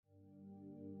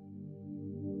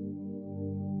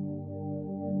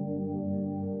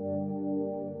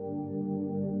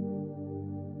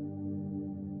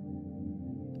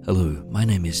Hello, my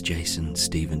name is Jason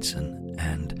Stevenson,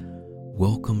 and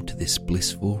welcome to this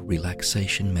blissful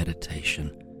relaxation meditation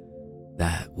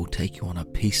that will take you on a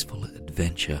peaceful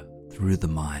adventure through the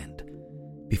mind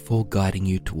before guiding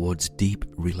you towards deep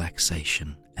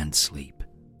relaxation and sleep.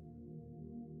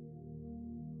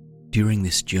 During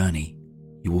this journey,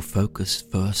 you will focus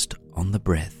first on the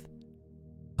breath,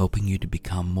 helping you to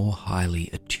become more highly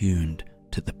attuned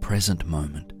to the present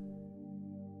moment.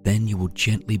 Then you will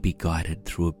gently be guided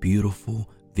through a beautiful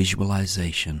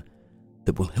visualization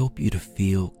that will help you to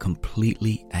feel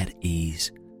completely at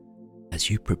ease as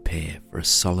you prepare for a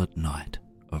solid night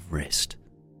of rest.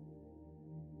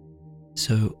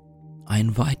 So, I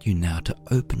invite you now to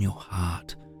open your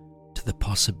heart to the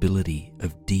possibility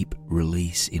of deep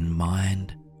release in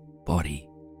mind, body,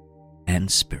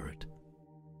 and spirit.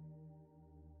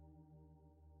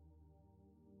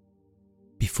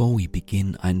 Before we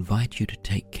begin, I invite you to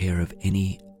take care of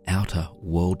any outer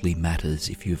worldly matters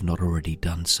if you have not already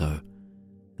done so,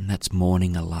 and that's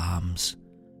morning alarms,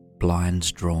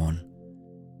 blinds drawn,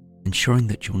 ensuring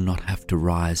that you'll not have to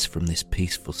rise from this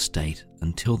peaceful state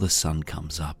until the sun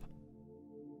comes up.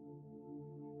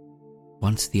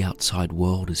 Once the outside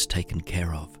world is taken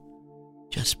care of,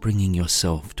 just bringing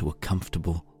yourself to a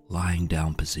comfortable lying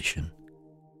down position,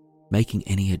 making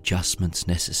any adjustments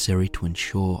necessary to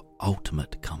ensure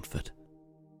ultimate comfort.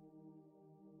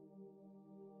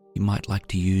 You might like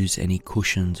to use any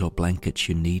cushions or blankets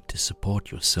you need to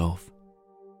support yourself.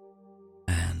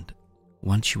 And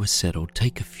once you are settled,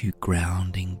 take a few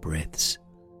grounding breaths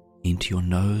into your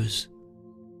nose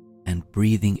and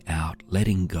breathing out,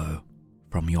 letting go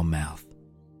from your mouth.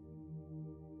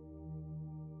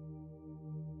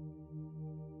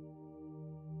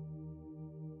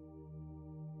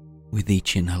 With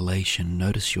each inhalation,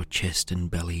 notice your chest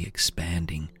and belly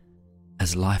expanding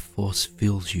as life force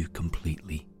fills you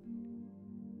completely.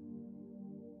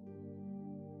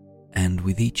 And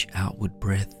with each outward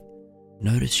breath,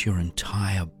 notice your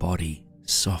entire body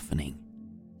softening,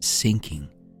 sinking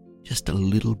just a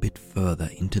little bit further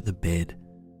into the bed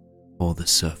or the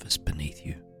surface beneath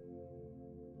you.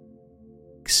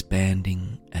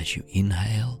 Expanding as you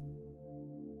inhale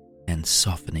and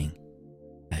softening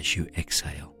as you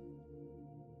exhale.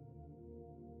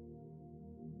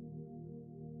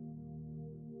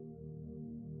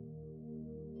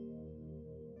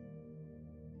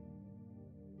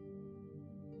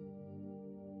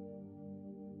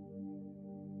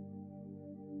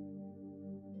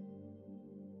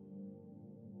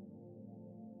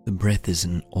 The breath is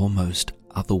an almost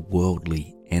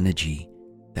otherworldly energy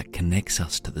that connects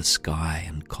us to the sky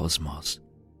and cosmos.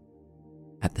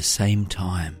 At the same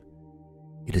time,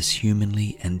 it is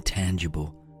humanly and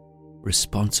tangible,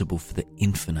 responsible for the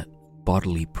infinite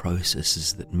bodily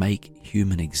processes that make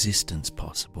human existence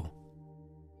possible.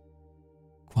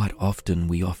 Quite often,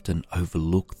 we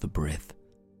overlook the breath,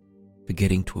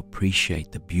 forgetting to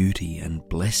appreciate the beauty and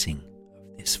blessing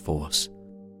of this force.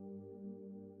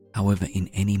 However, in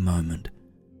any moment,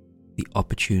 the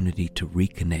opportunity to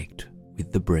reconnect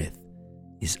with the breath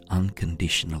is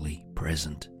unconditionally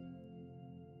present.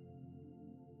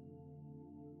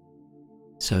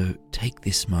 So take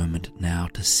this moment now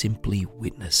to simply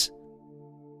witness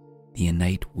the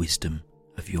innate wisdom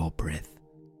of your breath.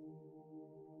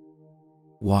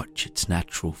 Watch its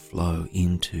natural flow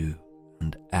into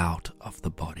and out of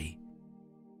the body,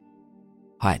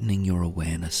 heightening your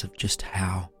awareness of just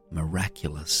how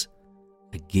miraculous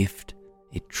a gift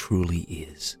it truly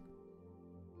is.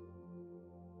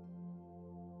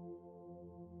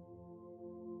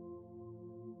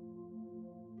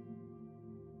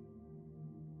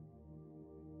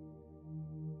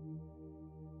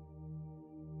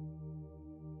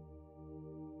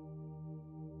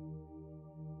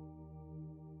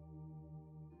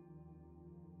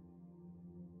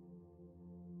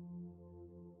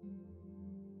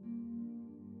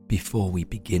 Before we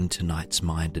begin tonight's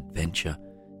mind adventure,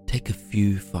 take a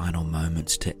few final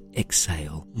moments to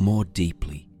exhale more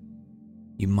deeply.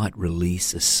 You might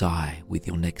release a sigh with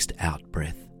your next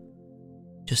out-breath,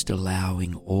 just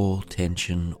allowing all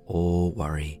tension, all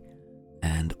worry,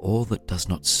 and all that does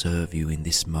not serve you in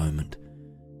this moment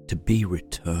to be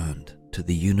returned to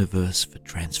the universe for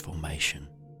transformation.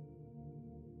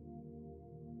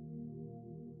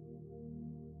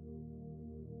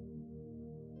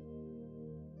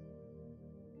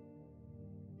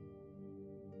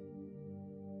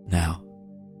 Now,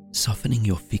 softening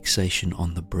your fixation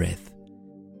on the breath,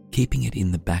 keeping it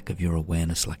in the back of your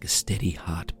awareness like a steady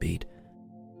heartbeat,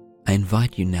 I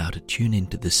invite you now to tune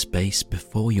into the space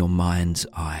before your mind's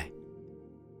eye.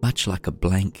 Much like a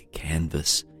blank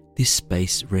canvas, this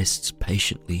space rests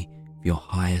patiently of your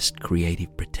highest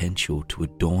creative potential to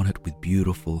adorn it with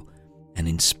beautiful and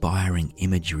inspiring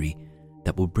imagery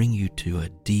that will bring you to a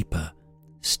deeper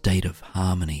state of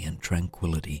harmony and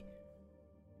tranquility.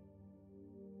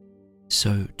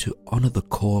 So, to honor the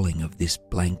calling of this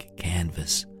blank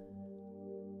canvas,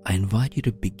 I invite you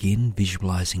to begin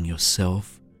visualizing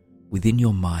yourself within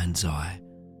your mind's eye.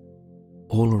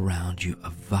 All around you,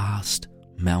 a vast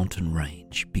mountain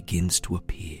range begins to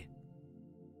appear.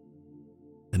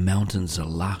 The mountains are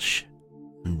lush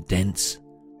and dense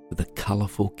with a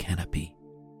colorful canopy.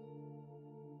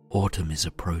 Autumn is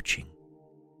approaching.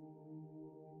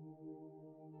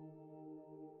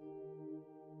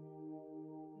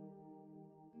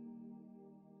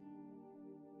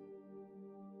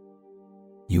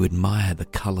 You admire the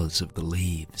colors of the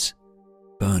leaves,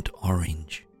 burnt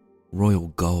orange, royal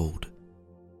gold,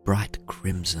 bright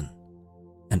crimson,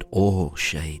 and all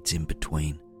shades in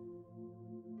between.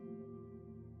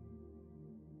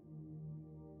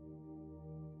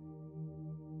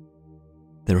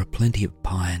 There are plenty of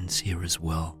pines here as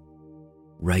well,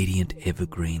 radiant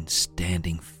evergreens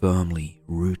standing firmly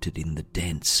rooted in the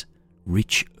dense,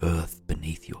 rich earth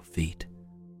beneath your feet.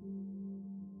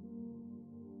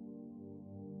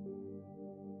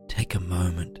 Take a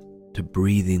moment to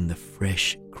breathe in the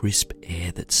fresh, crisp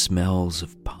air that smells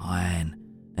of pine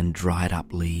and dried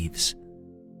up leaves.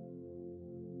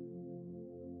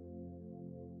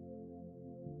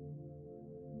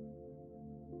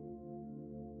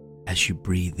 As you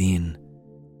breathe in,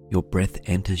 your breath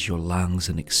enters your lungs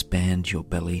and expands your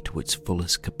belly to its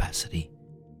fullest capacity.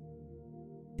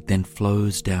 It then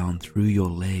flows down through your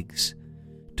legs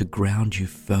to ground you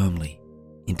firmly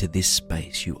into this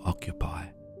space you occupy.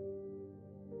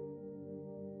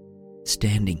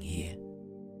 Standing here,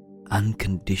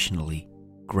 unconditionally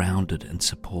grounded and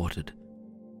supported,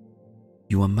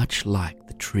 you are much like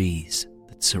the trees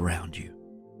that surround you.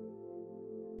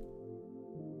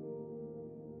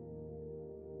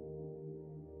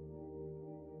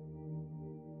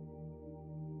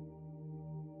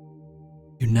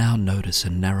 You now notice a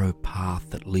narrow path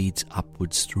that leads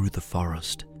upwards through the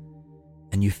forest,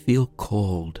 and you feel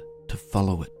called to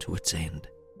follow it to its end.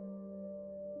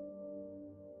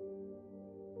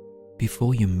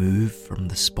 Before you move from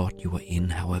the spot you are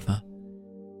in, however,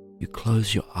 you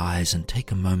close your eyes and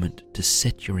take a moment to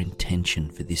set your intention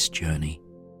for this journey.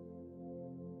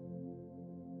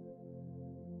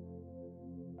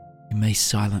 You may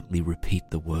silently repeat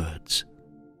the words,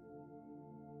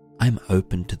 "I'm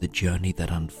open to the journey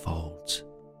that unfolds,"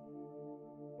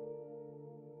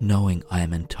 knowing I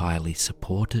am entirely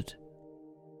supported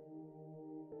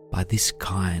by this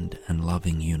kind and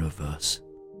loving universe.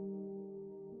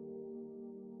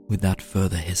 Without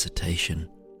further hesitation,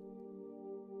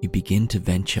 you begin to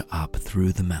venture up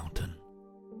through the mountain,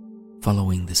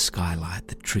 following the skylight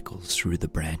that trickles through the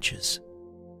branches.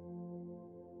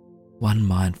 One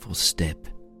mindful step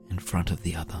in front of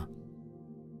the other,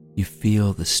 you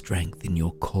feel the strength in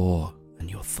your core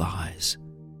and your thighs,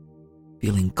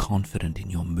 feeling confident in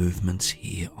your movements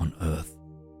here on earth.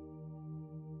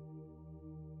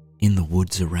 In the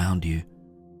woods around you,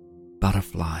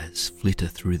 butterflies flitter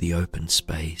through the open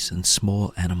space, and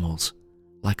small animals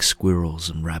like squirrels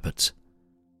and rabbits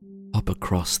hop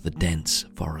across the dense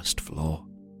forest floor.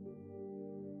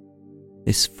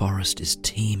 This forest is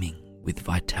teeming with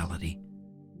vitality,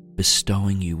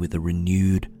 bestowing you with a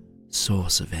renewed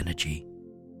source of energy.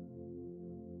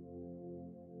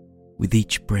 With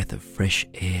each breath of fresh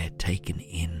air taken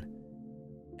in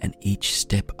and each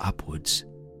step upwards,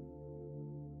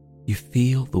 you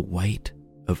feel the weight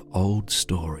of old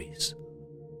stories,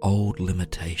 old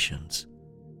limitations,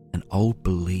 and old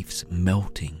beliefs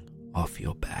melting off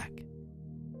your back.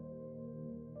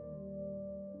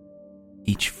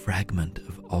 Each fragment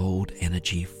of old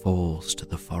energy falls to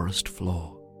the forest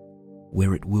floor,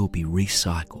 where it will be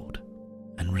recycled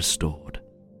and restored.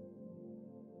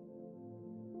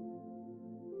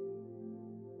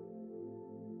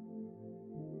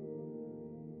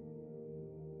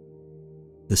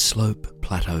 The slope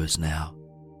plateaus now,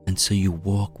 and so you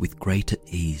walk with greater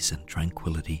ease and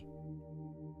tranquility.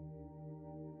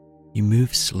 You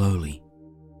move slowly,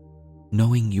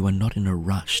 knowing you are not in a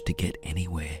rush to get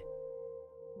anywhere.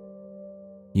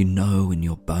 You know in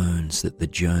your bones that the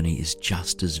journey is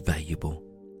just as valuable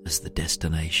as the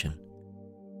destination.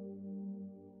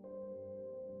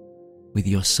 With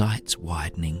your sights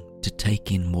widening to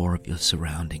take in more of your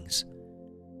surroundings,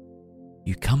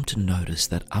 you come to notice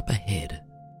that up ahead,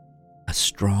 a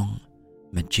strong,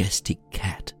 majestic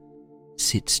cat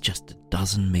sits just a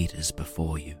dozen meters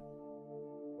before you.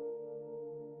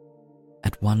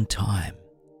 At one time,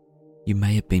 You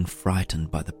may have been frightened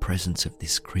by the presence of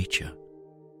this creature.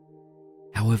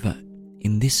 However,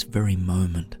 in this very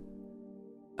moment,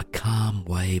 a calm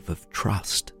wave of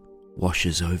trust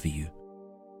washes over you.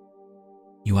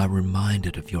 You are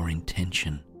reminded of your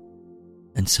intention,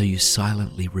 and so you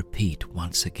silently repeat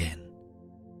once again,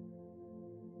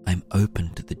 I'm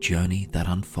open to the journey that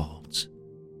unfolds.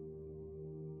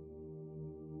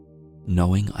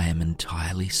 Knowing I am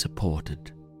entirely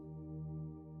supported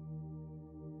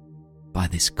by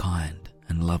this kind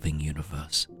and loving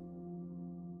universe.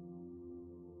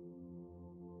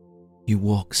 You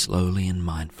walk slowly and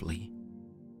mindfully,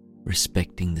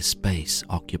 respecting the space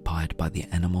occupied by the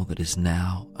animal that is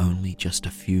now only just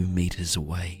a few meters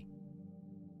away.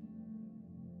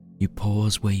 You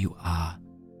pause where you are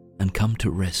and come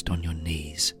to rest on your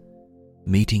knees,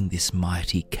 meeting this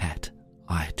mighty cat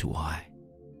eye to eye.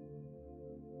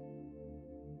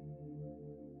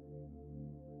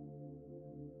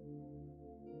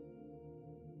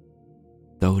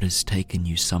 Though it has taken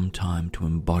you some time to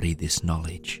embody this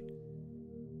knowledge,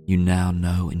 you now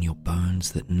know in your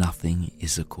bones that nothing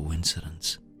is a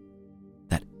coincidence,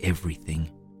 that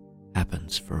everything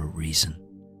happens for a reason.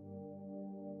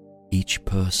 Each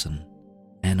person,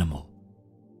 animal,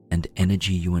 and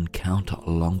energy you encounter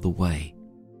along the way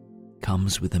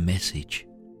comes with a message.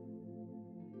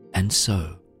 And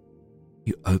so,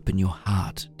 you open your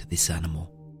heart to this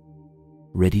animal,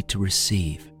 ready to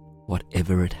receive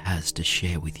whatever it has to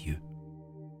share with you.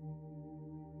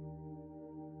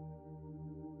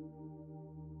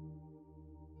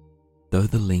 Though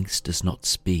the lynx does not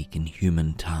speak in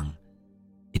human tongue,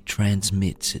 it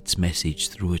transmits its message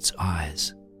through its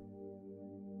eyes.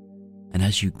 And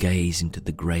as you gaze into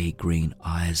the grey-green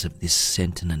eyes of this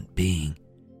sentient being,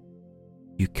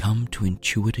 you come to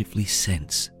intuitively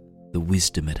sense the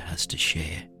wisdom it has to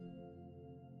share.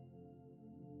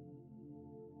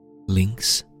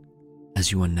 Lynx,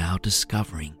 as you are now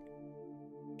discovering,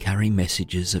 carry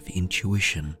messages of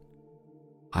intuition,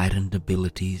 heightened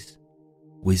abilities,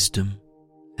 wisdom,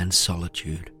 and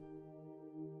solitude.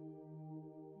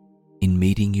 In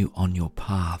meeting you on your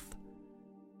path,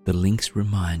 the lynx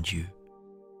reminds you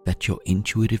that your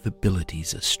intuitive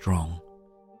abilities are strong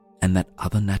and that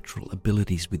other natural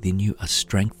abilities within you are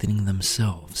strengthening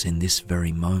themselves in this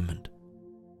very moment.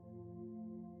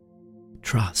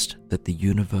 Trust that the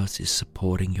universe is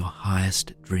supporting your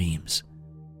highest dreams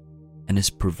and is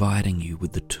providing you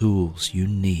with the tools you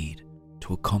need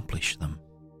to accomplish them.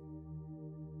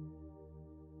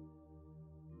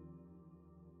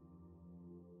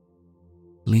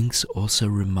 Lynx also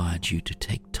reminds you to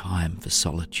take time for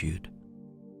solitude,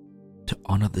 to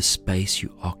honor the space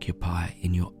you occupy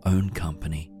in your own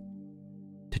company,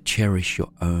 to cherish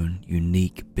your own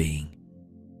unique being,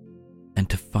 and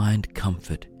to find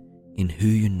comfort in who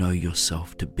you know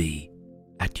yourself to be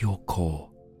at your core.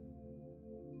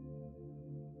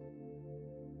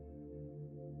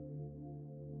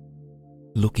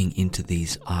 Looking into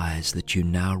these eyes that you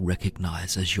now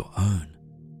recognize as your own,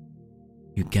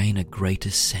 you gain a greater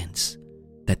sense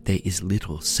that there is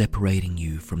little separating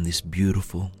you from this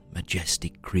beautiful,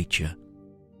 majestic creature.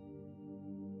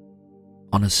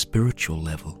 On a spiritual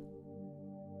level,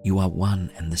 you are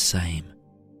one and the same.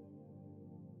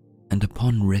 And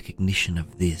upon recognition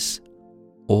of this,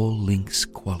 all lynx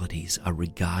qualities are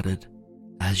regarded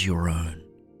as your own.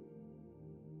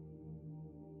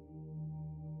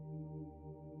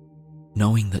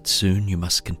 Knowing that soon you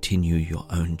must continue your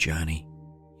own journey,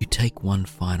 you take one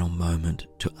final moment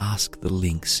to ask the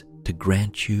lynx to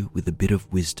grant you with a bit of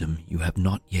wisdom you have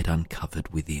not yet uncovered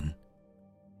within.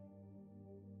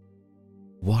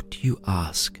 What you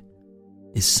ask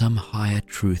is some higher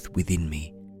truth within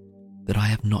me that I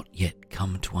have not yet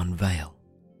come to unveil.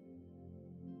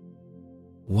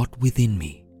 What within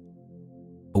me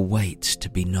awaits to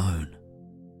be known?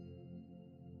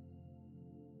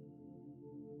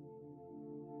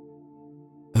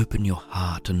 Open your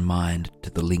heart and mind to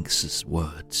the lynx's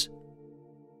words,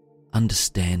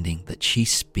 understanding that she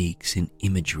speaks in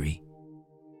imagery,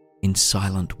 in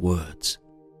silent words,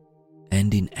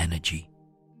 and in energy.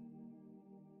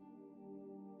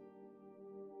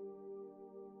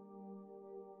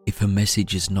 If her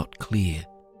message is not clear,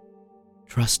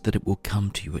 trust that it will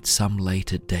come to you at some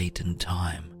later date and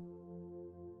time.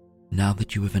 Now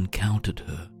that you have encountered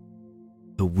her,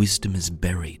 her wisdom is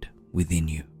buried within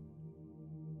you.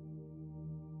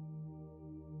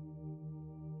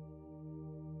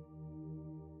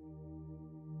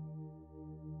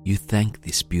 You thank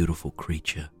this beautiful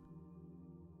creature,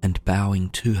 and bowing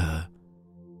to her,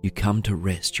 you come to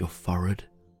rest your forehead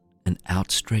and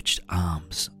outstretched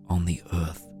arms on the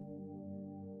earth.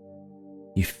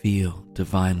 You feel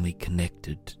divinely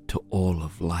connected to all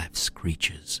of life's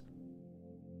creatures,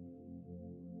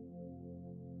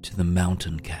 to the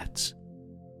mountain cats,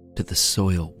 to the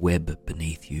soil web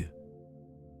beneath you,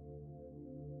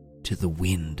 to the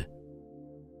wind,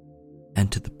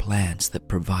 and to the plants that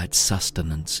provide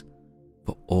sustenance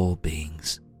for all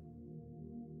beings.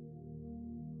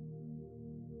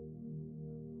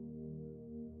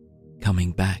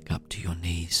 Coming back up to your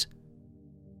knees,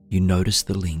 you notice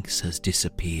the lynx has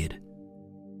disappeared,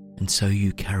 and so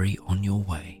you carry on your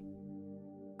way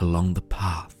along the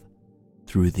path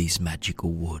through these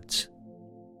magical woods.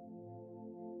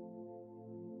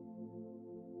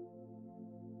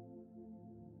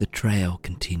 The trail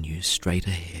continues straight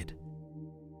ahead.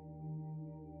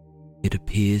 It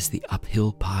appears the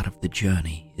uphill part of the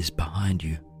journey is behind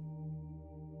you.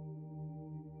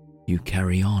 You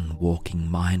carry on walking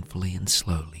mindfully and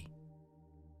slowly,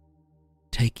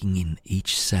 taking in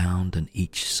each sound and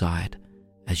each sight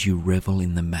as you revel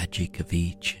in the magic of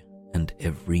each and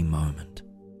every moment.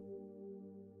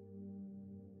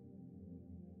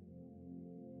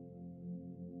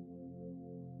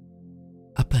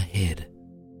 Up ahead,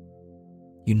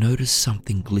 you notice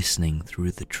something glistening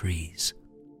through the trees.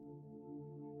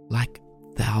 Like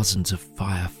thousands of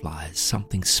fireflies,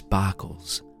 something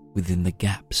sparkles within the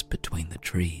gaps between the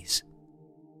trees.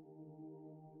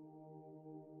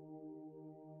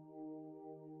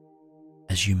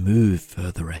 As you move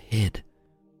further ahead,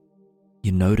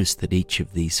 you notice that each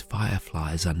of these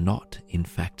fireflies are not, in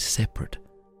fact, separate.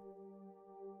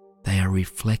 They are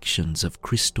reflections of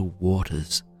crystal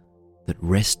waters that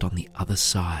rest on the other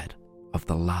side of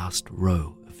the last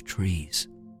row of trees.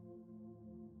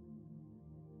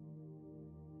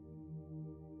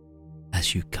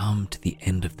 As you come to the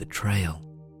end of the trail,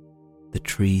 the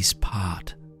trees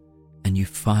part, and you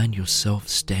find yourself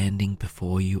standing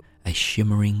before you a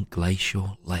shimmering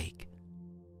glacial lake.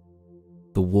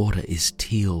 The water is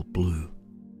teal blue,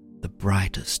 the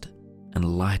brightest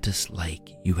and lightest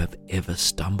lake you have ever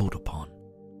stumbled upon.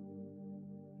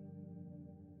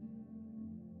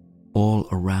 All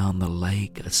around the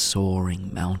lake are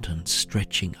soaring mountains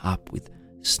stretching up with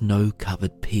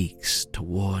snow-covered peaks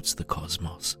towards the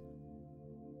cosmos.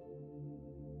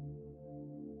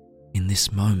 In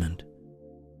this moment,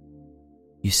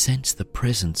 you sense the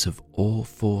presence of all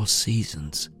four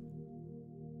seasons.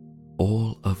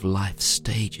 All of life's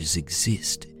stages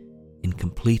exist in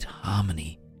complete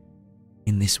harmony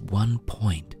in this one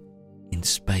point in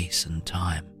space and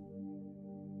time.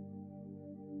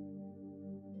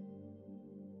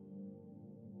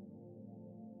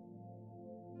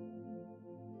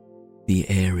 The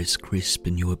air is crisp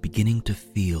and you are beginning to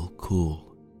feel cool.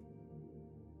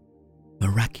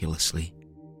 Miraculously,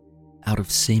 out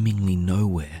of seemingly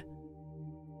nowhere,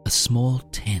 a small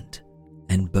tent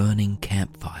and burning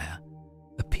campfire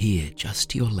appear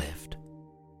just to your left.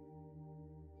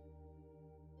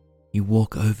 You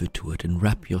walk over to it and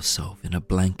wrap yourself in a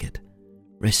blanket,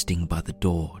 resting by the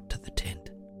door to the tent.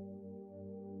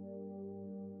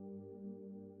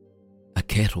 A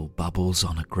kettle bubbles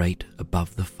on a grate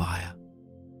above the fire.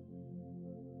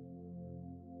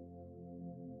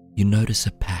 You notice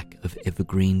a pack of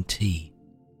evergreen tea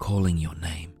calling your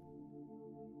name,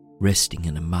 resting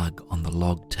in a mug on the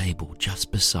log table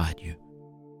just beside you.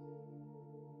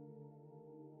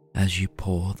 As you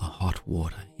pour the hot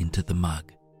water into the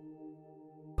mug,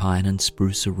 pine and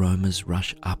spruce aromas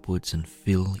rush upwards and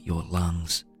fill your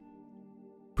lungs,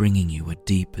 bringing you a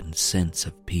deepened sense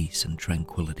of peace and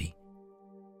tranquility.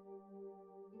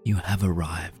 You have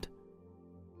arrived,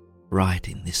 right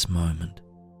in this moment,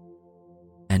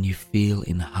 and you feel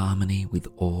in harmony with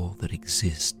all that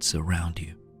exists around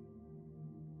you.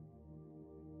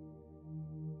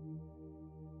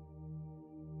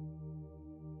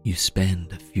 You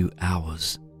spend a few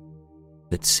hours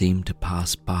that seem to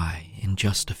pass by in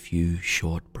just a few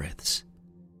short breaths,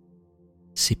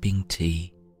 sipping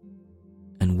tea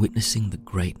and witnessing the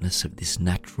greatness of this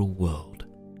natural world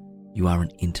you are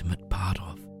an intimate part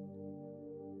of.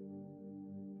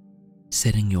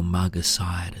 Setting your mug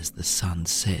aside as the sun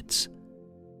sets,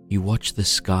 you watch the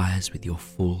skies with your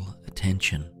full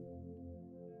attention.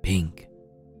 Pink,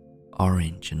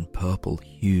 orange and purple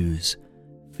hues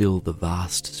fill the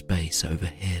vast space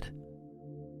overhead.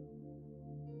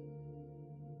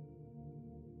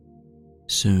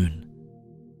 Soon,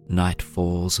 night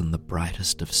falls and the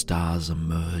brightest of stars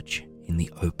emerge in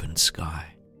the open sky.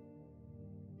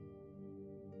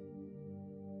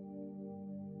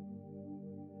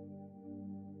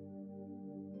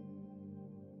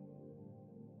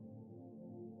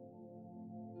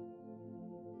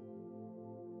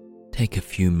 Take a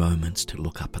few moments to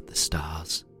look up at the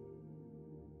stars.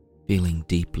 feeling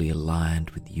deeply aligned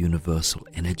with the universal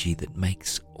energy that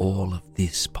makes all of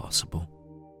this possible.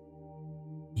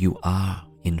 You are,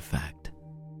 in fact,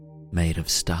 made of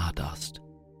stardust.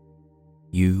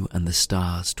 You and the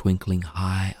stars twinkling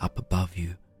high up above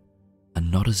you are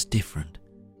not as different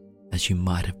as you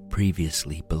might have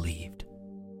previously believed.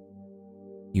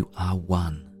 You are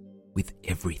one with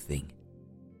everything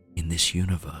in this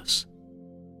universe.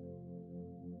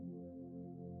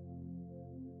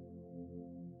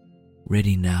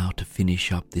 Ready now to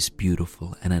finish up this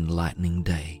beautiful and enlightening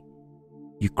day,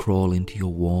 you crawl into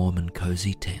your warm and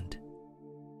cozy tent,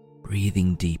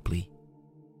 breathing deeply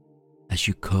as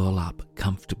you curl up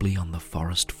comfortably on the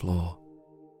forest floor.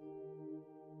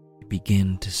 You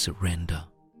begin to surrender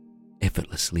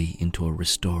effortlessly into a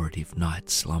restorative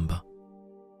night's slumber.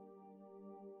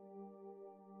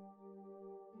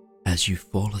 As you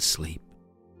fall asleep,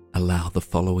 allow the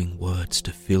following words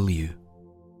to fill you,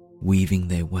 weaving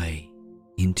their way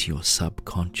into your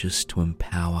subconscious to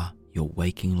empower your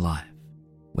waking life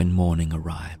when morning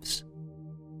arrives.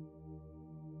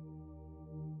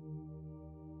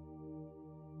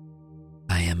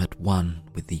 I am at one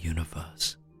with the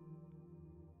universe.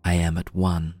 I am at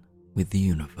one with the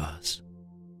universe.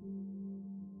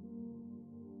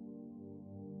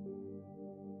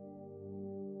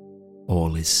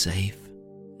 All is safe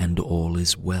and all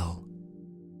is well.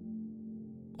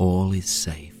 All is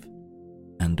safe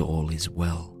and all is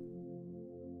well.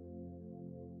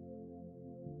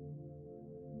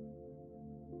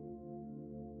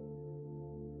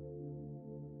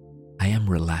 I am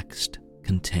relaxed,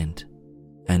 content,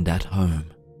 and at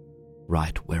home,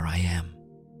 right where I am.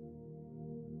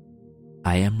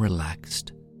 I am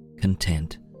relaxed,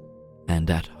 content, and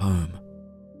at home,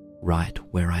 right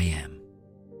where I am.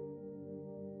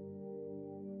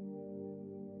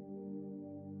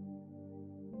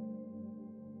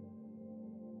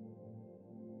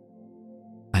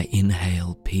 I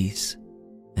inhale peace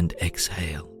and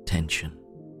exhale tension.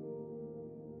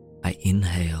 I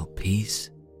inhale peace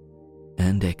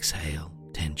and exhale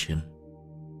tension.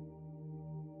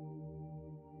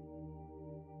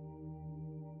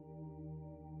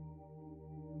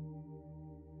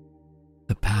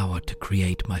 The power to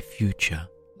create my future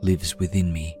lives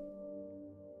within me.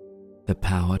 The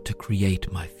power to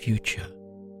create my future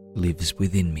lives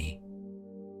within me.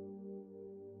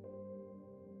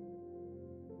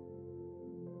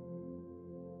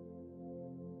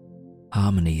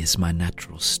 Harmony is my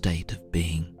natural state of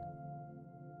being.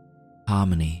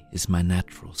 Harmony is my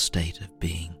natural state of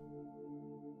being.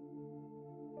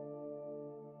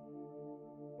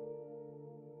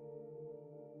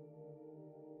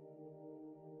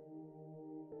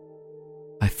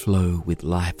 I flow with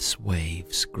life's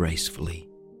waves gracefully.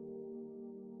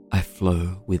 I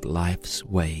flow with life's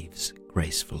waves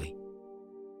gracefully.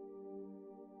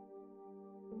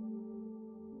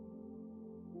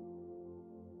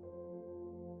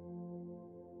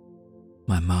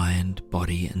 My mind,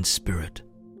 body, and spirit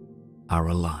are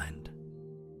aligned.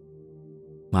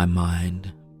 My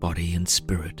mind, body, and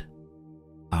spirit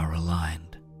are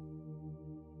aligned.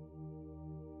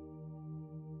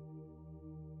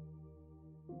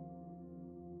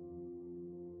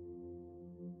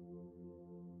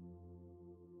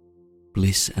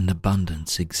 Bliss and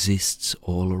abundance exists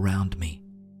all around me.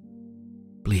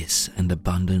 Bliss and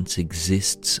abundance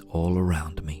exists all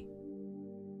around me.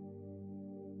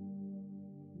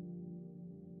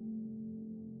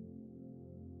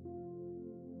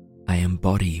 I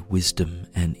embody wisdom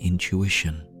and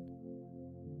intuition.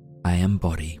 I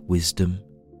embody wisdom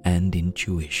and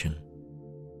intuition.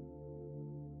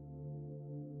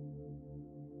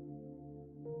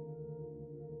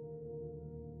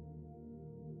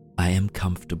 I am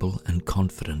comfortable and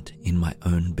confident in my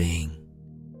own being.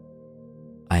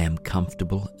 I am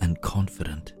comfortable and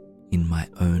confident in my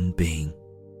own being.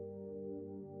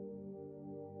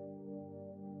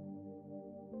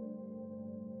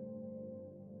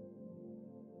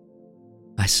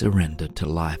 I surrender to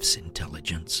life's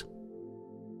intelligence.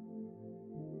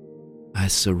 I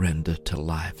surrender to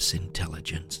life's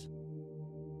intelligence.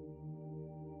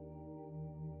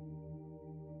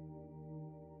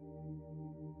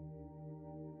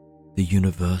 The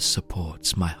universe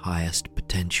supports my highest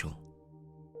potential.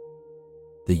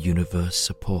 The universe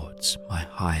supports my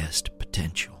highest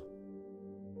potential.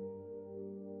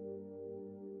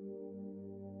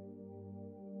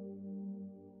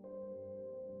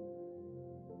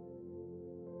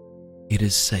 It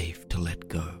is safe to let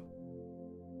go.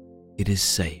 It is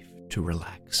safe to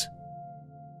relax.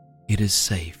 It is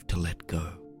safe to let go.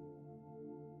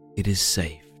 It is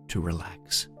safe to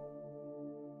relax.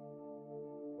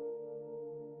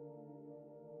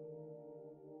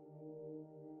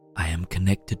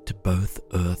 connected to both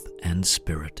earth and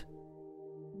spirit.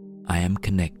 I am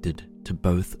connected to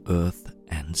both earth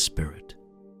and spirit.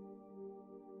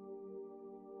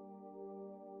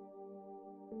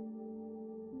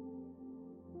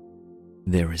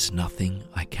 There is nothing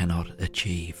I cannot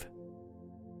achieve.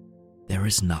 There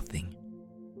is nothing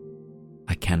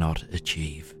I cannot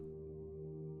achieve.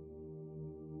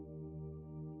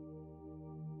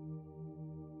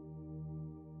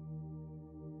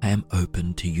 I am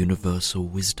open to universal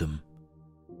wisdom.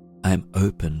 I am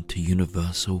open to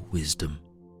universal wisdom.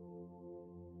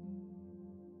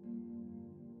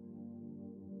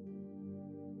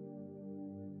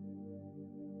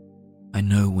 I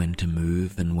know when to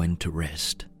move and when to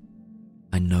rest.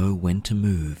 I know when to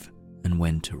move and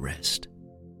when to rest.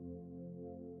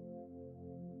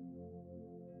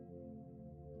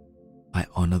 I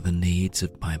honor the needs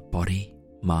of my body,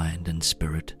 mind, and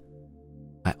spirit.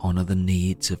 I honor the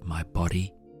needs of my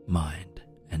body, mind,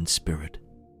 and spirit.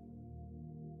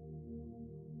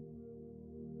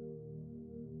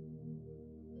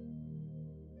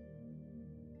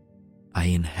 I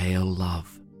inhale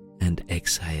love and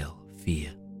exhale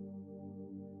fear.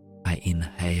 I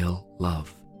inhale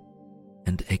love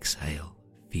and exhale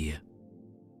fear.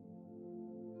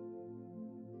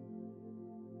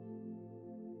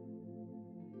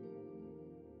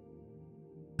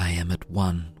 I am at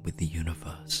one with the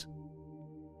universe.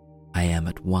 I am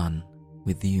at one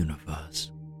with the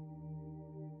universe.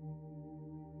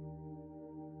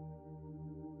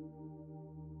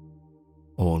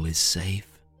 All is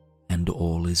safe and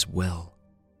all is well.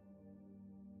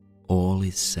 All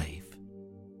is safe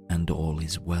and all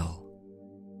is well.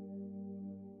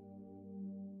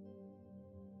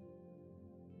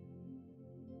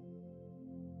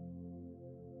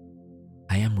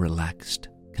 I am relaxed,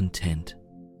 content,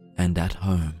 and at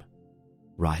home,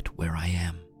 right where I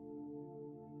am.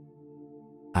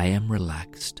 I am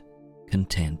relaxed,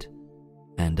 content,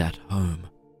 and at home,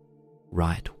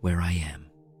 right where I am.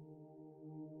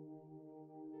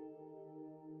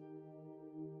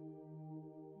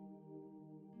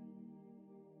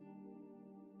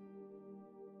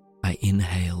 I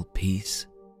inhale peace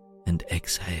and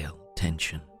exhale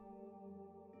tension.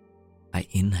 I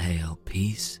inhale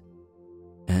peace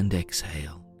and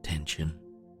exhale tension.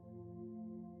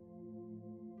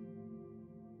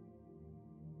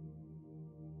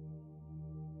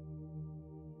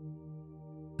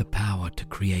 The power to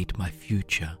create my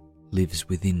future lives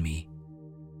within me.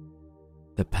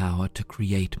 The power to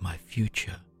create my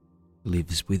future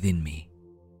lives within me.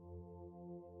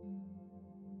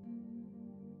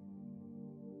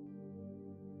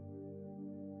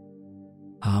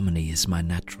 Harmony is my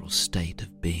natural state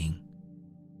of being.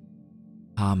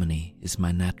 Harmony is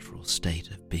my natural state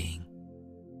of being.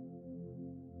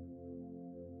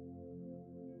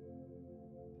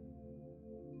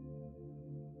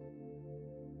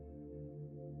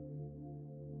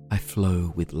 I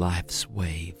flow with life's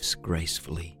waves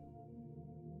gracefully.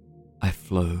 I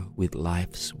flow with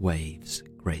life's waves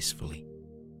gracefully.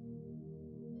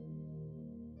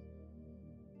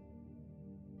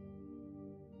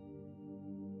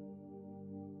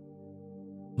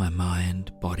 My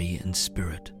mind, body, and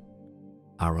spirit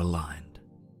are aligned.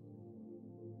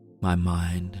 My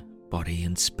mind, body,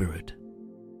 and spirit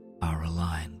are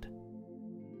aligned.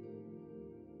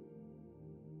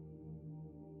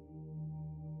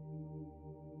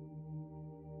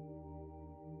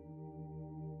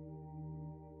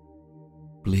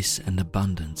 Bliss and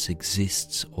abundance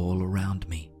exists all around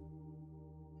me.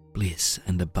 Bliss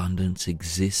and abundance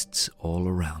exists all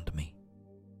around me.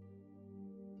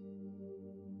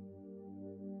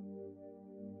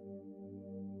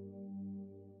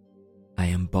 I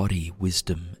embody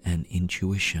wisdom and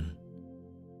intuition.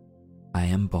 I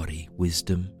embody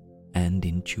wisdom and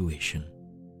intuition.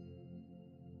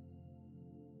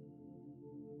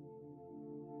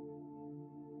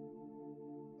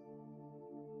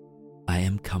 I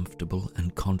am comfortable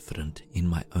and confident in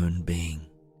my own being.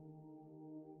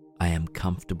 I am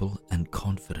comfortable and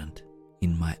confident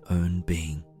in my own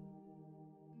being.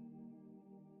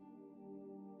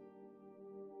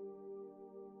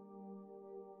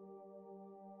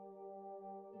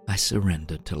 I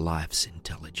surrender to life's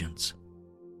intelligence.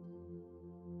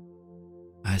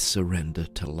 I surrender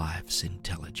to life's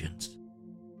intelligence.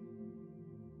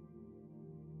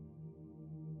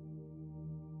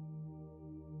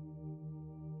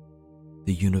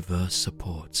 The universe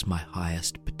supports my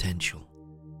highest potential.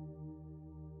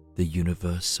 The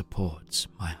universe supports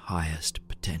my highest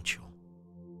potential.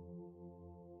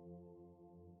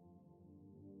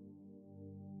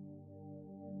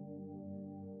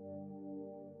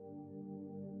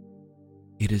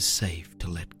 It It is safe to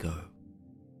let go.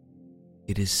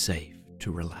 It is safe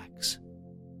to relax.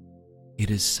 It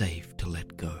is safe to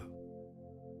let go.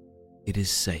 It is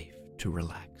safe to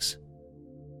relax.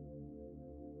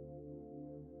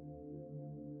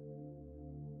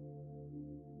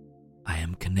 I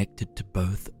am connected to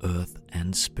both earth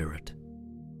and spirit.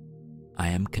 I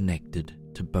am connected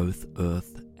to both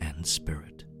earth and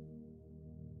spirit.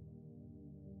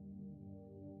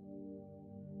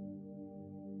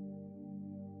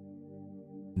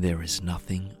 There is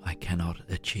nothing I cannot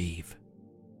achieve.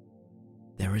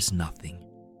 There is nothing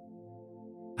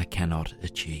I cannot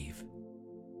achieve.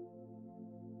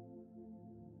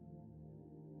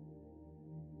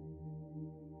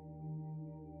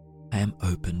 I am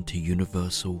open to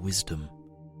universal wisdom.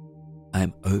 I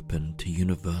am open to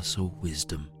universal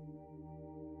wisdom.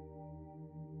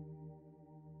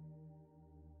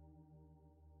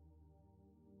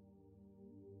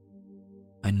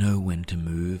 I know when to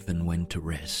move and when to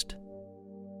rest.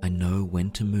 I know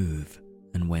when to move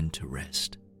and when to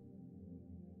rest.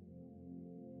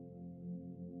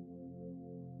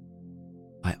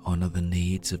 I honor the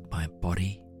needs of my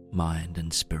body, mind,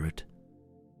 and spirit.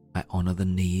 I honor the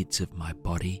needs of my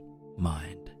body,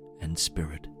 mind, and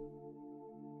spirit.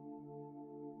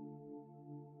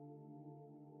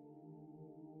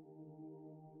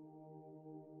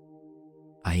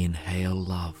 I inhale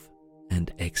love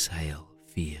and exhale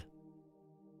fear.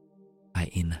 I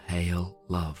inhale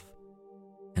love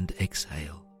and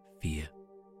exhale fear.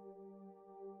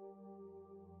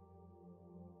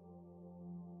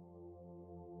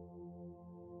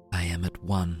 I am at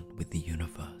one with the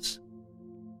universe.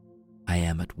 I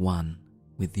am at one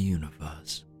with the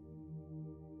universe.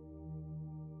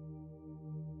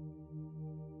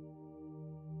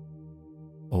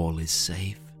 All is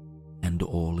safe and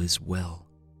all is well.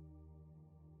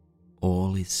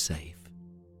 All is safe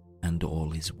and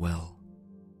all is well.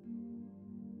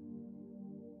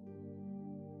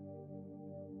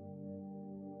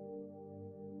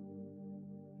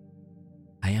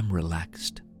 I am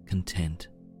relaxed, content,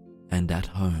 and at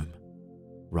home,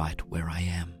 right where I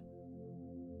am.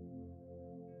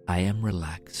 I am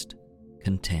relaxed,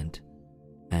 content,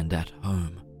 and at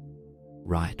home,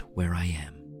 right where I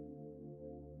am.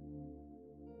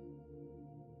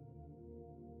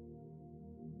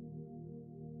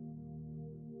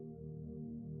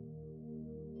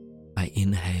 I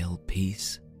inhale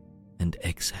peace and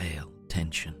exhale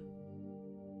tension.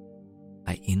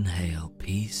 I inhale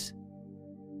peace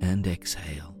and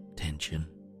exhale tension.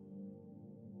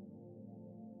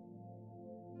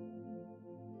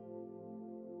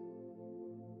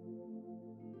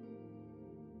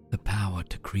 The power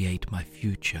to create my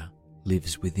future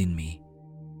lives within me.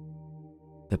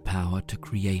 The power to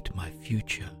create my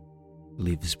future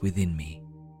lives within me.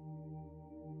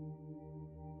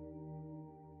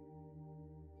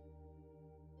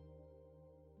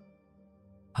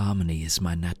 Harmony is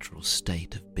my natural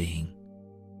state of being.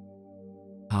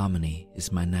 Harmony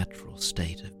is my natural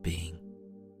state of being.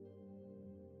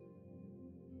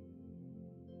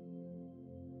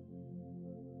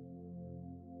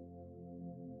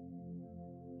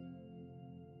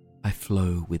 I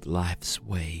flow with life's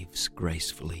waves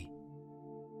gracefully.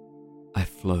 I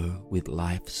flow with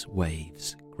life's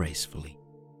waves gracefully.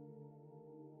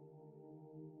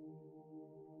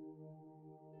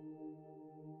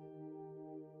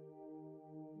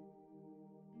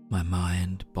 My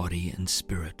mind, body, and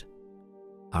spirit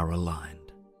are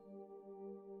aligned.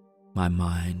 My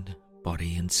mind,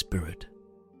 body, and spirit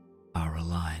are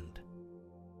aligned.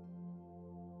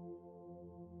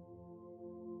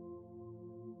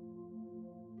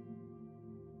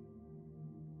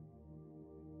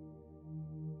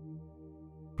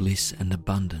 Bliss and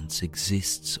abundance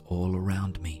exists all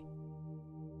around me.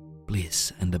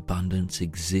 Bliss and abundance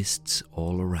exists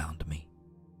all around me.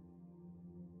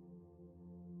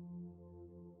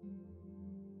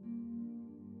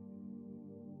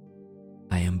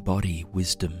 I embody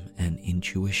wisdom and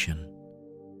intuition.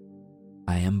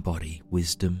 I embody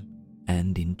wisdom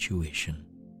and intuition.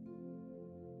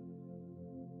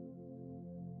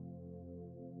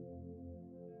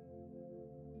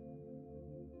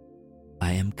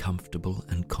 I am comfortable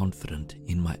and confident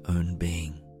in my own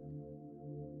being.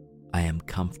 I am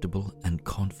comfortable and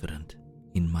confident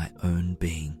in my own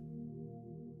being.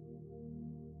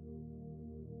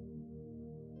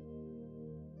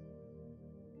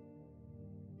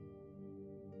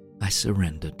 I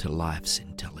surrender to life's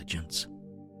intelligence.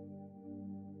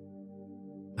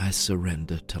 I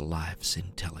surrender to life's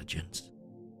intelligence.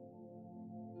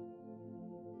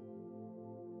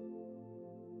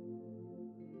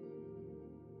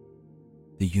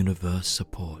 The universe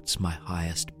supports my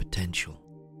highest potential.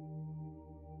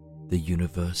 The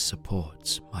universe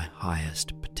supports my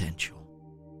highest potential.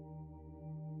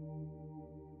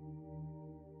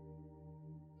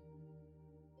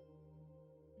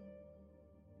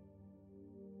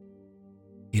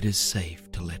 It is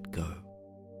safe to let go.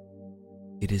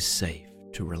 It is safe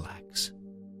to relax.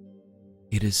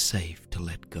 It is safe to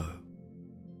let go.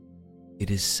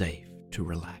 It is safe to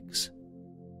relax.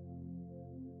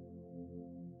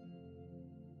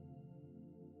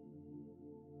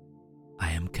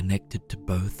 I am connected to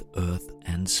both earth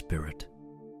and spirit.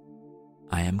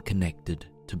 I am connected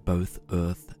to both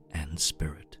earth and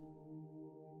spirit.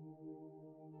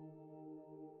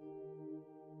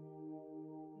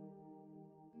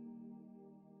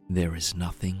 There is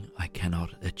nothing I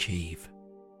cannot achieve.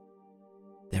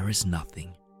 There is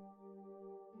nothing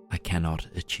I cannot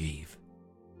achieve.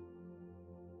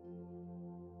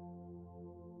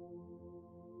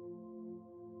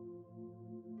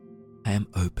 I am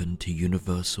open to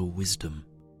universal wisdom.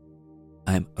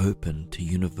 I am open to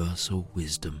universal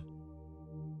wisdom.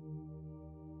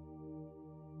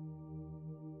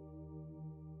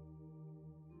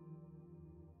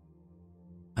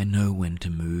 I know when to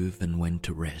move and when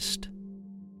to rest.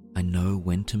 I know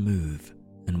when to move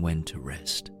and when to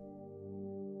rest.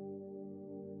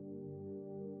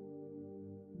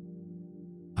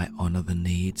 I honor the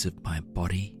needs of my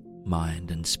body,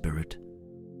 mind, and spirit.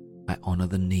 I honor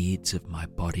the needs of my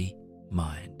body,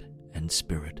 mind, and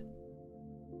spirit.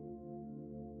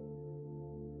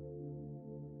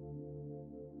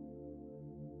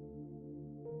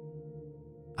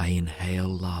 I inhale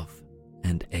love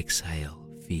and exhale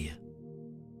fear.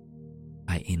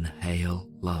 I inhale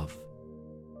love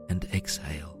and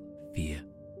exhale fear.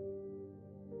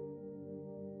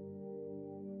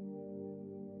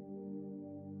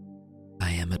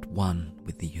 I am at one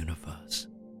with the universe.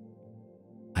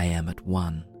 I am at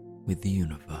one with the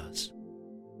universe.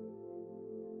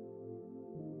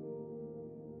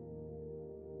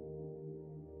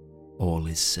 All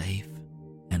is safe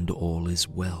and all is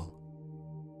well.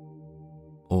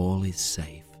 All is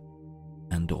safe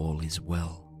and all is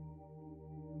well.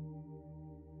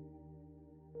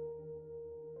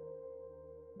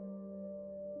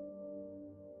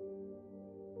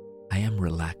 I am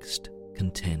relaxed,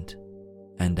 content,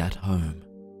 and at home,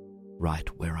 right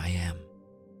where I am.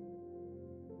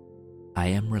 I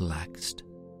am relaxed,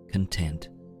 content,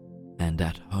 and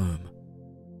at home,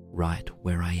 right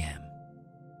where I am.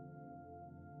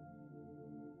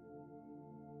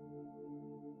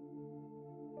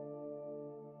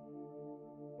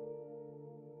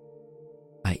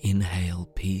 I inhale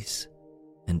peace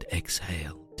and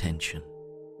exhale tension.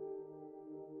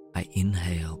 I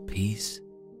inhale peace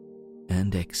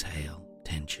and exhale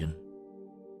tension.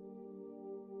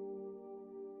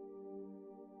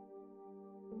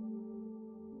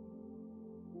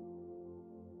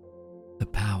 The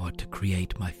power to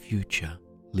create my future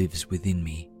lives within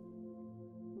me.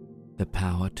 The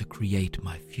power to create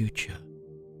my future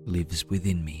lives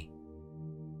within me.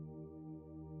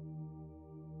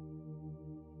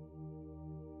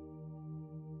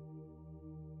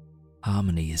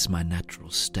 Harmony is my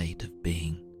natural state of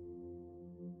being.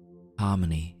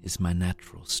 Harmony is my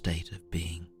natural state of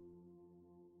being.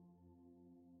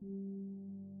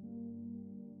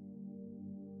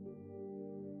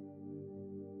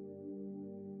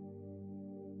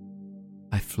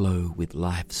 I flow with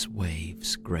life's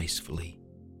waves gracefully.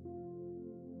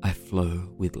 I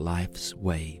flow with life's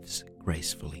waves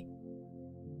gracefully.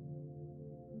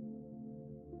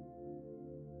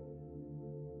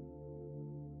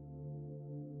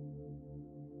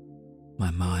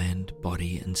 My mind,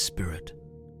 body, and spirit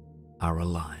are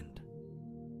aligned.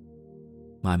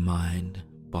 My mind,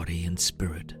 body, and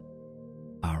spirit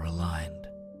are aligned.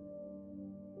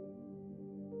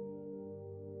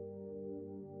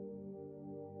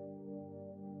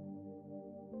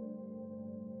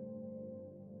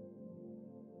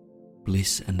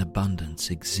 Bliss and abundance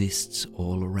exists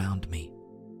all around me.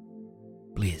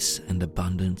 Bliss and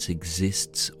abundance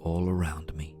exists all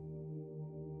around me.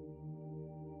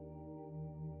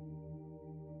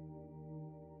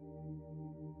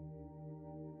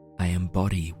 I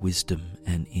embody wisdom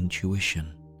and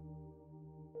intuition.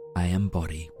 I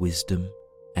embody wisdom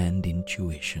and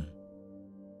intuition.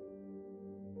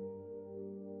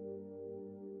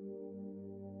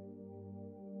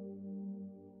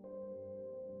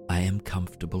 I am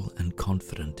comfortable and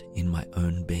confident in my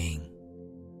own being.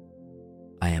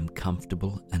 I am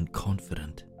comfortable and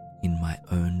confident in my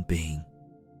own being.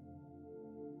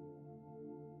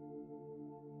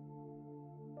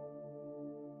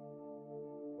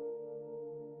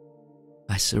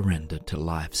 I surrender to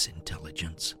life's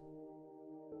intelligence.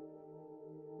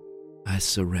 I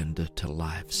surrender to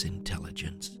life's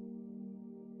intelligence.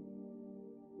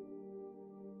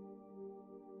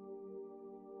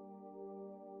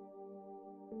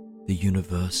 The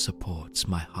universe supports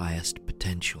my highest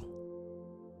potential.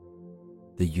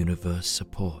 The universe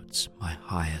supports my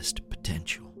highest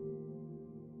potential.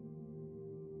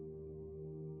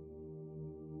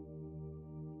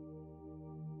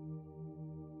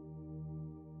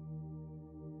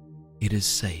 It is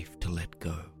safe to let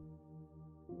go.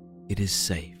 It is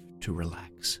safe to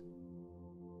relax.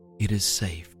 It is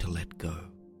safe to let go.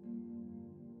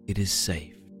 It is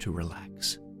safe to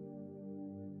relax.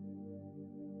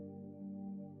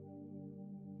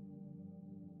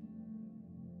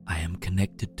 I am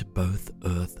connected to both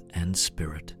earth and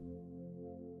spirit.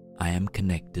 I am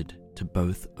connected to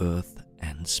both earth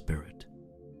and spirit.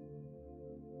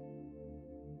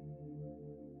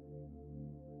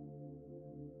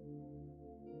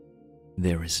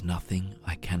 There is nothing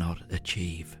I cannot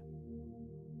achieve.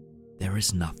 There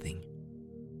is nothing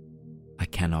I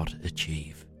cannot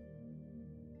achieve.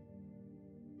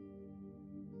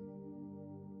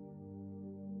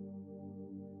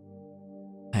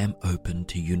 I am open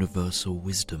to universal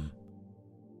wisdom.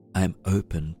 I am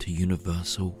open to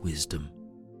universal wisdom.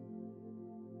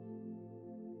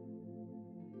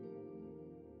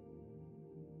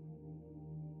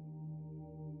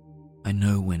 I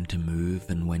know when to move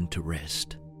and when to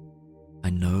rest. I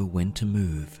know when to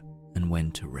move and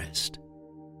when to rest.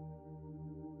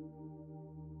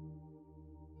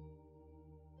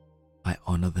 I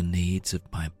honor the needs of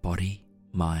my body,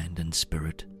 mind, and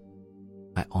spirit.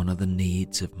 I honor the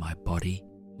needs of my body,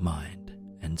 mind,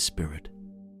 and spirit.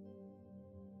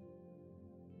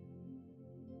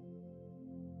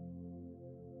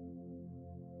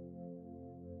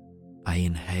 I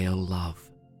inhale love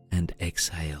and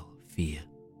exhale fear.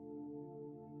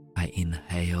 I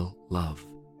inhale love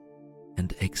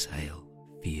and exhale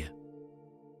fear.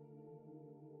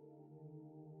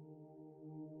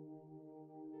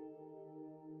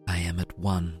 I am at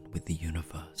one with the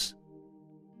universe.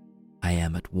 I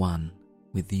am at one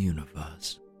with the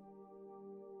universe.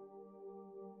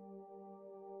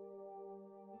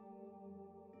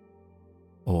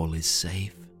 All is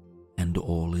safe and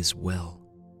all is well.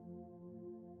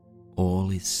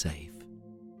 All is safe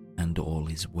and all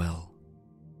is well.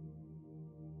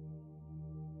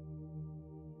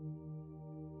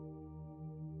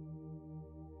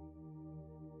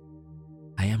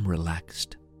 I am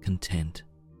relaxed, content,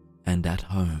 and at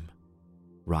home,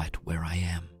 right where I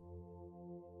am.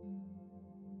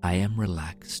 I am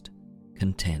relaxed,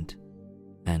 content,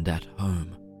 and at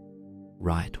home,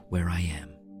 right where I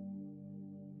am.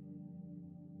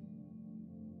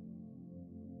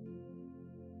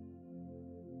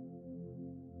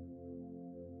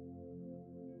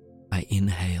 I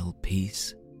inhale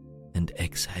peace and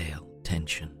exhale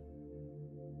tension.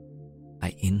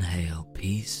 I inhale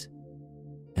peace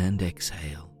and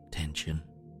exhale tension.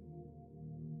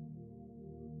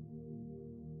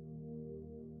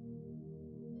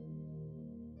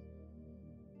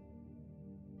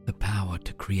 The power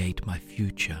to create my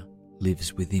future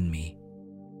lives within me.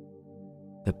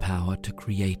 The power to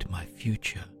create my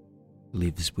future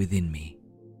lives within me.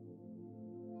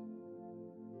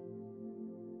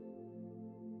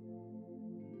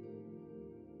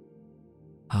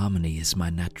 Harmony is my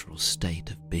natural state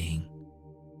of being.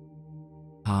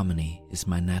 Harmony is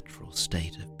my natural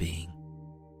state of being.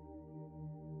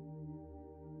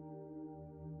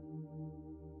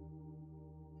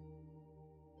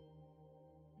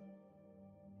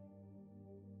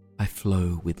 I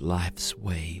flow with life's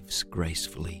waves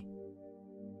gracefully.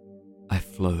 I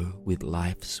flow with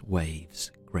life's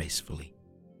waves gracefully.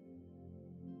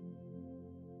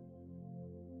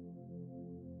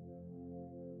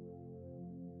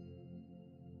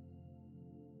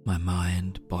 My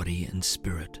mind, body, and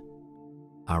spirit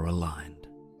are aligned.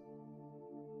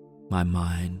 My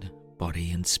mind,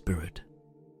 body, and spirit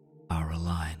are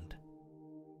aligned.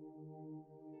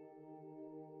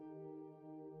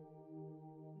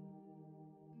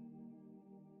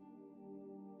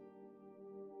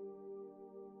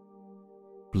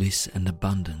 Bliss and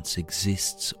abundance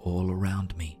exists all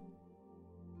around me.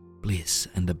 Bliss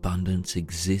and abundance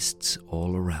exists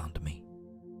all around me.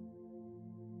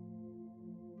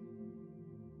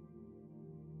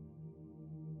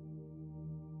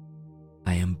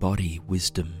 I embody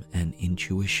wisdom and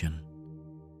intuition.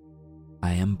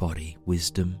 I embody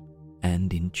wisdom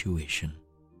and intuition.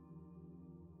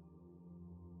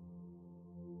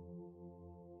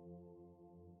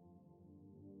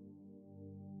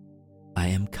 I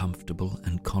am comfortable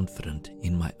and confident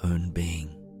in my own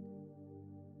being.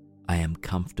 I am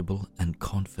comfortable and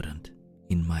confident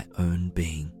in my own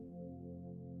being.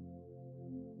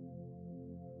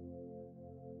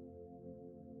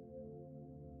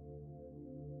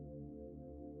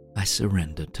 I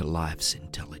surrender to life's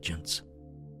intelligence.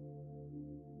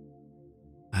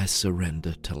 I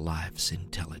surrender to life's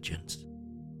intelligence.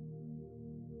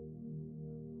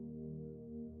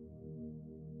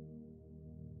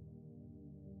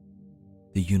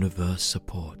 The universe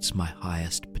supports my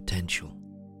highest potential.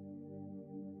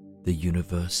 The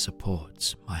universe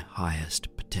supports my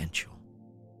highest potential.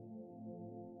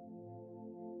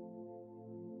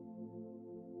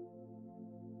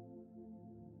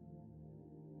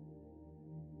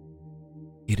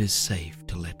 It is safe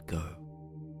to let go.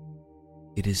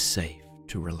 It is safe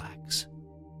to relax.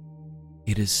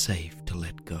 It is safe to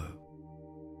let go.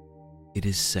 It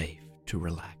is safe to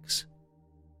relax.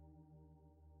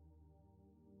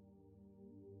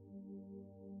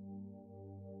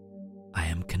 I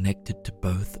am connected to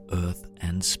both earth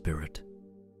and spirit.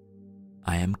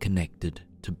 I am connected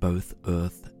to both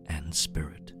earth and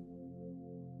spirit.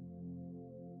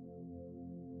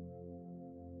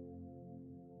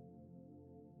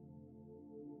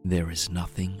 There is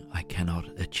nothing I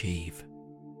cannot achieve.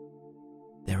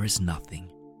 There is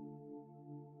nothing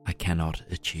I cannot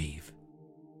achieve.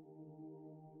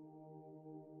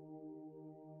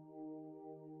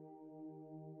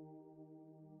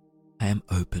 I am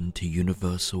open to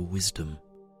universal wisdom.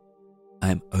 I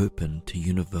am open to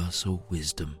universal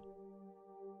wisdom.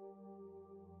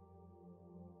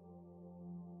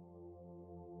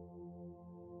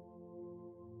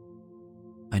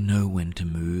 I know when to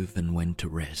move and when to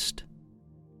rest.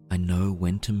 I know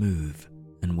when to move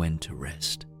and when to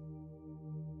rest.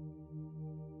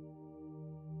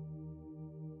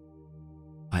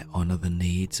 I honor the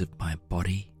needs of my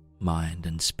body, mind,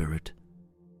 and spirit.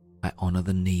 I honor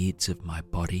the needs of my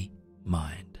body,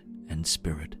 mind, and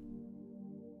spirit.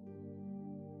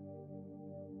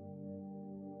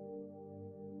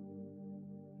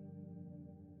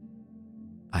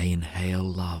 I inhale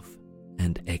love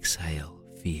and exhale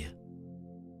fear.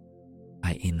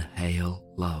 I inhale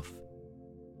love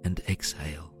and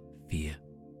exhale fear.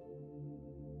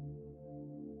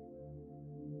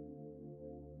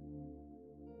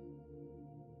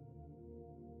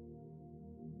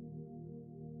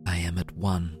 I am at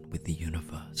one with the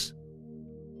universe.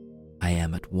 I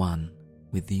am at one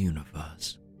with the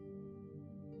universe.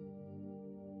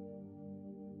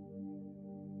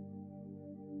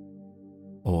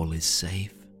 All is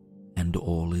safe and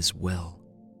all is well.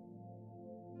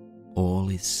 All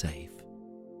is safe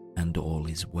and all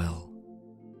is well.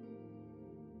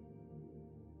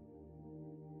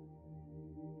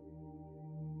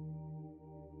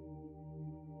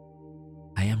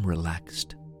 I am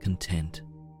relaxed, content,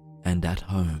 and at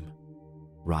home,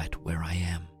 right where I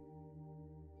am.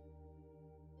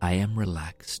 I am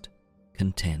relaxed,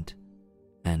 content,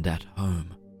 and at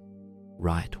home,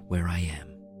 right where I am.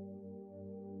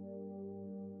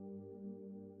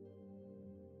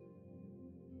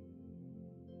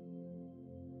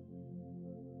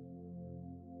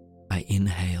 I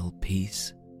inhale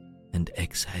peace and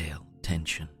exhale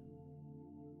tension.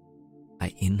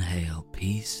 I inhale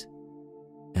peace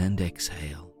and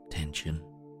exhale tension.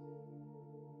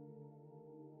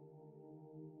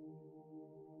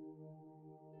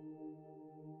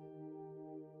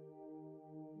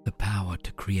 The power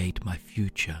to create my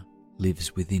future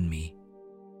lives within me.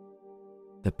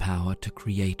 The power to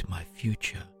create my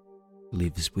future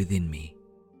lives within me.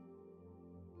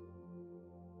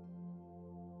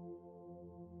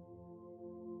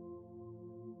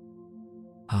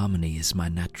 Harmony is my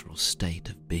natural state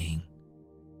of being.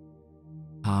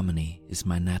 Harmony is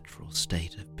my natural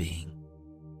state of being.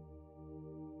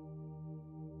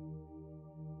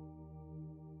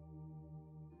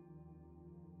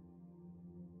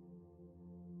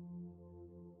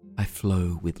 I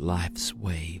flow with life's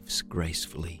waves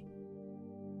gracefully.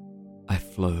 I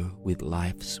flow with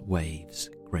life's waves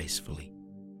gracefully.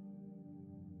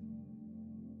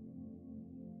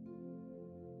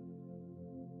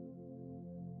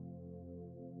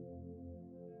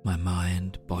 My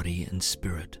mind, body, and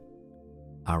spirit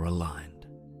are aligned.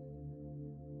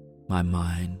 My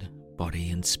mind,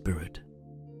 body, and spirit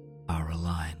are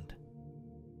aligned.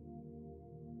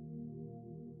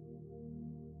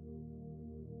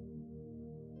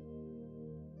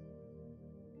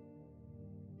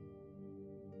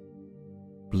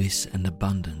 Bliss and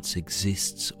abundance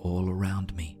exists all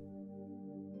around me.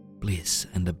 Bliss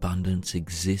and abundance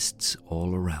exists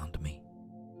all around me.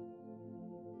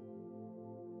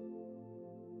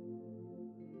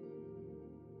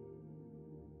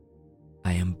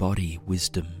 embody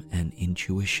wisdom and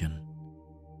intuition.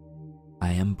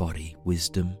 I embody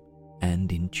wisdom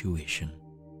and intuition.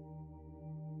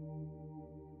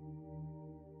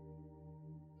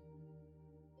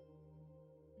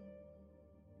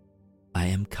 I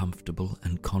am comfortable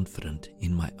and confident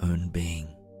in my own being.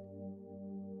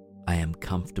 I am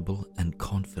comfortable and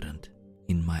confident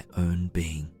in my own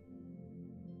being.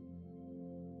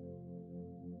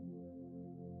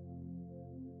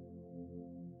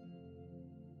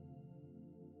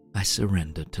 I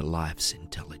surrender to life's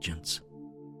intelligence.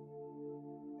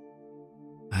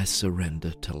 I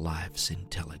surrender to life's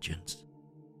intelligence.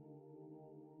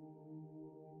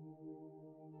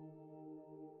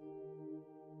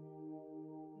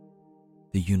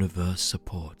 The universe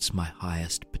supports my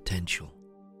highest potential.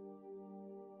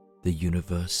 The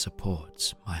universe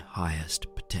supports my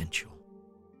highest potential.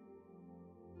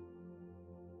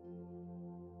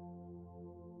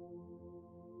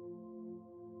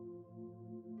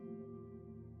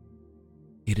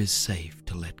 It is safe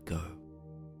to let go.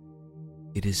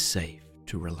 It is safe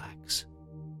to relax.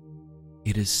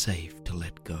 It is safe to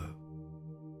let go.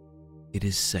 It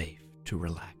is safe to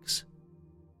relax.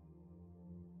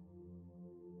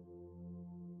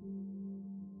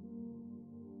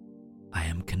 I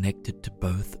am connected to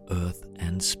both earth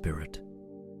and spirit.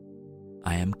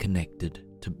 I am connected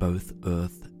to both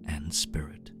earth and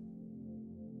spirit.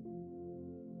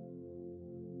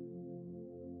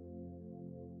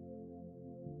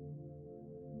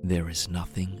 There is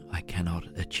nothing I cannot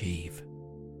achieve.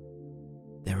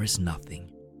 There is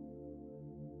nothing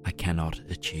I cannot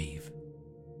achieve.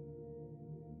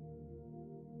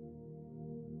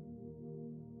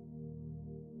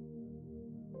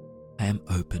 I am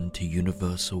open to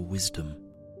universal wisdom.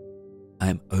 I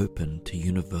am open to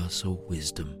universal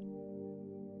wisdom.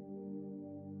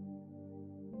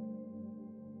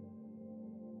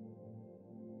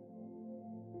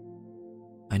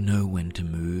 I know when to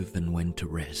move and when to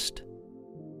rest.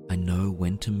 I know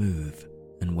when to move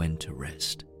and when to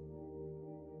rest.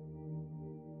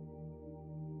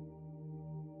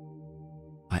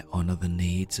 I honor the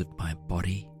needs of my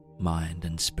body, mind,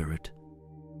 and spirit.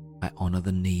 I honor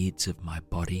the needs of my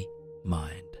body,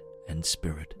 mind, and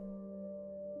spirit.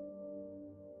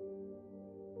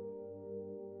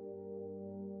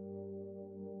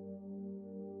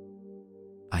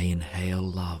 I inhale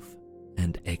love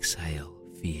and exhale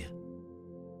fear.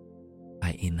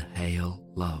 I inhale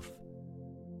love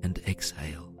and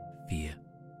exhale fear.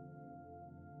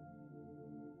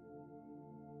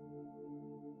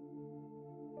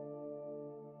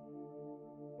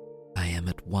 I am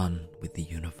at one with the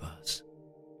universe.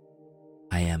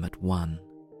 I am at one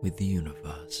with the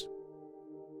universe.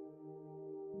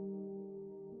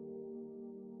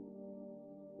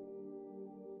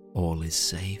 All is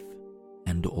safe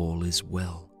and all is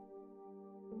well.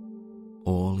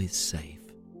 All is safe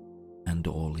and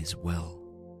all is well.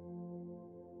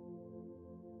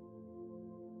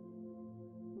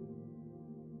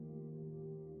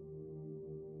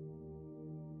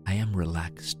 I am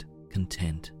relaxed,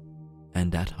 content,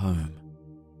 and at home,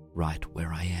 right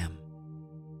where I am.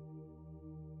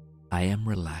 I am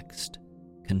relaxed,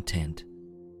 content,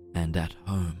 and at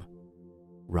home,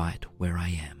 right where I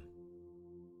am.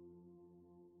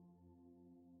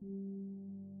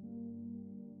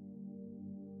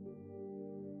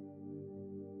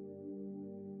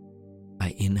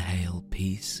 I inhale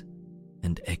peace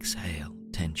and exhale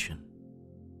tension.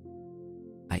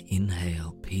 I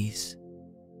inhale peace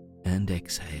and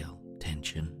exhale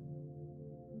tension.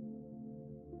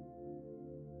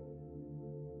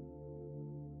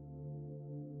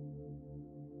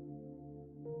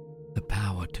 The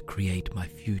power to create my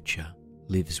future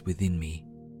lives within me.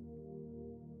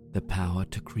 The power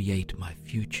to create my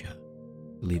future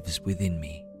lives within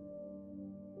me.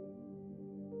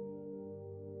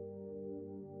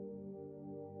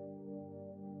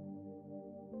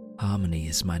 Harmony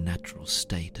is my natural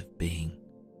state of being.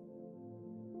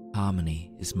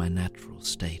 Harmony is my natural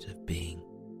state of being.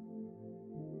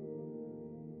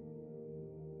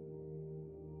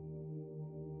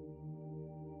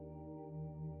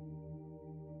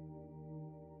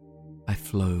 I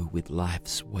flow with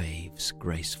life's waves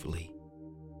gracefully.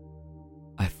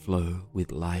 I flow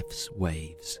with life's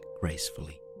waves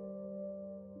gracefully.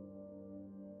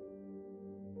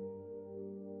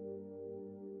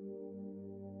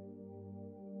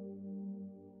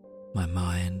 My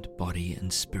mind, body,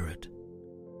 and spirit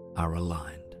are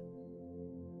aligned.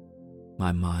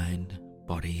 My mind,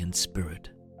 body, and spirit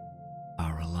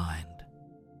are aligned.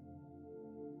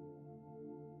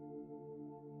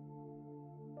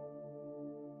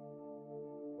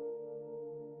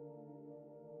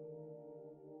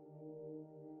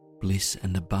 Bliss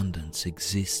and abundance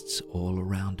exists all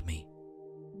around me.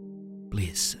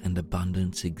 Bliss and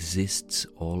abundance exists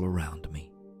all around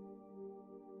me.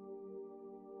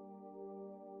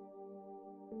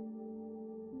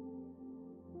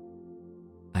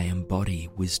 I embody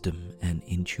wisdom and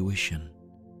intuition.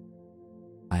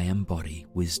 I embody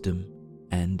wisdom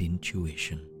and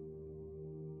intuition.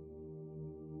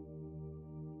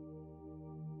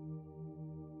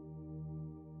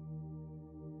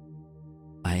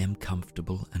 I am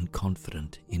comfortable and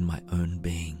confident in my own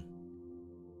being.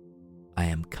 I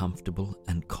am comfortable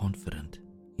and confident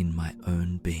in my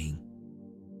own being.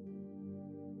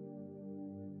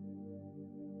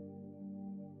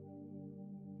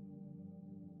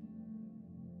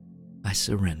 I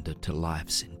surrender to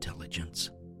life's intelligence.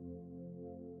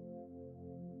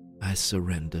 I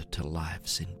surrender to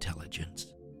life's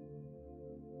intelligence.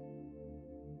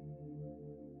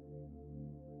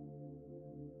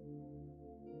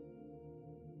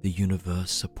 The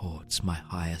universe supports my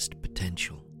highest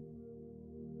potential.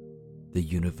 The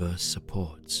universe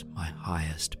supports my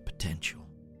highest potential.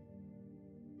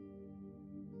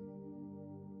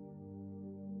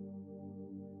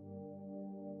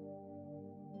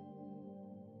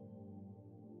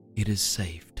 It is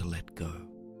safe to let go.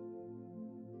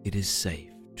 It is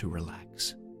safe to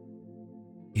relax.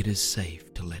 It is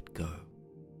safe to let go.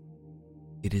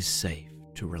 It is safe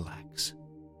to relax.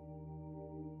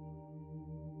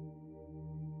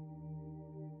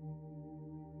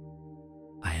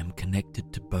 I am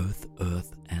connected to both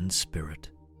earth and spirit.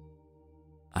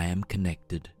 I am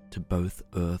connected to both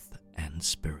earth and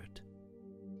spirit.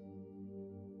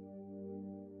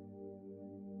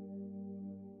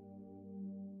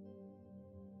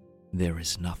 There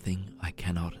is nothing I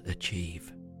cannot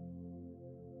achieve.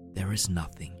 There is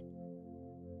nothing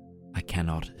I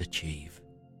cannot achieve.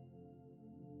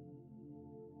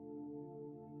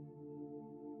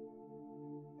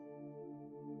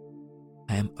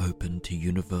 I am open to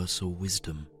universal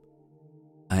wisdom.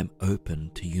 I am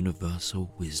open to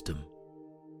universal wisdom.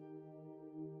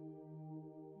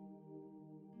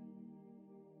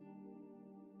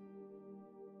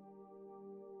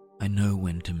 I know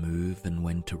when to move and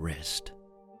when to rest.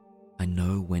 I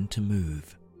know when to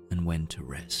move and when to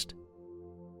rest.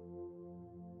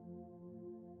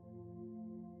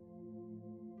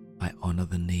 I honor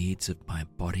the needs of my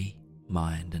body,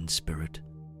 mind, and spirit.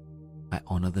 I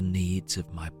honor the needs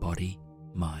of my body,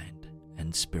 mind,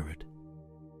 and spirit.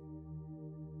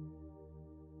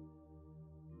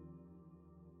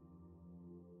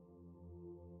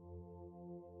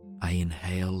 I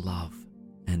inhale love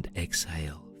and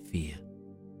exhale fear.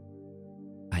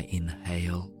 I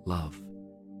inhale love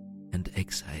and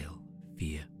exhale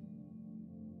fear.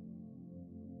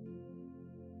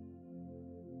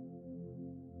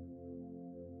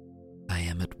 I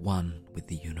am at one with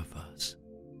the universe.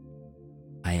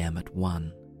 I am at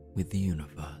one with the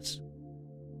universe.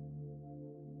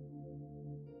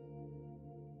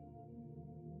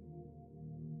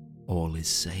 All is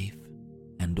safe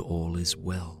and all is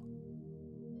well.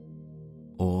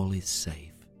 All is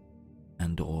safe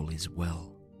and all is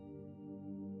well.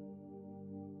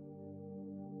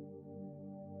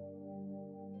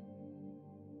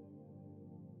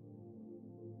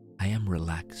 I am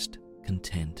relaxed,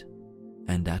 content,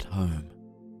 and at home,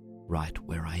 right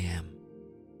where I am.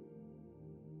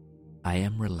 I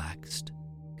am relaxed,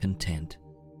 content,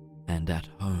 and at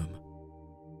home,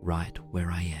 right where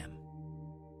I am.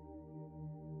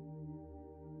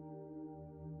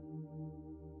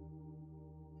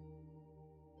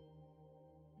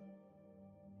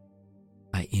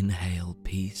 I inhale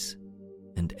peace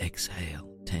and exhale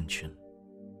tension.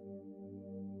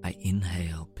 I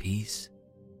inhale peace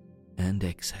and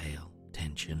exhale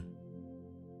tension.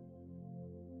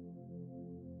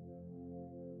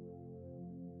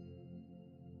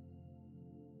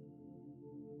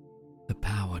 The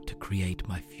power to create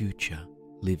my future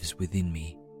lives within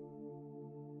me.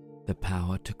 The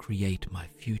power to create my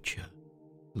future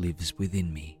lives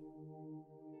within me.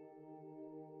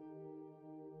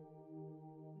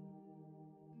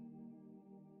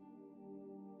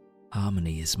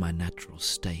 Harmony is my natural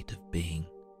state of being.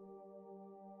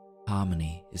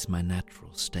 Harmony is my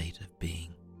natural state of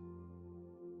being.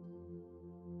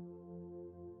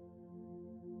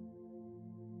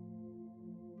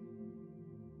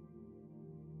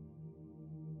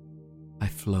 I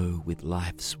flow with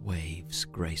life's waves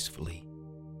gracefully.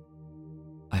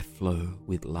 I flow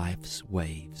with life's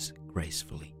waves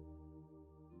gracefully.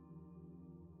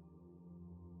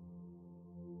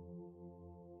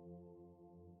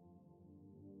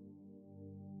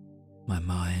 My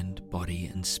mind, body,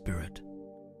 and spirit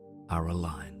are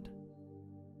aligned.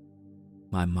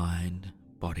 My mind,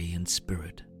 body, and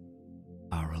spirit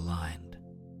are aligned.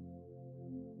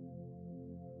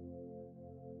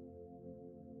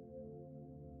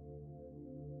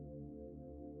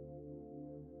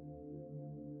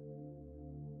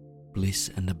 Bliss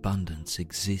and abundance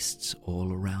exists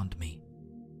all around me.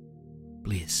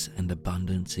 Bliss and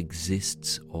abundance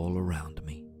exists all around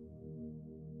me.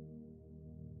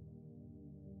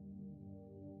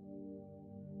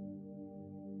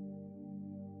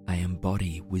 I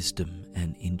embody wisdom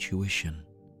and intuition.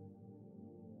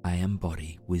 I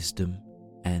embody wisdom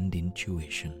and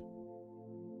intuition.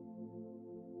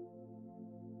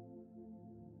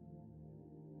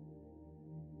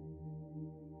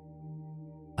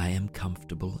 I am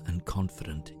comfortable and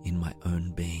confident in my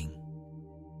own being.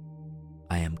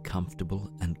 I am comfortable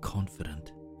and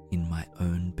confident in my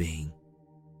own being.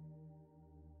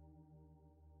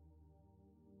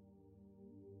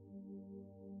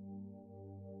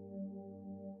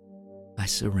 I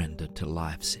surrender to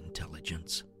life's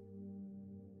intelligence.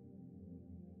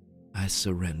 I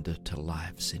surrender to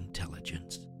life's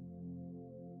intelligence.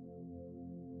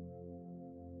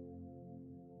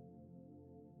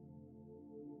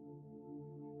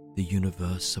 The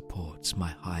universe supports my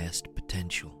highest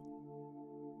potential.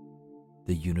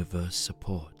 The universe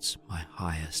supports my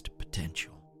highest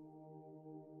potential.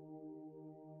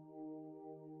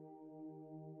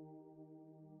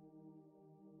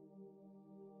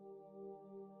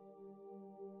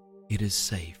 It is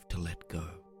safe to let go.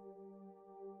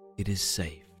 It is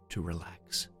safe to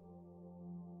relax.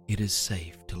 It is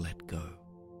safe to let go.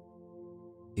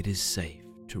 It is safe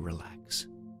to relax.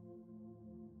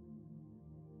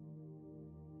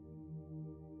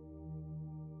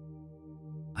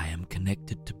 I am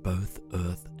connected to both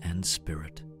earth and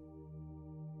spirit.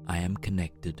 I am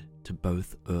connected to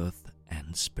both earth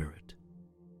and spirit.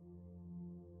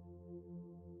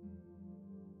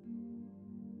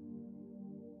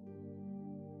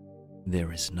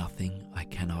 There is nothing I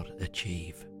cannot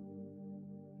achieve.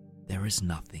 There is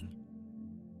nothing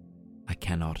I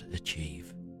cannot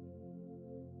achieve.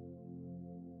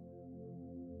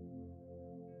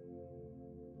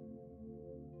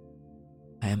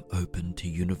 I am open to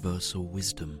universal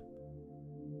wisdom.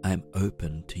 I am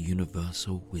open to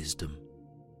universal wisdom.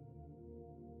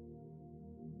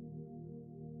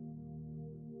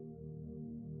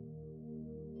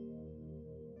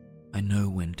 I know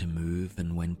when to move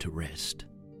and when to rest.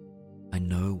 I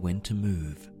know when to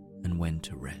move and when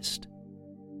to rest.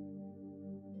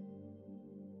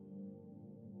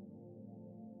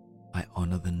 I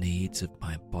honor the needs of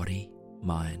my body,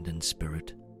 mind, and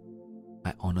spirit.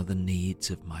 I honor the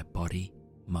needs of my body,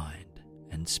 mind,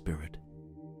 and spirit.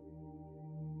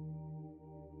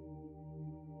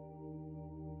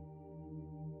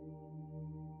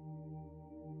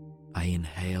 I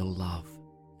inhale love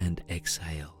and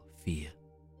exhale fear.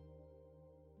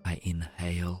 I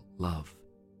inhale love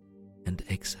and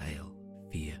exhale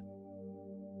fear.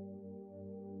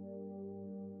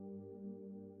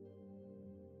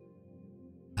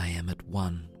 I am at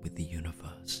one with the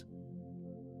universe.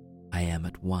 I am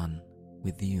at one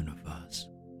with the universe.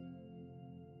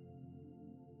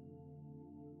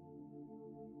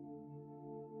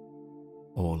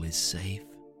 All is safe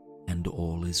and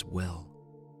all is well.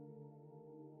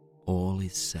 All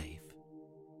is safe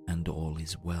and all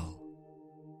is well.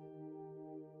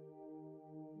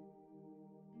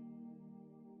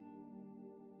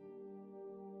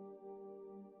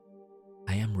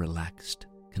 I am relaxed,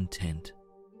 content,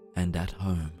 and at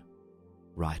home,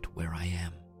 right where I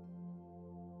am.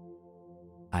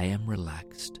 I am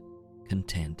relaxed,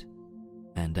 content,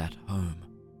 and at home,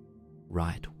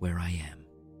 right where I am.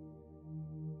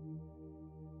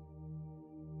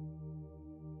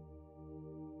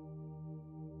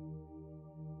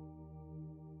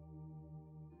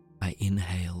 I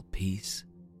inhale peace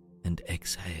and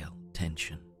exhale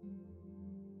tension.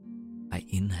 I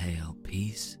inhale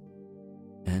peace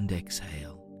and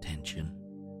exhale tension.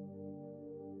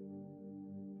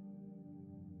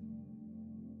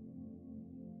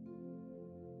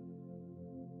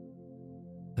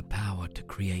 The power to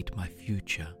create my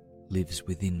future lives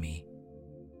within me.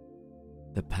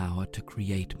 The power to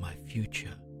create my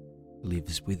future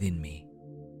lives within me.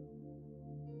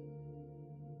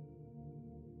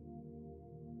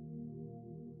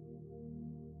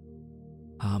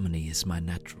 Harmony is my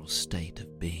natural state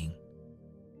of being.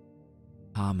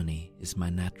 Harmony is my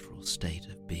natural state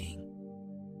of being.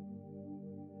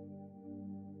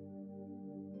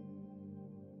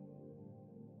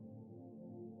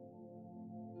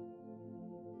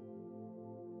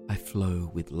 I flow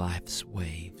with life's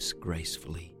waves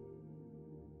gracefully.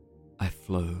 I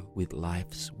flow with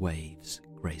life's waves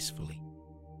gracefully.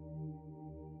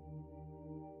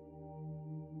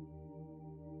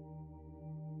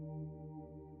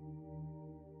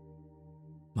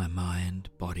 My mind,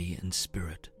 body, and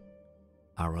spirit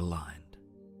are aligned.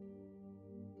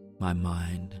 My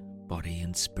mind, body,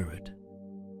 and spirit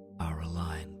are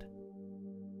aligned.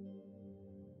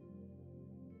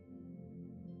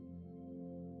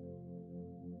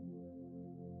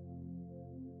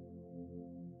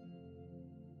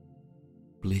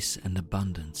 Bliss and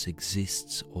abundance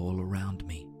exists all around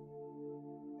me.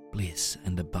 Bliss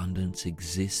and abundance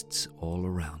exists all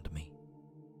around me.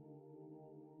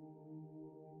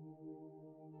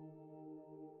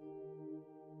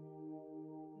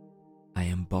 I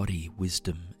embody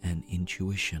wisdom and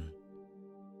intuition.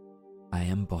 I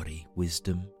embody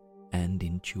wisdom and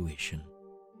intuition.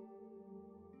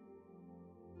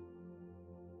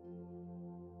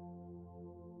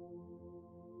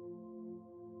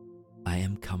 I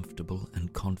am comfortable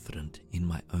and confident in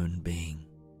my own being.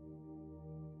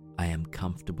 I am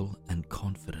comfortable and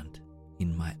confident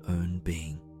in my own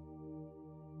being.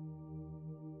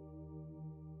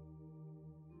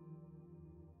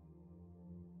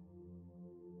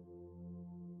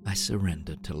 I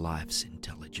surrender to life's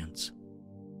intelligence.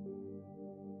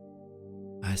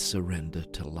 I surrender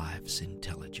to life's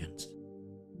intelligence.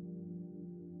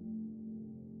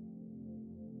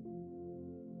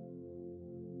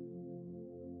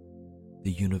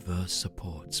 The universe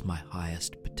supports my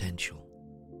highest potential.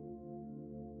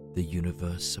 The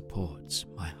universe supports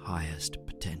my highest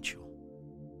potential.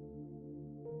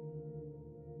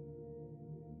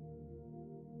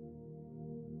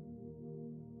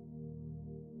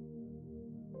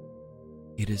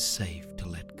 It is safe to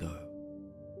let go.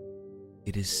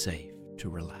 It is safe to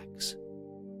relax.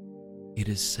 It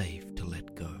is safe to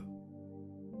let go.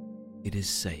 It is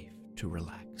safe to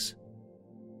relax.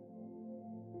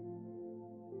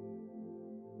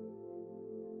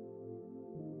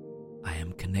 I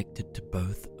am connected to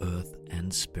both earth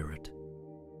and spirit.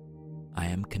 I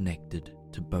am connected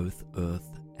to both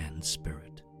earth and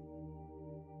spirit.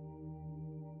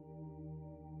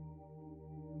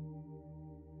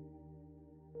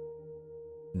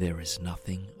 There is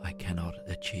nothing I cannot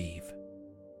achieve.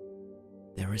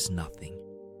 There is nothing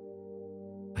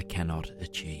I cannot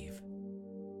achieve.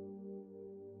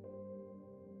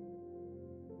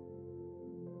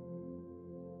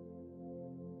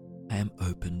 I am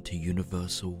open to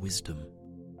universal wisdom.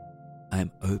 I am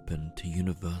open to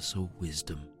universal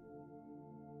wisdom.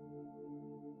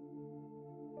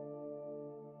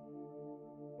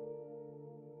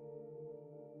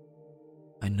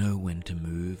 I know when to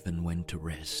move and when to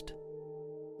rest.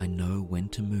 I know when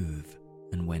to move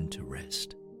and when to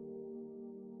rest.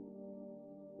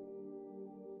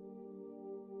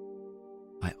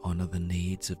 I honor the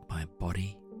needs of my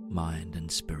body, mind, and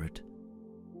spirit.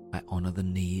 I honor the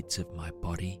needs of my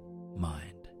body,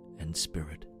 mind, and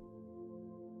spirit.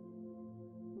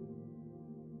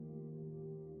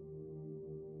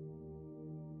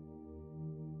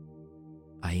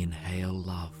 I inhale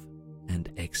love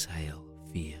and exhale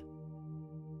fear.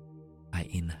 I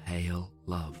inhale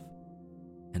love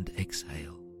and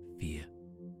exhale fear.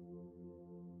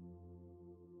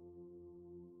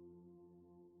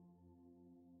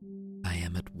 I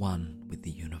am at one with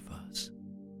the universe.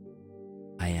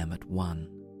 I am at one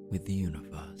with the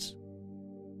universe.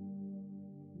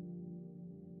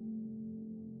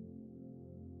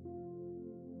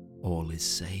 All is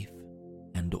safe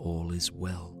and all is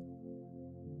well.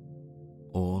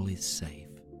 All is safe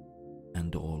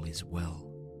and all is well.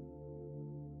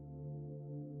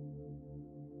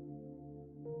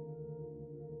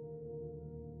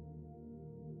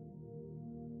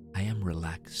 I am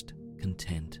relaxed,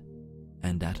 content,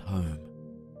 and at home,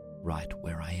 right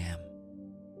where I am.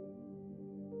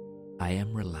 I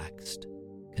am relaxed,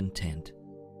 content,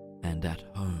 and at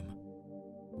home,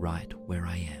 right where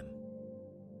I am.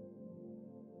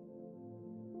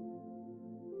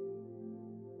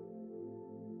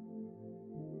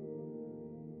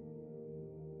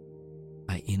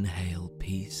 I inhale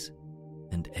peace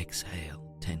and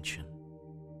exhale tension.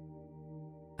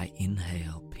 I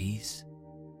inhale peace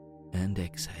and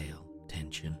exhale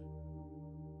tension.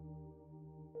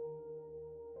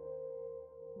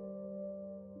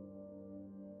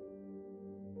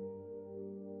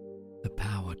 The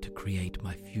power to create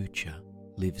my future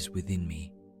lives within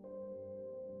me.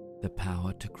 The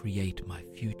power to create my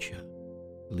future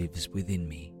lives within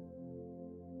me.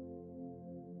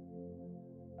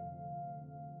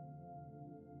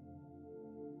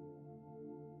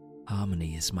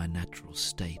 Harmony is my natural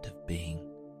state of being.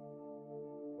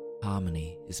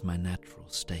 Harmony is my natural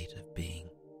state of being.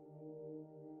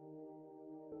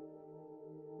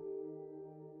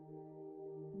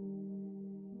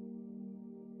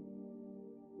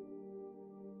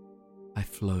 I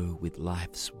flow with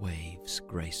life's waves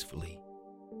gracefully.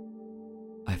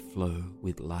 I flow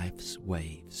with life's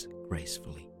waves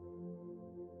gracefully.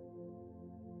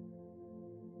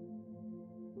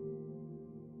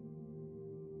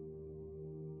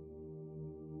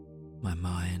 My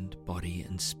mind, body,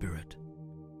 and spirit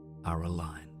are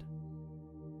aligned.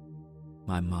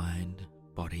 My mind,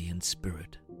 body, and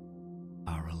spirit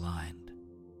are aligned.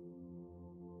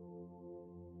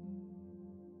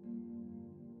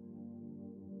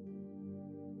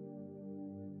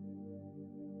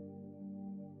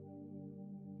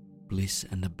 Bliss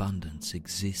and abundance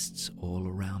exists all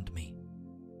around me.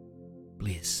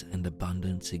 Bliss and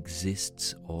abundance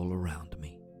exists all around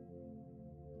me.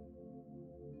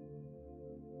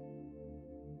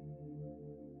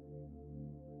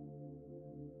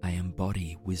 I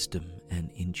embody wisdom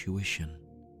and intuition.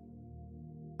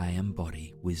 I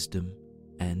embody wisdom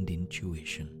and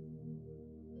intuition.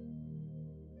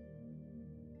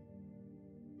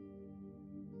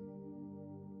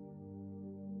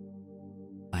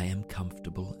 I am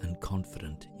comfortable and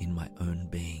confident in my own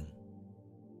being.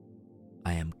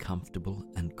 I am comfortable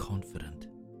and confident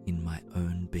in my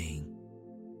own being.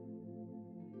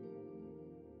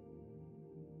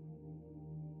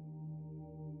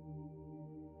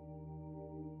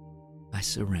 I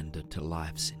surrender to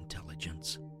life's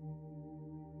intelligence.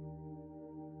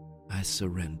 I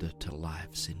surrender to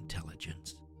life's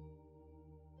intelligence.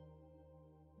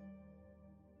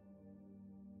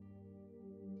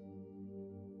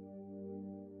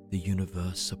 The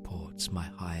universe supports my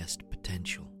highest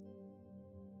potential.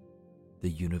 The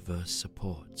universe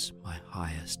supports my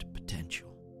highest potential.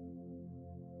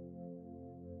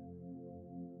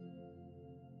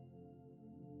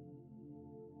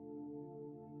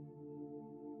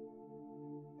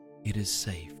 It is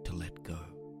safe to let go.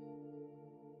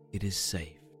 It is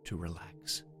safe to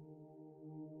relax.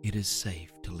 It is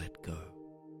safe to let go.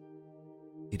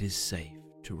 It is safe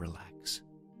to relax.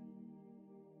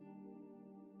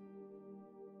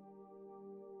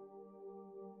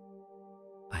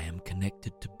 I am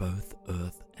connected to both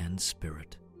earth and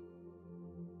spirit.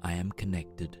 I am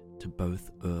connected to both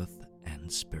earth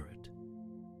and spirit.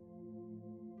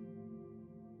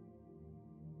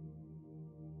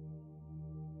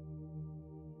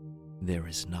 There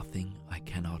is nothing I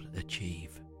cannot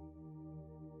achieve.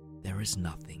 There is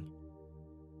nothing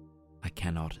I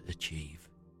cannot achieve.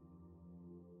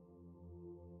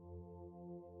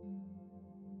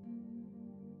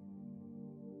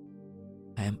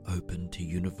 I am open to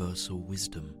universal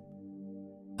wisdom.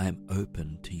 I am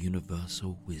open to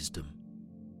universal wisdom.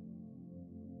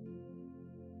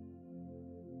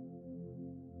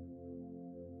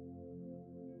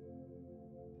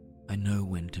 I know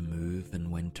when to move and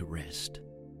when to rest.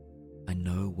 I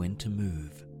know when to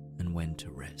move and when to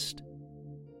rest.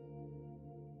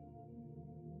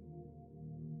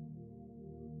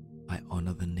 I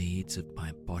honor the needs of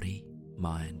my body,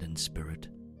 mind, and spirit.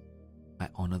 I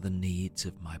honor the needs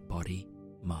of my body,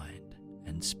 mind,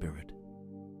 and spirit.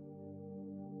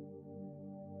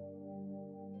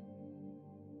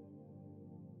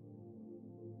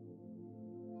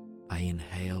 I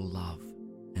inhale love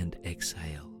and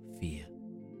exhale fear.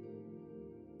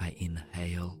 I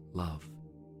inhale love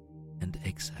and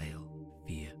exhale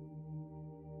fear.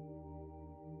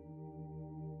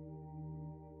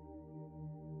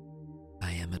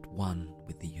 I am at one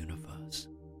with the universe.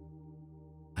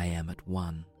 I am at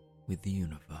one with the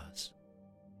universe.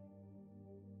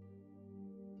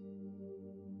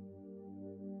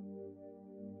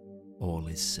 All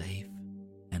is safe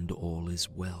and all is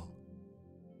well.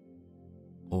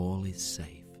 All is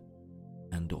safe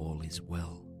and all is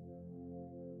well.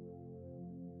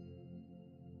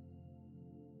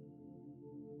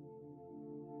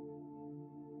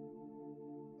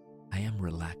 I am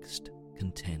relaxed,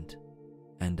 content,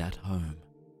 and at home,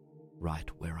 right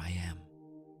where I am.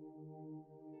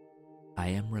 I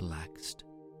am relaxed,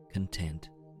 content,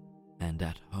 and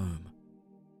at home,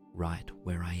 right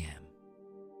where I am.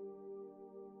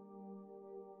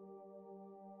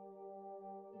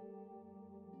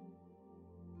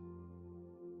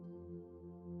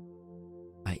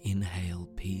 I inhale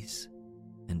peace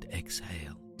and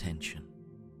exhale tension.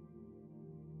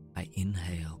 I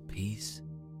inhale peace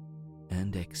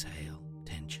and exhale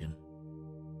tension.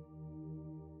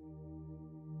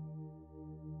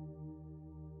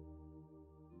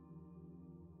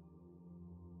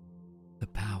 The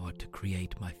power to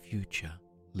create my future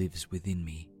lives within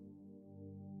me.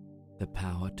 The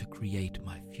power to create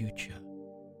my future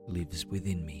lives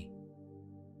within me.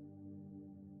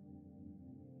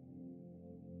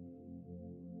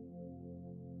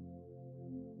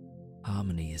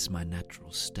 Harmony is my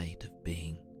natural state of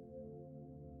being.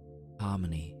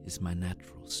 Harmony is my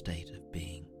natural state of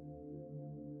being.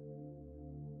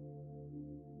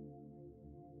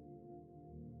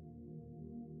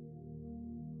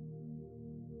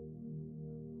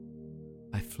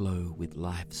 I flow with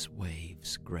life's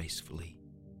waves gracefully.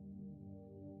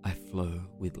 I flow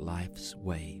with life's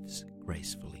waves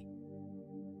gracefully.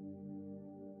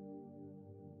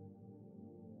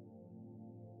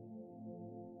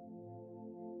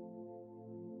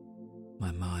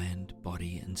 My mind,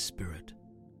 body, and spirit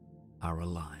are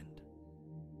aligned.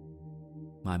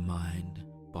 My mind,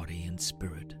 body, and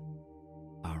spirit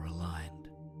are aligned.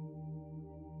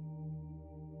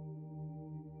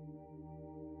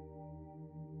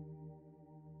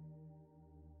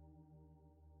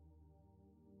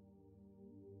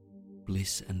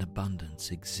 Bliss and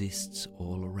abundance exists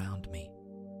all around me.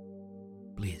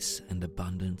 Bliss and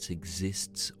abundance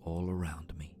exists all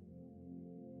around me.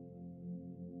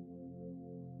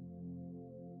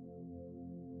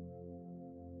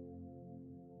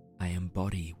 I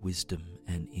embody wisdom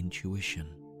and intuition.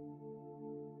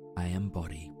 I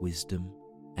embody wisdom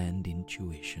and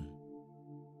intuition.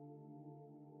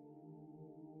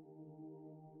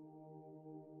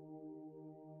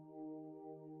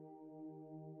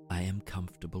 I am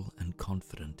comfortable and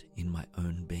confident in my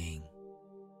own being.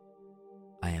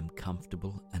 I am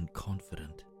comfortable and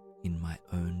confident in my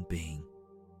own being.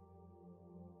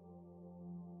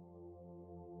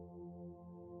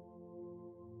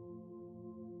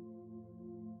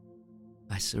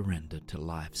 I surrender to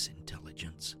life's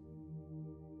intelligence.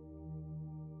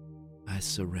 I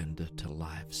surrender to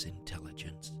life's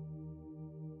intelligence.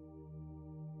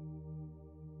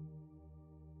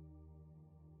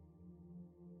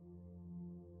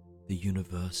 The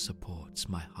universe supports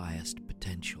my highest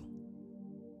potential.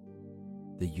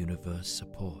 The universe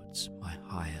supports my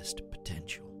highest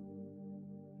potential.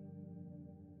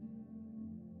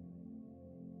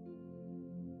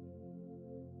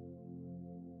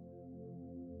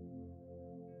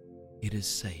 It is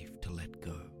safe to let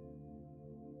go.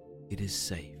 It is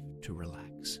safe to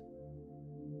relax.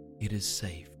 It is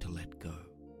safe to let go.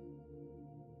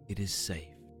 It is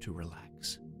safe to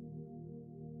relax.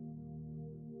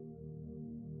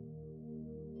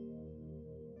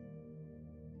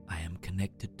 I am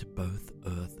connected to both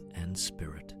earth and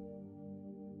spirit.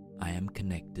 I am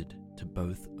connected to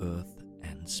both earth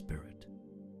and spirit.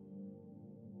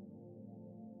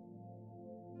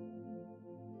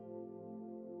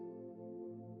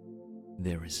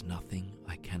 There is nothing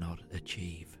I cannot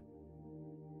achieve.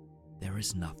 There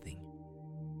is nothing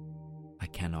I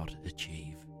cannot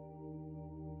achieve.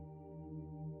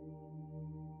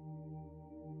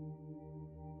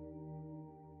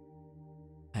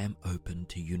 I am open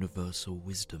to universal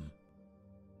wisdom.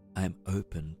 I am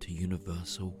open to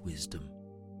universal wisdom.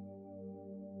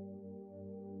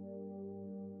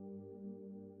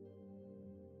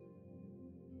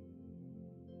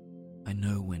 I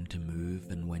know when to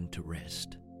move and when to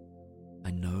rest.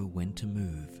 I know when to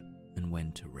move and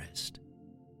when to rest.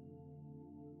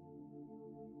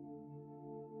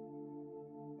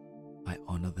 I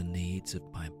honor the needs of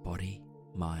my body,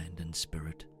 mind, and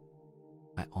spirit.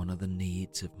 I honor the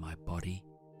needs of my body,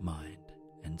 mind,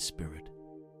 and spirit.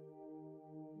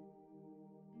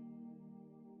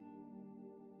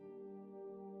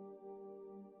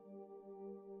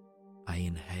 I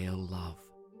inhale love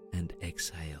and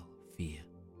exhale fear.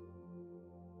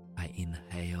 I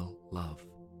inhale love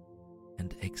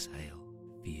and exhale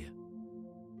fear.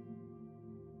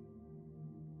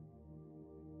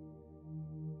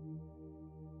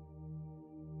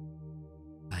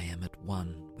 I am at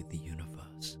one with the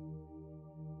universe.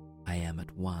 I am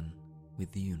at one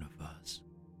with the universe.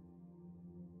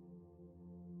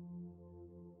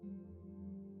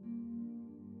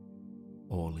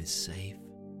 All is safe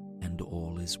and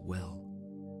all is well.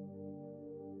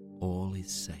 All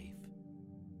is safe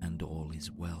and all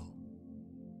is well.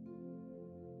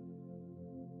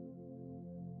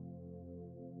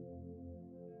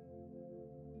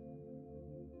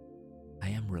 I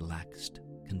am relaxed,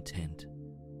 content,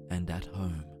 and at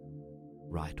home,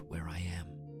 right where I am.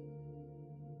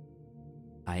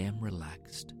 I am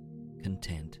relaxed,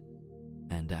 content,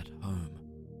 and at home,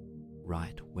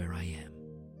 right where I am.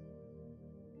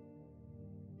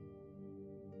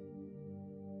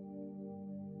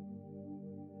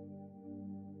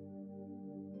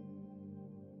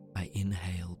 I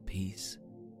inhale peace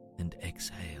and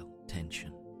exhale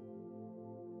tension.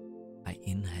 I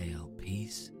inhale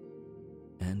Release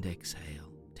and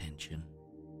exhale tension.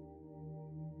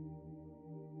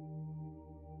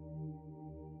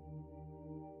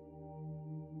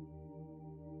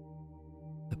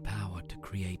 The power to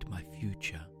create my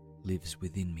future lives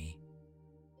within me.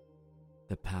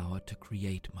 The power to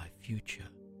create my future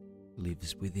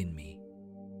lives within me.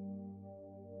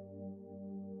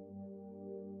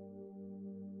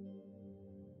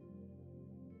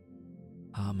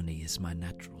 Harmony is my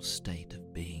natural state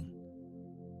of being.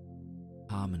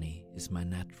 Harmony is my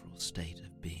natural state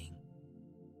of being.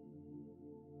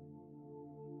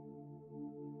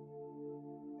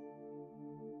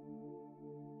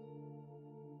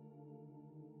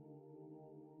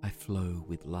 I flow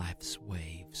with life's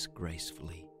waves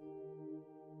gracefully.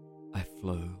 I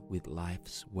flow with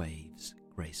life's waves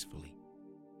gracefully.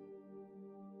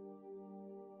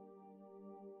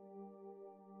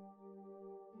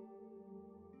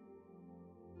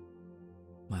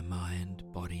 My mind,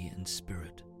 body, and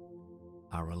spirit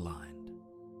are aligned.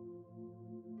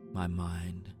 My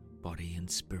mind, body,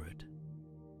 and spirit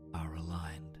are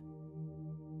aligned.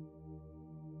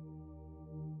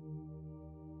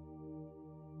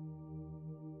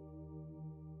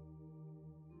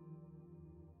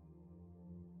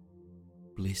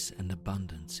 Bliss and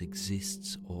abundance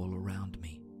exists all around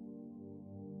me.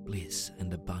 Bliss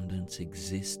and abundance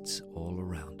exists all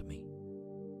around me.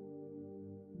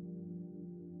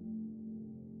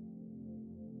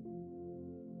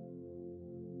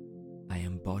 I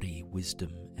embody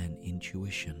wisdom and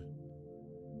intuition.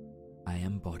 I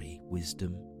embody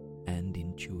wisdom and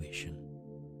intuition.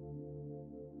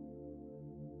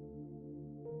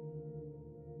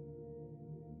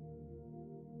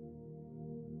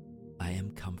 I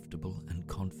am comfortable and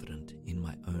confident in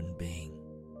my own being.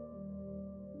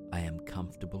 I am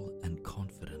comfortable and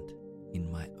confident in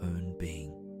my own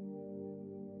being.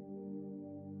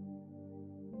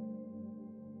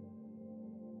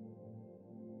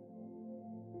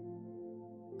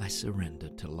 I surrender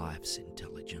to life's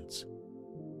intelligence.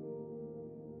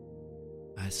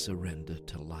 I surrender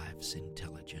to life's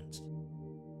intelligence.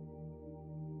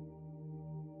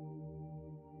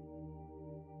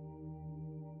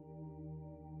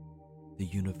 The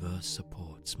universe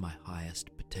supports my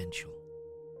highest potential.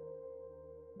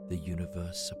 The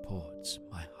universe supports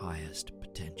my highest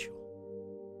potential.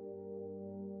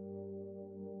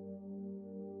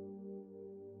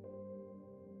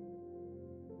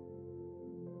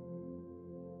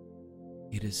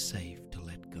 It is safe to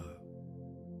let go.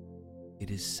 It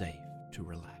is safe to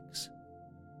relax.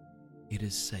 It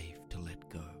is safe to let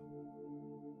go.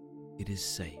 It is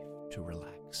safe to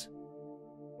relax.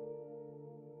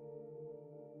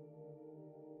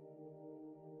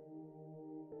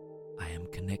 I am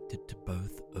connected to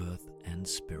both earth and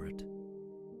spirit.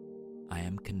 I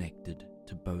am connected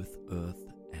to both earth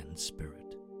and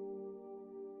spirit.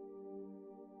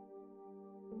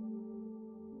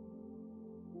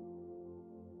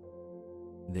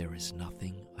 There is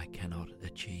nothing I cannot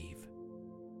achieve.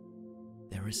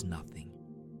 There is nothing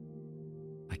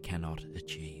I cannot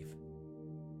achieve.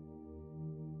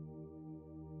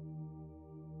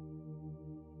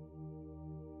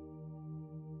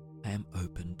 I am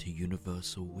open to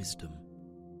universal wisdom.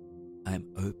 I am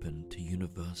open to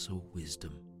universal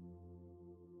wisdom.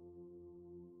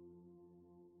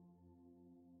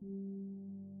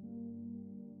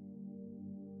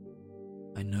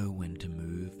 I know when to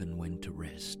move and when to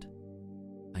rest.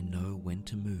 I know when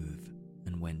to move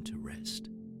and when to rest.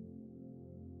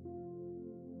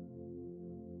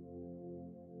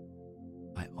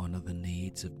 I honor the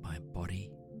needs of my body,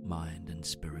 mind, and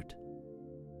spirit.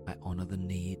 I honor the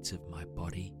needs of my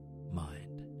body,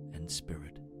 mind, and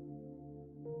spirit.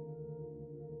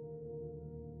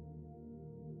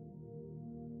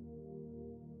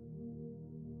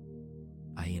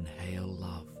 I inhale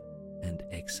love and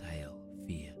exhale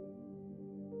fear.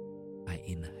 I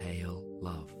inhale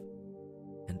love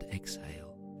and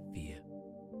exhale fear.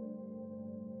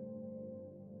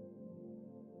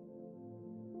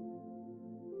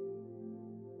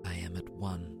 I am at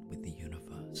one with the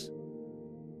universe.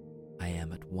 I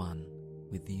am at one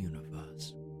with the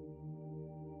universe.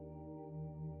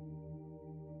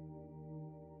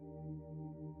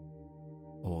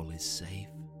 All is safe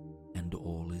and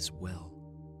all is well.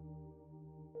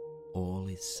 All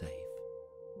is safe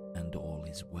and all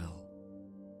is well.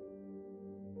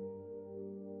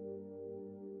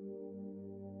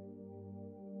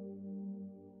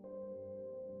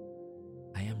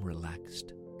 I am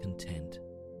relaxed, content,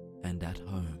 and at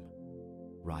home,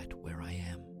 right where I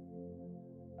am.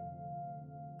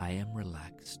 I am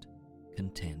relaxed,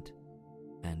 content,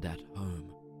 and at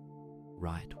home,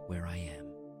 right where I am.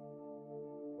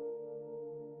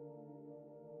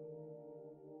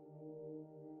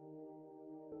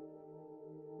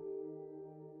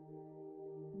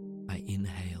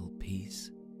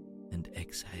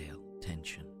 exhale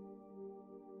tension.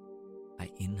 I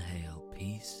inhale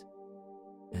peace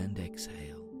and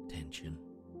exhale tension.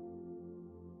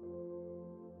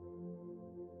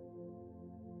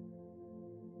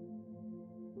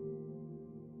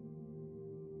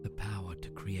 The power to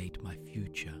create my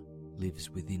future lives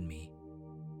within me.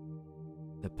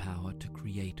 The power to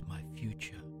create my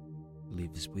future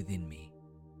lives within me.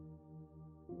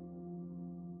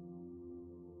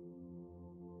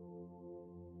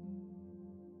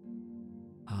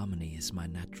 Harmony is my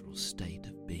natural state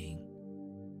of being.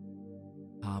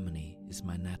 Harmony is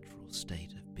my natural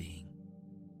state of being.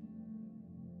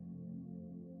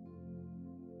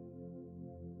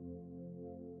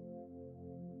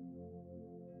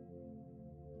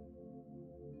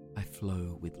 I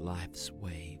flow with life's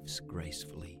waves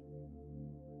gracefully.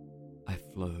 I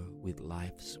flow with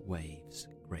life's waves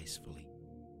gracefully.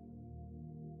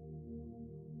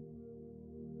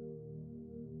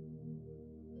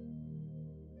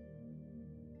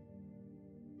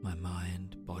 My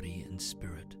mind, body, and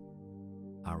spirit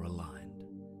are aligned.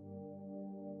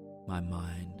 My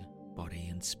mind, body,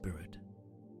 and spirit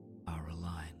are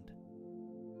aligned.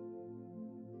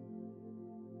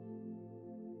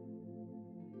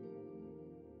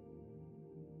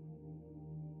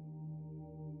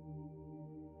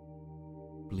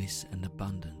 Bliss and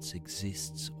abundance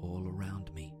exists all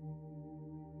around me.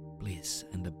 Bliss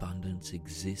and abundance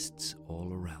exists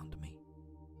all around me.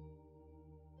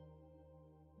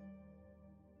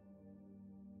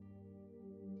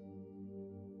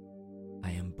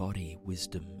 I embody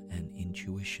wisdom and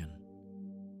intuition.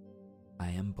 I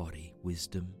embody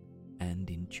wisdom and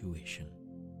intuition.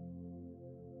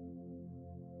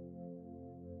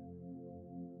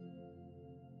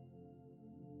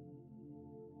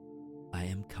 I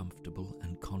am comfortable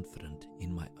and confident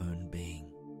in my own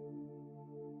being.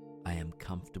 I am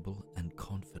comfortable and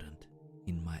confident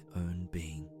in my own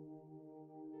being.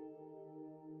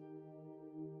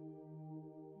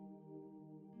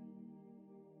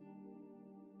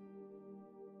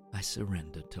 I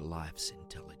surrender to life's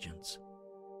intelligence.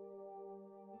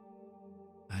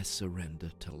 I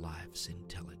surrender to life's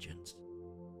intelligence.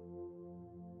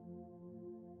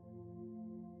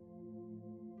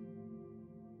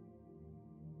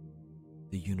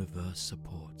 The universe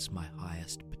supports my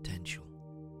highest potential.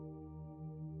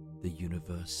 The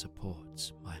universe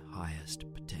supports my highest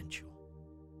potential.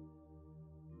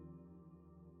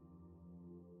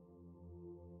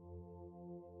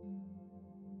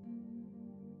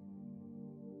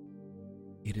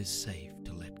 It is safe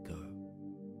to let go.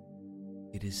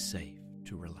 It is safe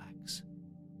to relax.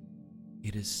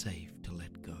 It is safe to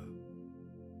let go.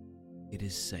 It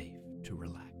is safe to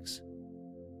relax.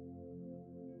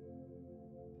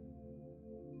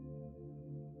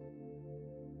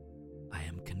 I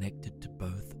am connected to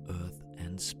both earth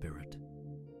and spirit.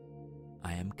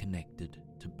 I am connected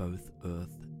to both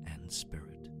earth and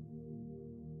spirit.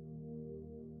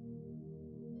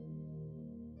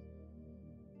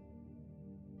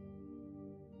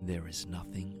 There is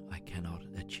nothing I cannot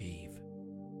achieve.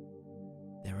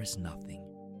 There is nothing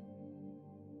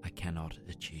I cannot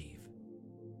achieve.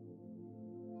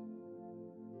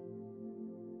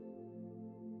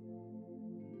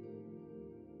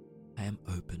 I am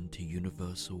open to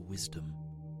universal wisdom.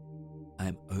 I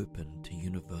am open to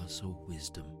universal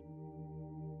wisdom.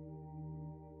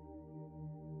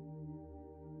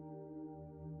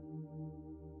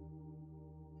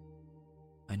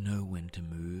 I know when to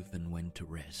move and when to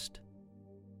rest.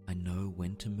 I know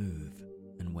when to move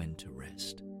and when to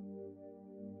rest.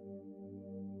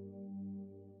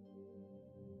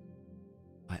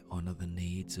 I honor the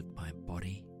needs of my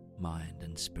body, mind,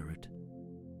 and spirit.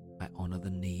 I honor the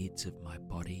needs of my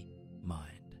body,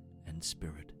 mind, and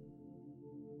spirit.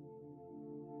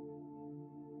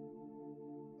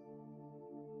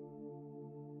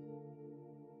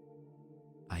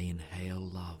 I inhale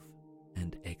love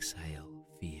and exhale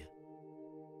fear.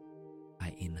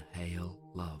 I inhale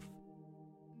love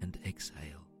and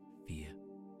exhale fear.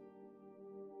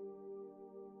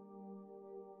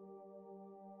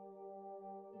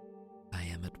 I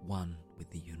am at one with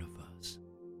the universe.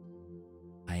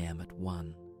 I am at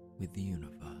one with the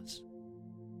universe.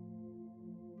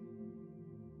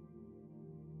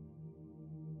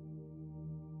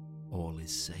 All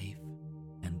is safe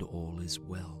and all is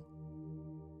well.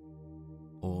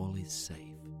 All is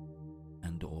safe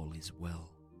and all is well.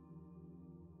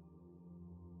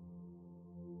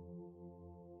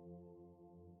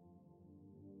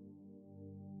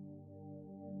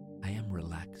 I am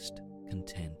relaxed,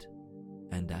 content,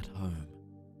 and at home,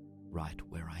 right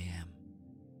where I am.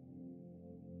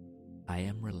 I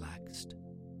am relaxed,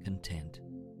 content,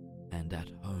 and and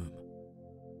at home,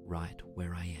 right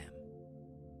where I am.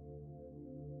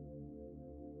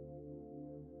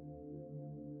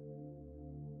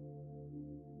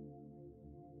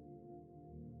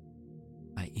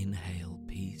 I inhale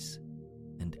peace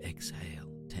and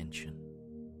exhale tension.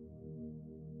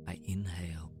 I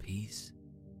inhale peace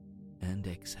and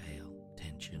exhale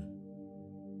tension.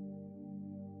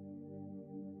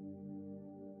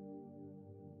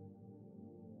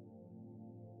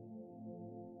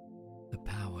 The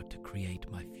power to create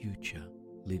my future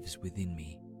lives within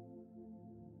me.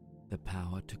 The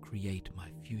power to create my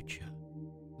future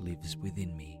lives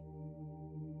within me.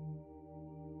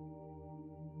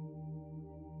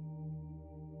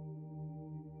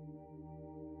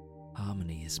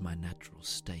 Harmony is my natural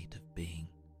state of being.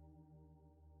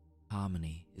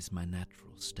 Harmony is my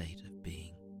natural state of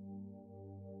being.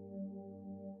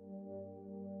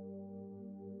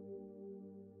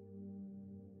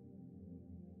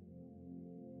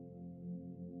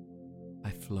 I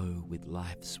flow with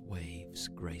life's waves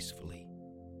gracefully.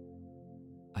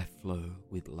 I flow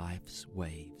with life's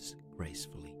waves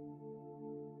gracefully.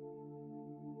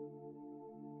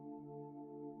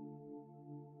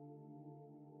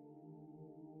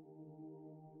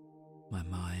 My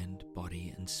mind,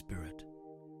 body, and spirit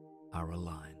are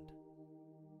aligned.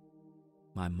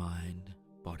 My mind,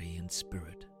 body, and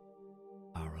spirit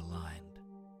are aligned.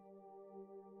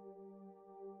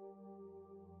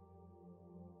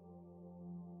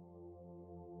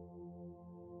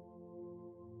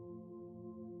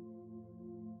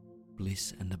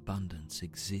 Bliss and abundance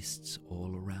exists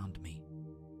all around me.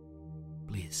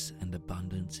 Bliss and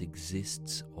abundance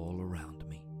exists all around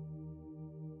me.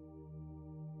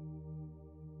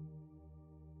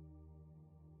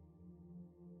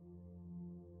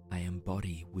 I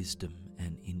embody wisdom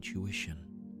and intuition.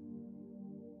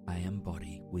 I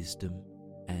embody wisdom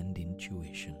and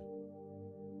intuition.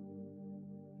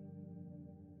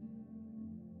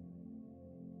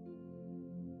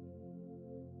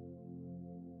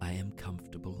 I am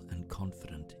comfortable and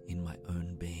confident in my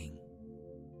own being.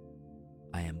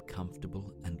 I am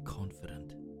comfortable and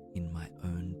confident in my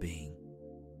own being.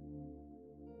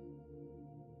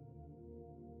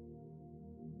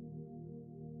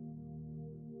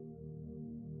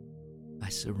 I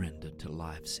surrender to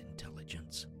life's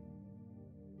intelligence.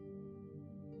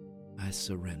 I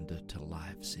surrender to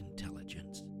life's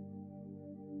intelligence.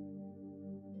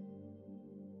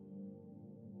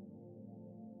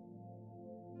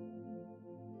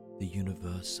 The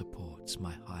universe supports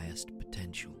my highest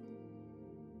potential.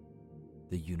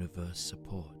 The universe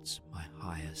supports my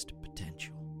highest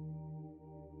potential.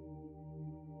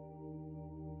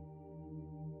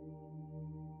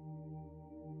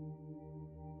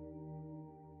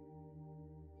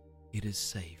 It is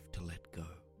safe to let go.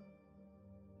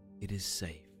 It is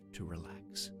safe to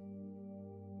relax.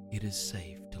 It is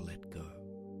safe to let go.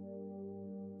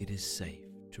 It is safe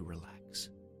to relax.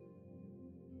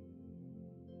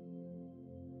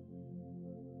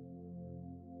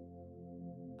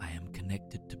 I am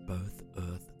connected to both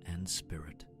earth and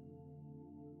spirit.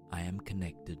 I am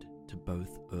connected to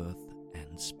both earth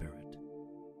and spirit.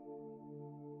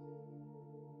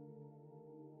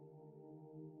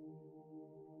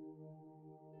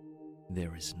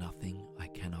 There is nothing I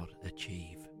cannot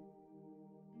achieve.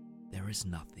 There is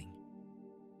nothing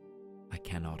I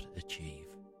cannot achieve.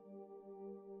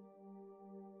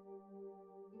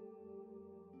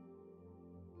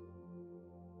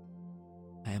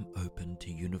 I am open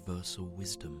to universal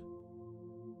wisdom.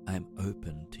 I am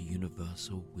open to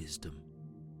universal wisdom.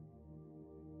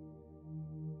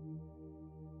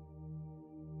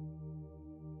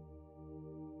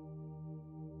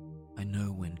 I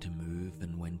know when to move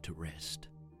and when to rest.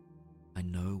 I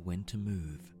know when to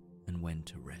move and when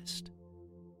to rest.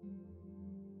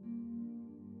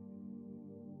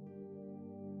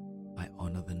 I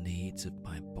honor the needs of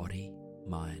my body,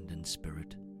 mind, and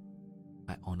spirit.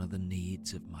 I honor the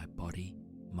needs of my body,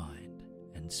 mind,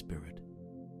 and spirit.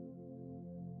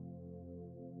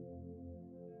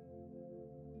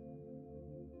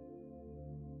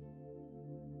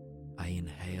 I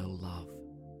inhale love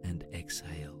and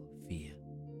exhale fear.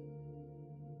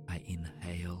 I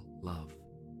inhale love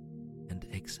and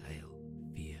exhale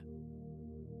fear.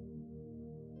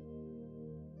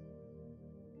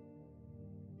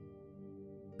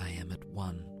 I am at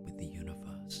one with the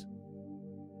universe.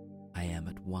 I am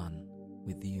at one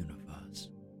with the universe.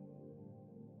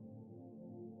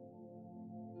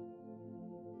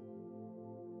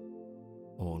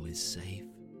 All is safe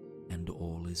and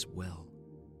all is well.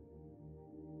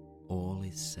 All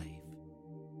is safe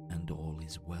and all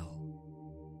is well.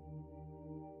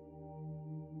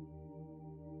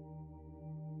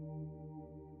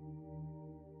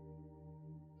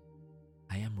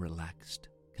 relaxed,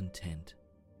 content,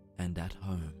 and at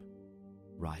home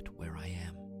right where I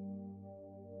am.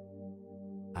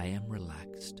 I am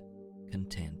relaxed,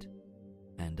 content,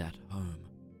 and at home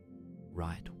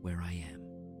right where I am.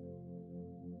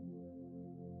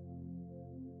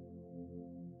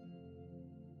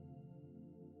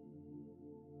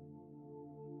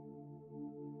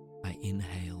 I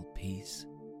inhale peace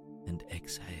and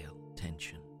exhale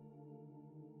tension.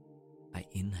 I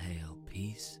inhale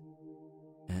peace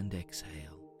and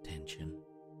exhale tension.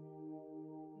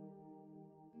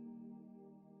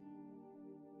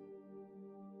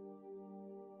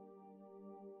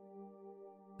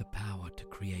 The power to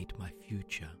create my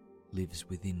future lives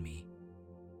within me.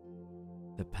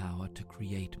 The power to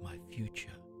create my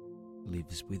future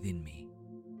lives within me.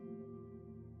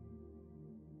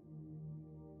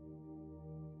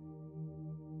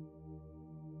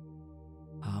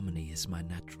 Harmony is my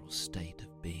natural state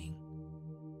of being.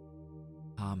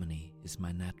 Harmony is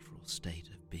my natural state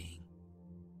of being.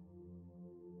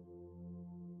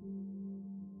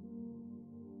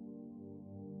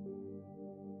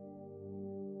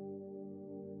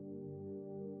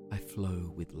 I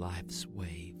flow with life's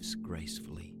waves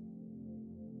gracefully.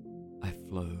 I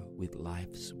flow with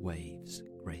life's waves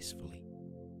gracefully.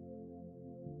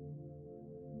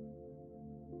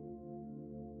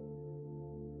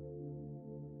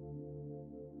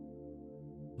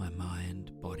 My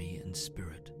mind, body, and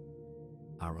spirit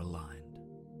are aligned.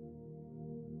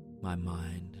 My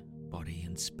mind, body,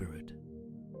 and spirit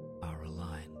are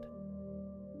aligned.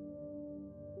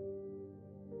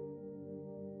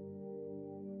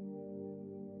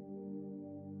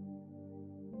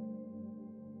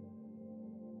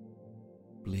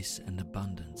 Bliss and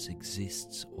abundance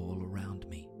exists all around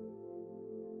me.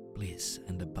 Bliss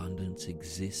and abundance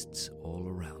exists all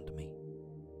around me.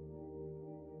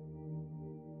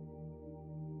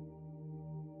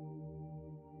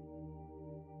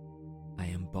 I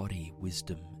embody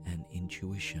wisdom and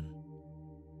intuition.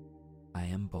 I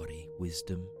embody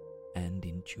wisdom and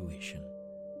intuition.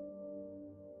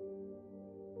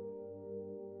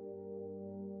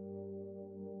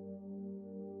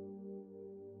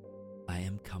 I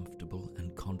am comfortable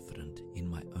and confident in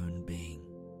my own being.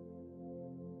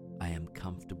 I am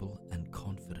comfortable and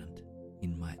confident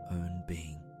in my own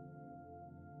being.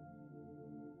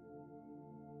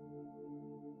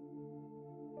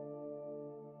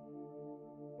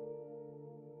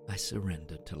 I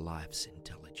surrender to life's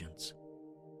intelligence.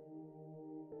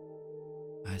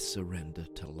 I surrender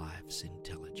to life's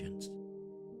intelligence.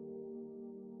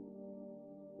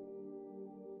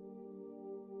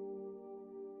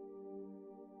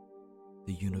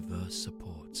 The universe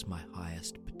supports my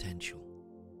highest potential.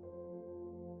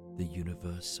 The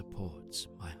universe supports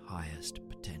my highest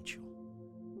potential.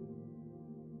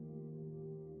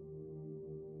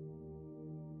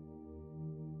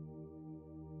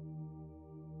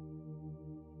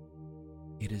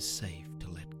 It is safe to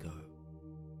let go.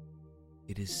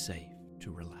 It is safe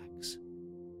to relax.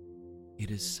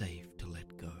 It is safe to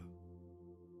let go.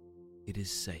 It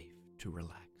is safe to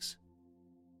relax.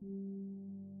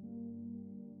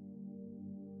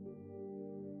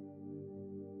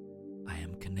 I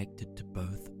am connected to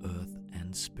both earth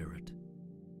and spirit.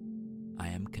 I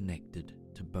am connected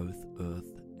to both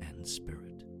earth and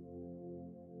spirit.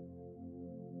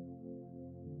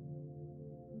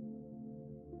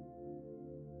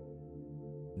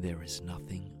 There is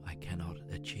nothing I cannot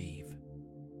achieve.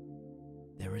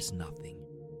 There is nothing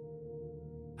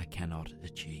I cannot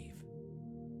achieve.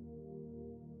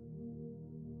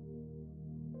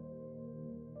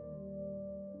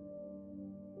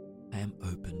 I am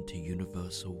open to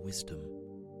universal wisdom.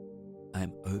 I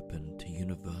am open to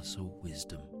universal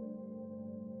wisdom.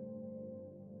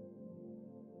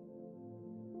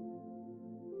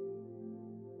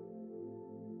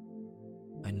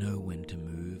 I know when to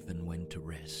move and when to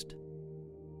rest.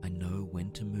 I know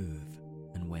when to move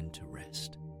and when to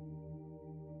rest.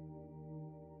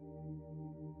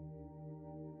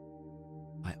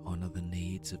 I honor the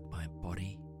needs of my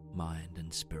body, mind,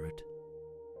 and spirit.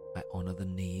 I honor the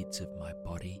needs of my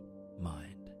body,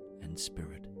 mind, and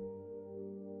spirit.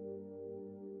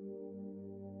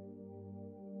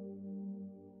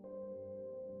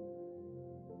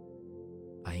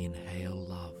 I inhale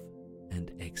love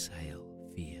and exhale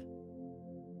fear.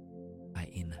 I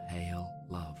inhale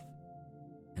love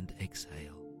and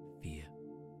exhale fear.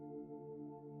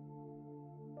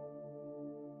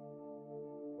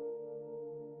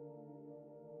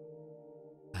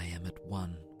 I am at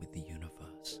one with the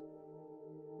universe.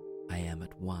 I am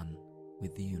at one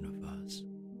with the universe.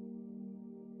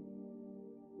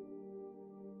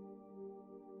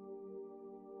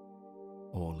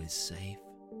 All is safe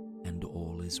and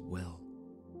all is well.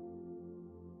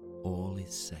 All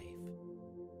is safe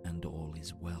and all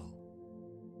is well.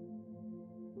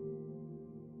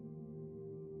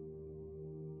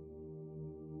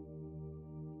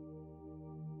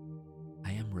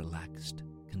 I am relaxed,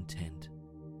 content,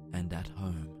 and at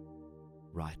home,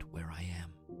 right where I am.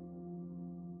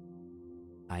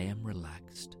 I am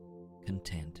relaxed,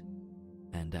 content,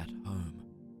 and at home,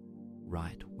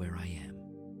 right where I am.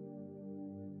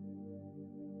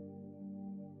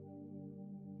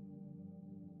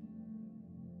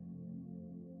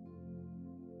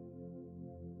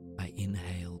 I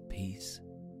inhale peace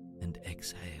and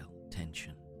exhale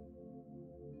tension.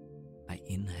 I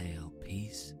inhale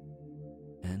peace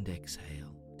and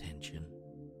exhale tension.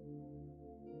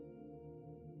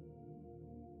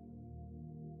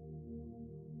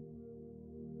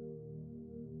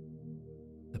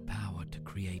 The power to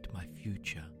create my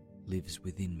future lives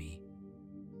within me.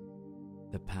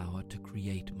 The power to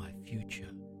create my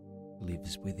future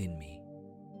lives within me.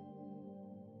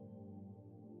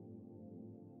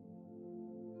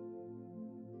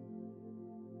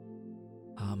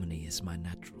 Harmony is my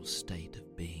natural state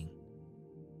of being.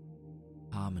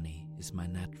 Harmony is my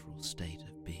natural state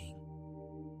of being.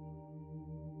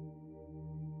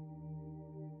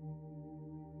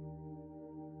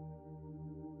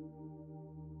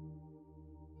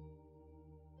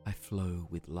 I flow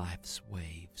with life's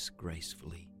waves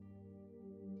gracefully.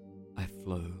 I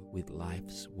flow with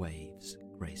life's waves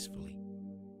gracefully.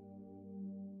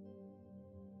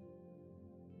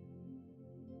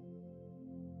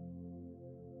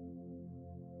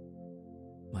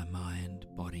 My mind,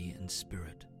 body, and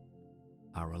spirit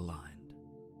are aligned.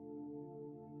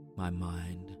 My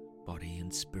mind, body,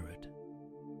 and spirit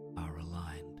are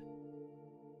aligned.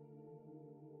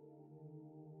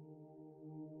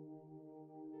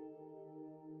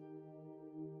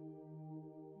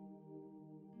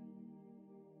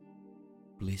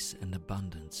 Bliss and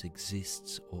abundance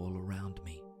exists all around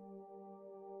me.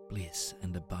 Bliss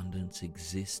and abundance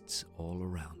exists all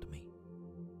around me.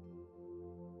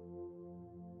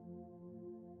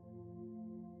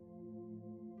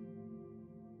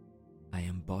 I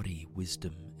embody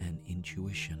wisdom and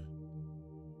intuition.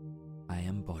 I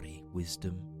embody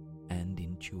wisdom and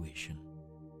intuition.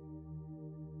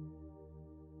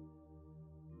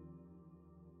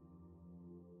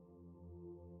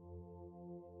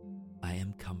 I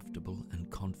am comfortable and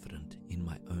confident in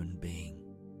my own being.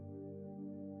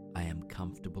 I am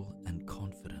comfortable and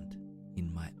confident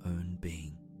in my own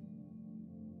being.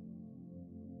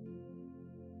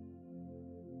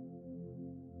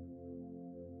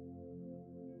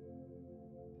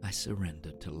 I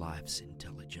surrender to life's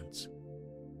intelligence.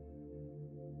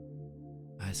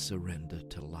 I surrender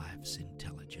to life's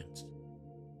intelligence.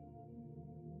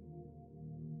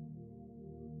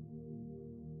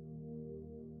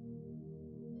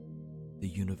 The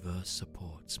universe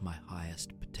supports my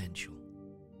highest potential.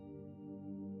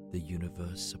 The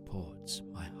universe supports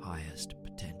my highest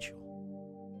potential.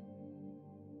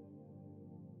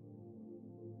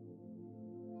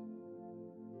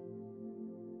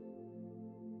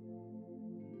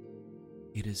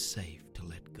 It is safe to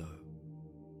let go.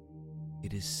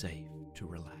 It is safe to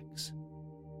relax.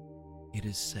 It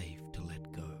is safe to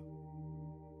let go.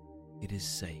 It is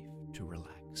safe to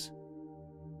relax.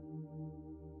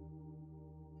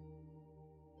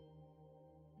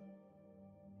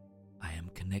 I am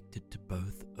connected to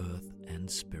both earth and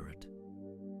spirit.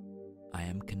 I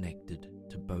am connected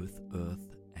to both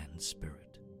earth and spirit.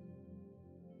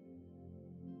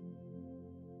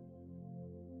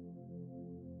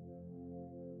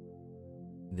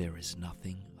 There is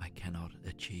nothing I cannot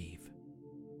achieve.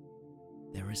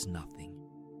 There is nothing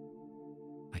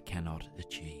I cannot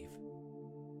achieve.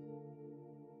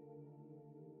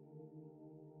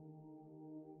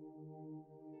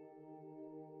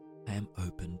 I am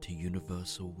open to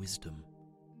universal wisdom.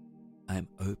 I am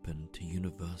open to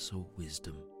universal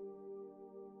wisdom.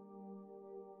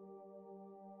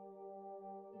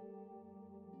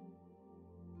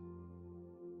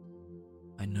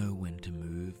 I know when to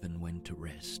move and when to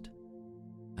rest.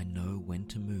 I know when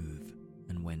to move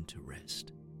and when to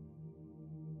rest.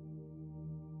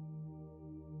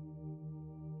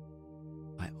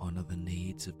 I honor the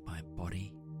needs of my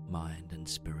body, mind, and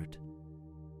spirit.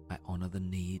 I honor the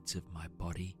needs of my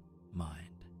body,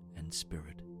 mind, and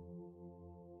spirit.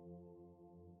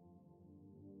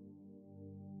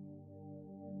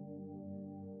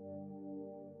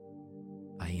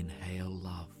 I inhale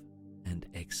love and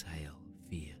exhale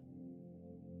fear.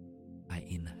 I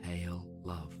inhale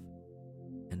love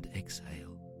and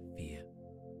exhale fear.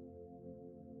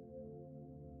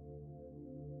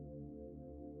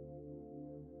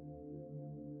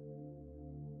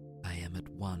 at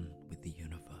one with the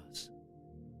universe.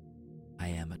 I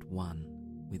am at one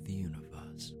with the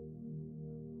universe.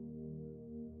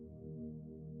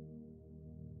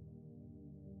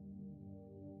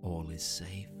 All is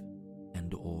safe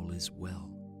and all is well.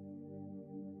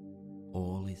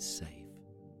 All is safe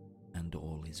and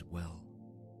all is well.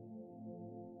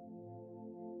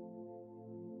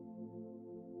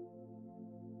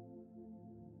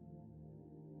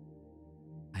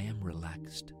 I am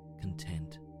relaxed,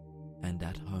 content, and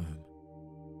at home,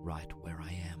 right where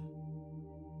I am.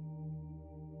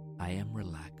 I am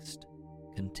relaxed,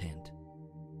 content,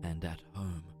 and at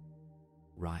home,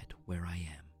 right where I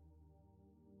am.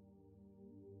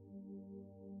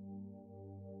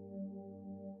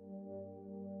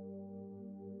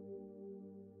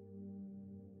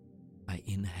 I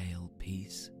inhale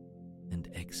peace and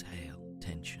exhale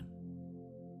tension.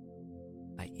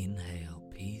 I inhale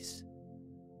peace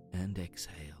and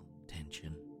exhale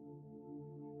tension.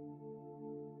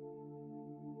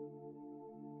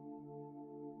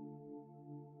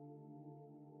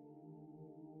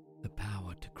 The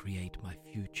power to create my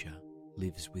future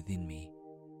lives within me.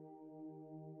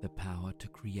 The power to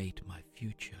create my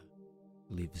future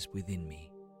lives within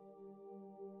me.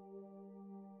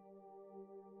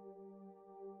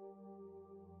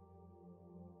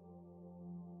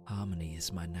 Harmony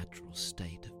is my natural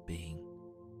state of being.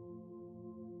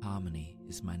 Harmony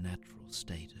is my natural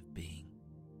state of being.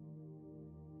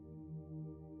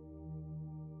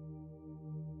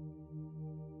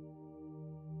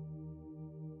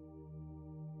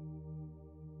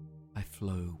 I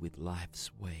flow with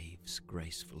life's waves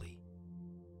gracefully.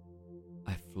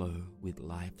 I flow with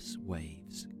life's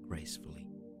waves gracefully.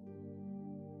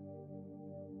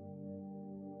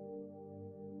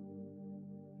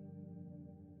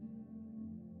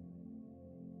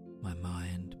 My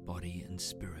mind, body, and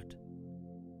spirit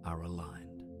are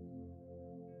aligned.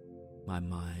 My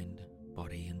mind,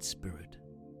 body, and spirit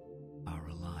are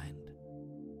aligned.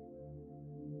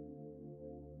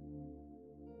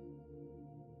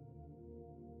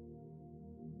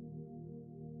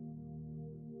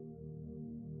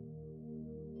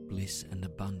 Bliss and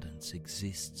abundance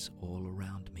exists all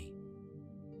around me.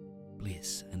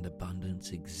 Bliss and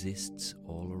abundance exists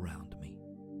all around me.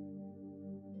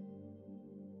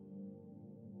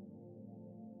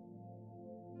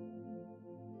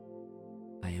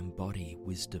 I embody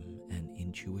wisdom and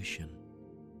intuition.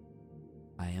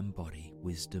 I embody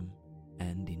wisdom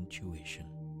and intuition.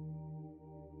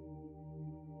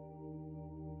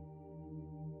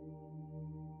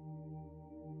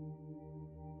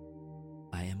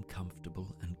 I am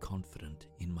comfortable and confident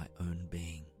in my own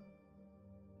being.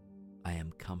 I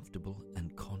am comfortable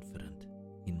and confident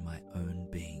in my own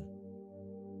being.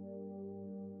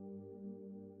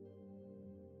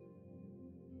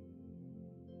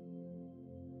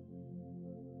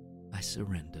 I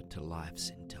surrender to life's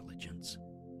intelligence.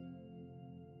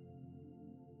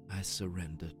 I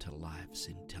surrender to life's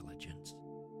intelligence.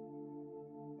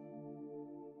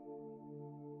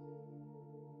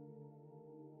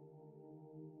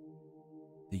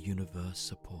 The universe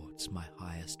supports my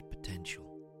highest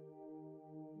potential.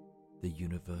 The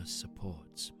universe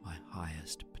supports my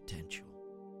highest potential.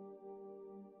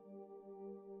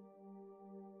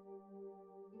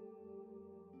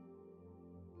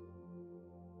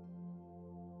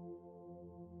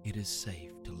 It is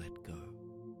safe to let go.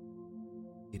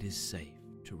 It is safe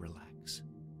to relax.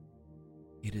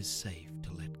 It is safe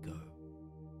to let go.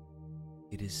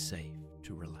 It is safe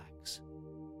to relax.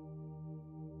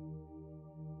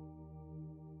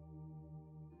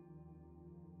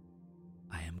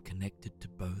 I am connected to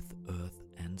both earth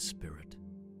and spirit.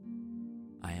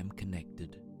 I am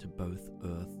connected to both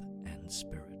earth and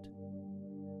spirit.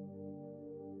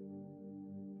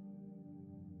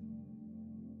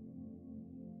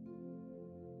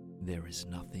 There is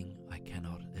nothing I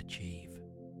cannot achieve.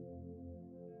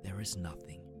 There is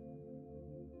nothing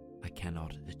I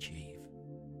cannot achieve.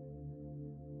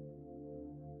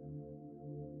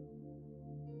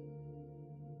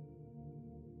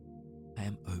 I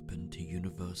am open to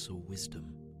universal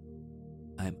wisdom.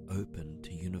 I am open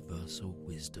to universal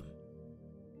wisdom.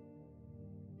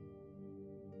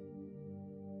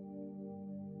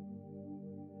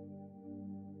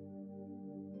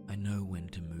 I know when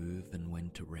to move and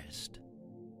when to rest.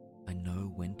 I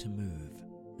know when to move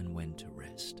and when to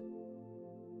rest.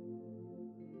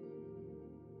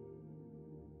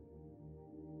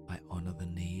 I honor the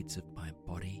needs of my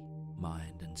body,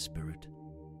 mind, and spirit.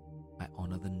 I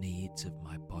honor the needs of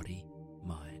my body,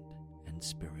 mind, and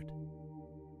spirit.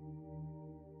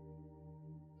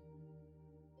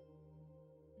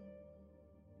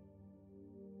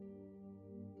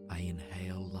 I inhale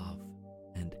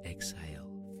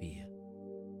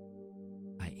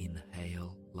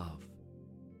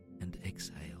and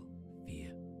exhale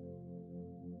fear.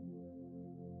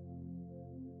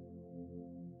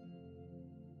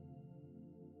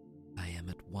 I am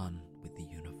at one with the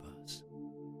universe.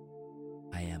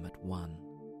 I am at one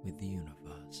with the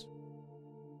universe.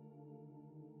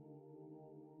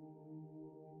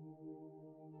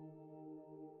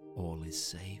 All is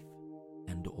safe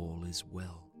and all is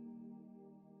well.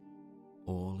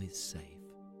 All is safe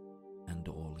and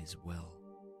all is well.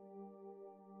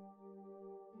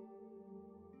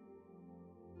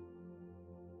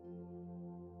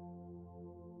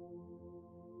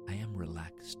 I am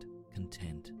relaxed,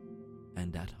 content,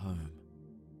 and at home,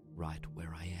 right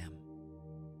where I am.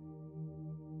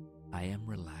 I am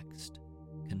relaxed,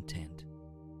 content,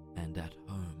 and at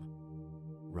home,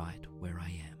 right where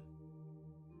I am.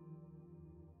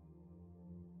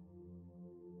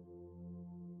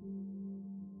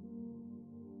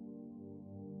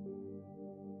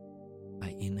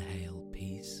 I inhale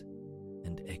peace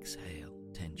and exhale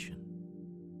tension.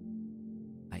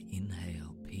 I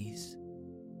inhale peace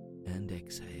and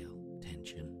exhale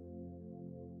tension.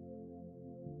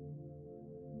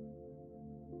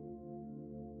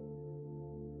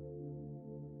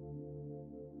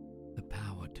 The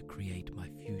power to create my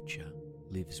future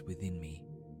lives within me.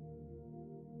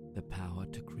 The power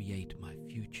to create my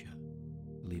future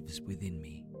lives within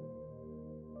me.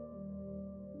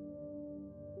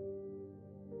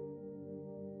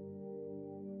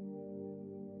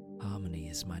 Harmony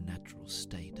is my natural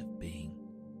state of being.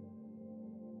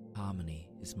 Harmony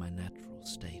is my natural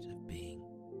state of being.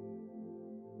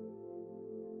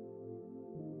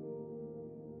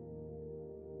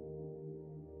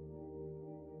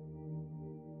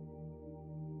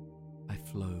 I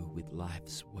flow with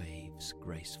life's waves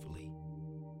gracefully.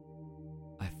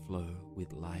 I flow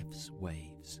with life's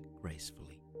waves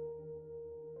gracefully.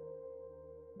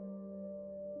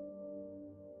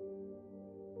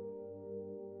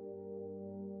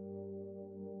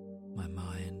 My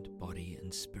mind, body,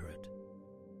 and spirit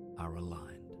are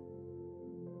aligned.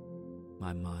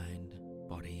 My mind,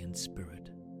 body, and spirit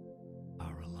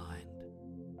are aligned.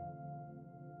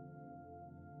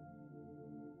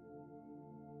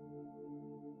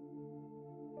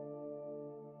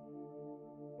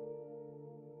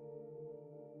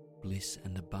 Bliss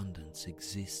and abundance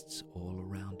exists all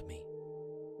around me.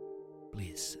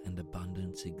 Bliss and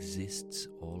abundance exists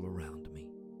all around me.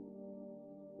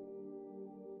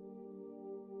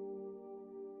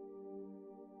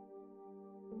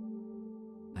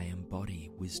 I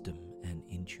embody wisdom and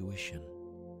intuition.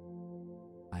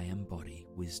 I embody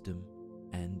wisdom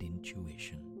and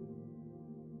intuition.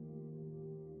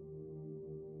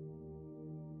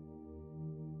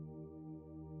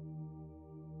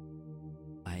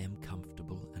 I am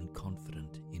comfortable and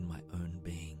confident in my own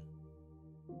being.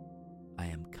 I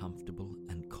am comfortable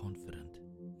and confident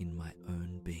in my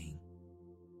own being.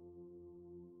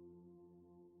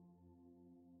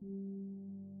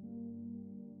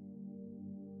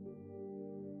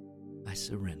 I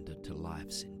surrender to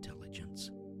life's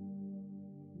intelligence.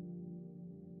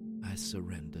 I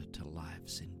surrender to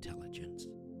life's intelligence.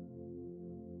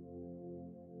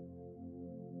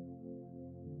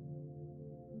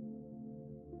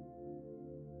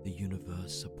 The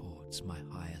universe supports my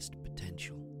highest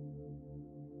potential.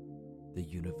 The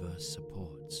universe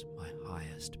supports my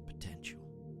highest potential.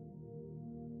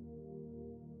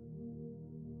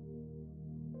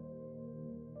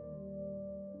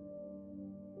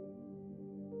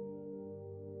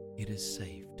 It is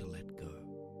safe to let go.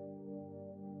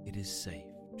 It is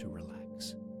safe to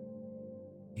relax.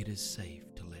 It is safe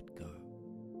to let go.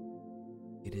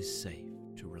 It is safe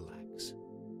to relax.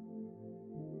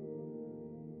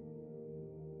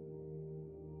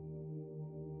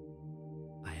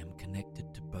 I am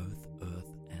connected to both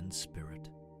earth and spirit.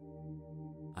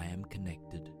 I am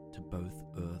connected to both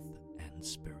earth and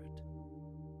spirit.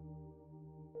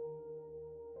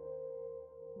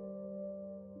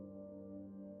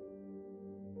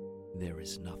 There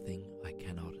is nothing I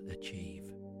cannot achieve.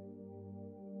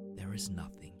 There is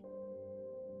nothing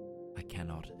I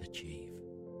cannot achieve.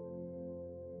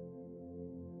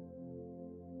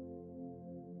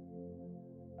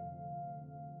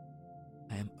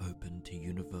 I am open to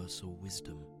universal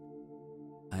wisdom.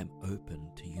 I am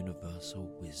open to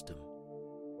universal wisdom.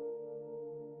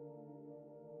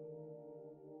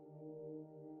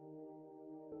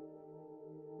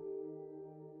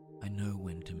 I know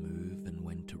when to move and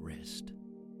when to rest.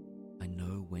 I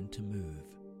know when to move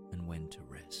and when to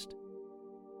rest.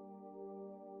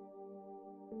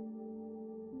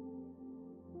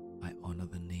 I honor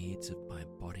the needs of my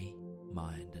body,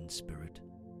 mind, and spirit.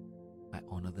 I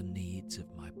honor the needs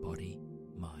of my body,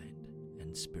 mind, and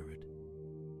and spirit.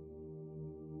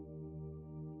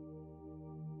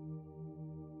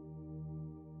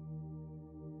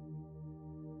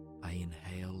 I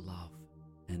inhale love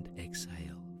and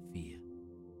exhale fear.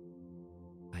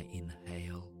 I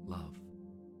inhale love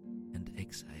and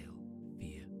exhale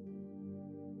fear.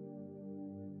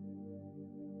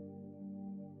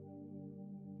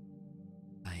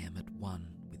 I am at one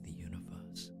with the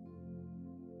universe.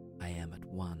 I am at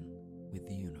one with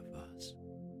the universe.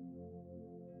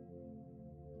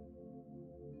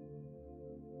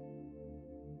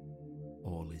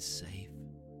 All is safe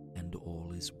and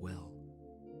all is well.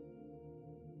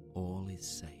 All is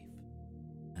safe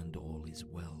and all is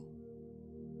well.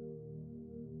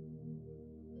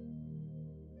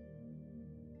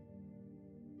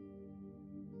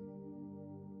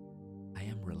 I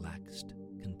am relaxed,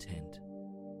 content,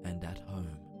 and at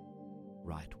home,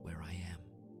 right where I am.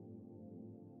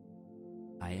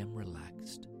 I am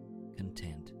relaxed,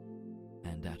 content,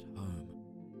 and at home,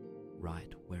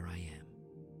 right where I am.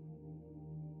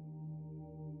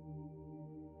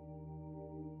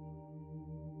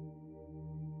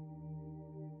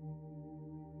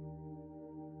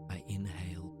 I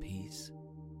inhale peace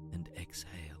and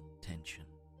exhale tension.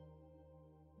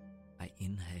 I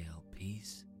inhale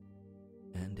peace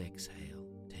and exhale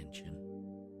tension.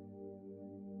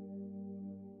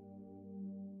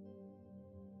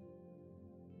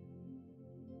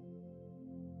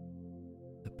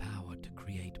 The power to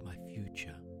create my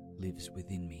future lives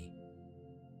within me.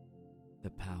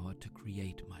 The power to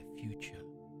create my future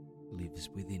lives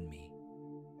within me.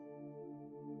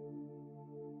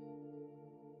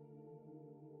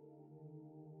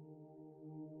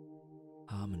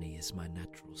 Harmony is my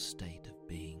natural state of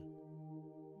being.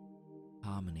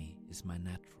 Harmony is my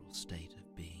natural state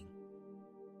of being.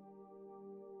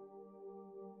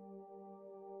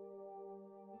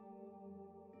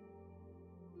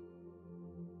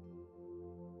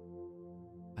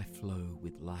 I flow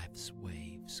with life's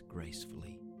waves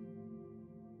gracefully.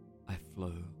 I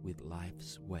flow with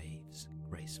life's waves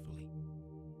gracefully.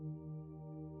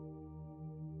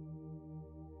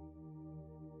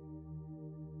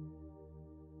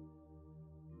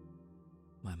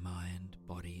 My mind,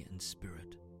 body, and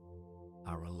spirit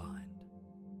are aligned.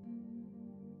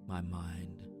 My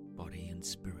mind, body, and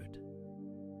spirit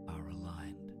are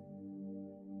aligned.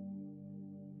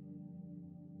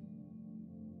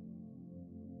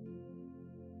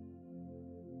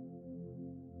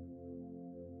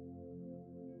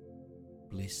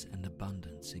 Bliss and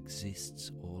abundance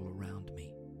exists all around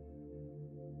me.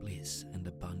 Bliss and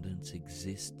abundance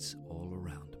exists all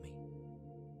around me.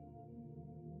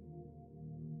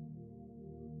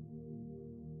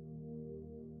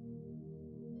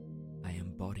 I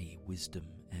embody wisdom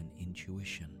and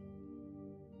intuition.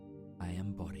 I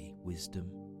embody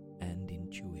wisdom and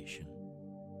intuition.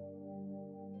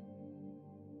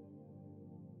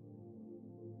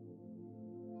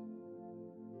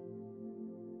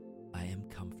 I am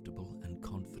comfortable and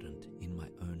confident in my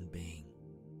own being.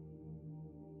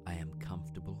 I am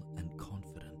comfortable and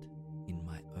confident in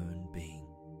my own being.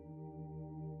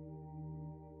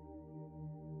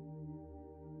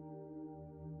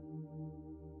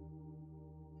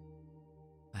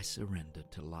 I surrender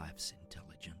to life's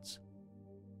intelligence.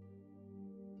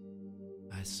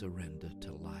 I surrender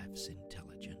to life's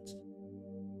intelligence.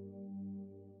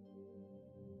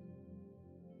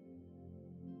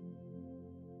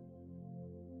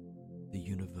 The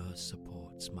universe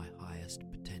supports my highest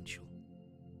potential.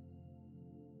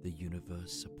 The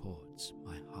universe supports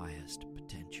my highest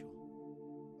potential.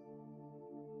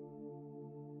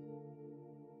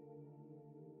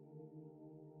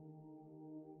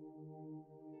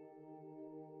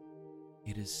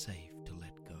 It is safe to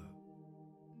let go.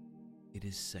 It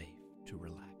is safe to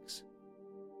relax.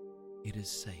 It is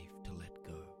safe to let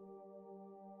go.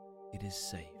 It is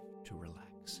safe to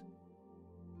relax.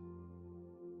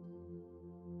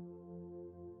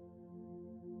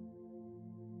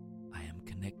 I am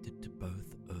connected to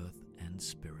both earth and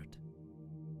spirit.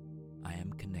 I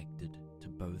am connected to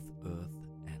both earth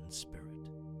and spirit.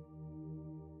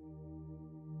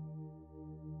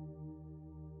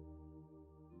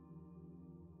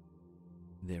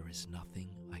 There is nothing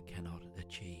I cannot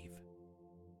achieve.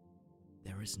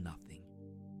 There is nothing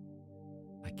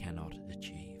I cannot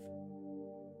achieve.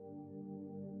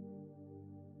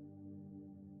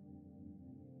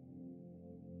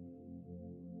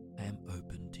 I am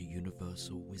open to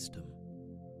universal wisdom.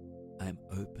 I am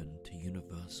open to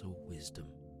universal wisdom.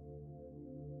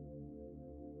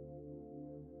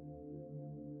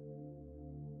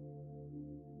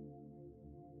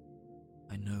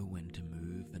 I know when to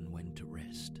move and when to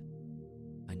rest.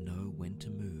 I know when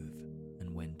to move and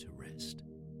when to rest.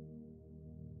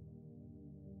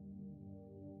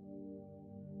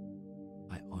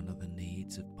 I honor the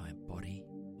needs of my body,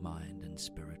 mind, and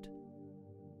spirit.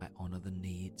 I honor the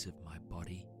needs of my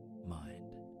body,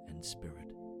 mind, and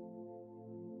spirit.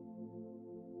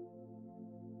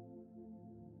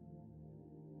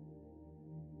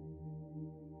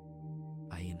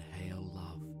 I inhale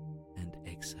love and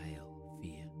exhale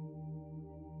fear.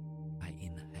 I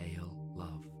inhale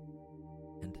love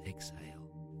and exhale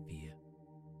fear.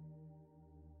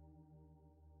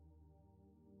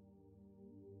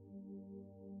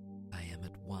 I am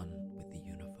at one with the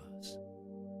universe.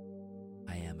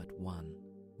 I am at one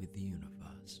with the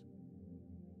universe.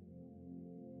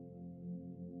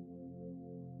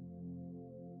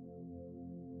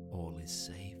 All is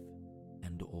safe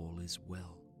and all is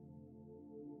well.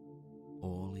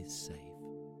 All is safe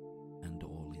and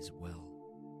all is well.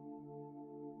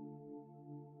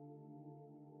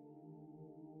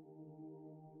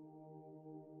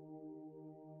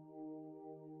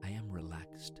 I am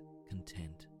relaxed,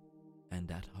 content, and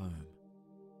at home,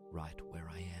 right where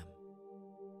I am.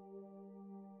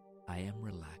 I am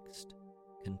relaxed,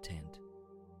 content,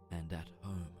 and at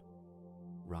home,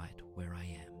 right where I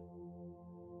am.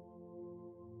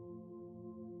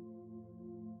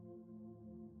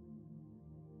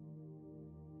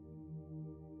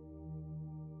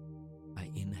 I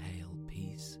inhale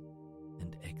peace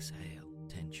and exhale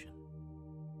tension.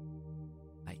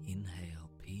 I inhale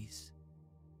peace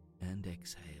and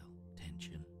exhale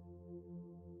tension.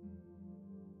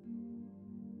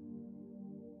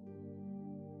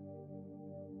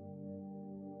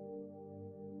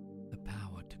 The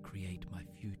power to create my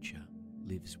future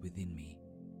lives within me.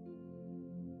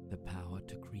 The power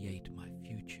to create my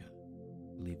future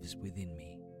lives within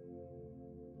me.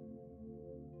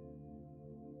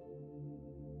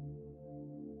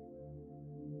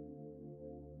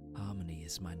 Harmony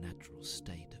is my natural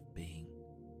state of being.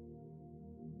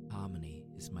 Harmony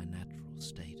is my natural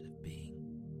state of being.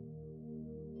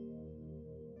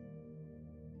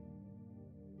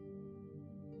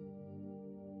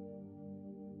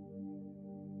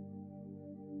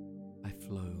 I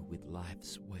flow with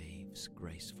life's waves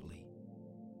gracefully.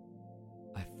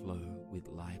 I flow with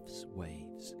life's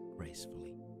waves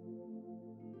gracefully.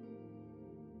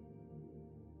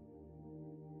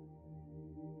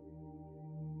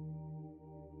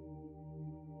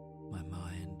 My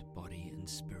mind, body, and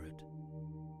spirit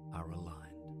are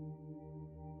aligned.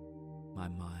 My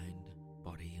mind,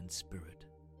 body, and spirit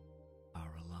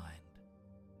are aligned.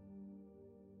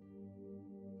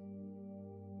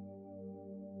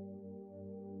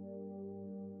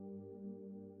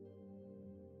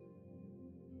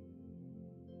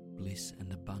 Bliss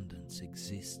and abundance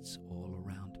exists all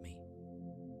around me.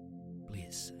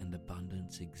 Bliss and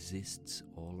abundance exists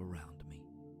all around me.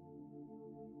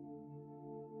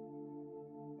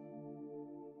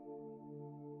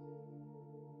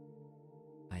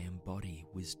 I embody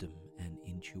wisdom and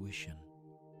intuition.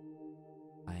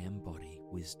 I embody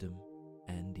wisdom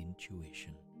and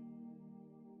intuition.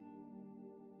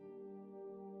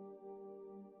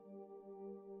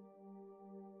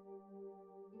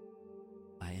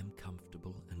 I am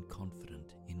comfortable and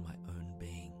confident in my own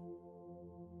being.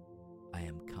 I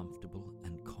am comfortable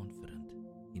and confident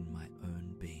in my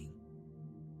own being.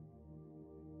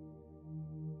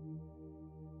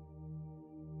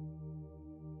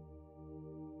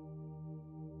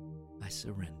 I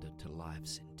surrender to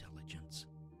life's intelligence.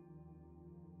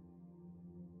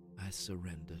 I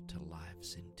surrender to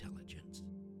life's intelligence.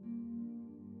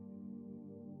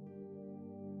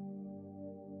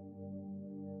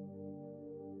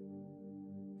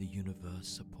 The universe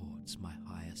supports my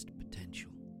highest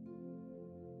potential.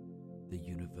 The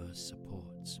universe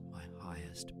supports my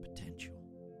highest potential.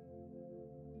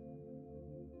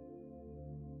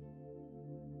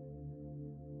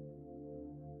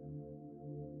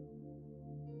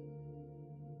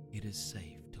 It is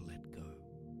safe to let go.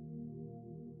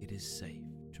 It is safe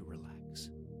to relax.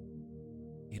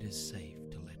 It is safe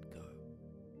to let go.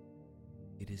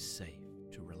 It is safe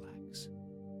to relax.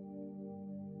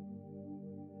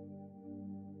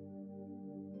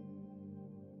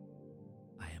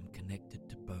 I am connected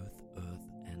to both earth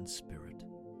and spirit.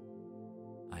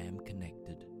 I am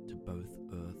connected to both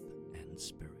earth and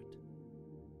spirit.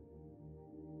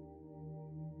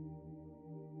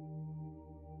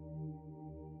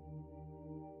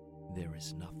 There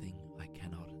is nothing I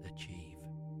cannot achieve.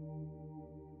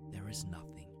 There is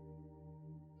nothing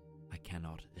I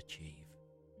cannot achieve.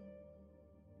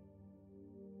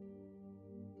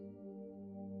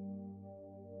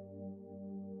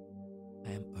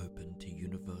 I am open to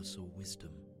universal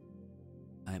wisdom.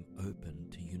 I am open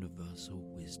to universal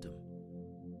wisdom.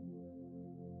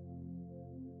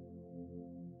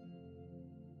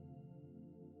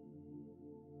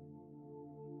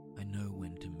 I know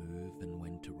when to move and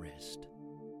when to rest.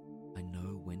 I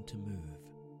know when to move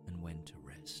and when to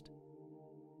rest.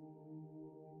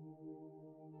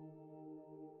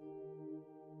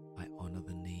 I honor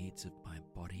the needs of my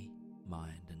body,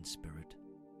 mind, and spirit.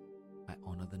 I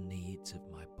honor the needs of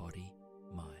my body,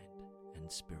 mind,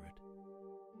 and spirit.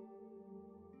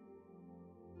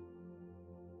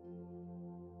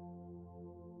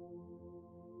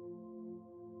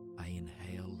 I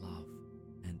inhale love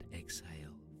and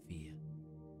exhale fear.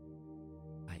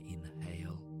 I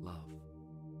inhale love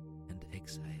and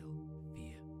exhale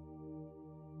fear.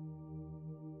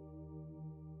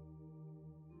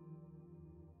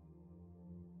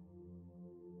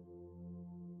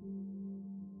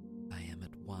 I am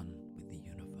at one with the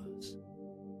universe.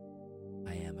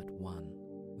 I am at one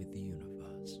with the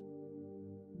universe.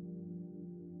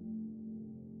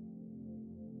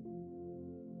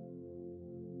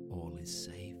 All is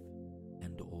safe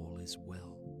and all is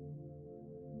well.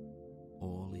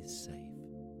 All is safe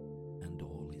and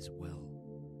all is well.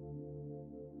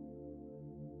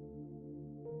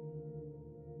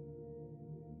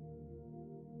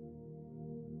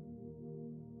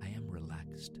 I am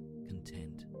relaxed,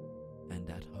 content, and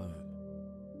at home,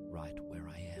 right where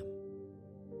I am.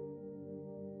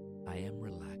 I am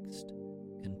relaxed,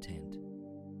 content,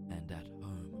 and at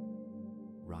home,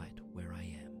 right where I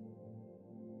am.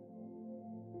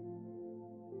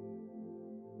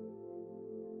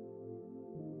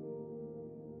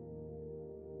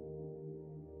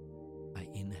 I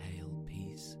inhale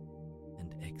peace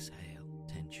and exhale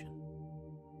tension.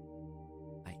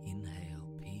 I inhale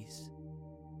peace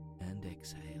and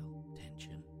exhale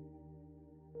tension.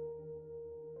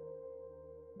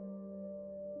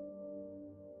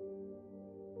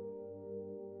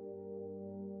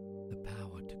 The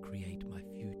power to create my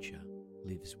future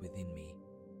lives within me.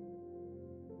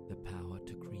 The power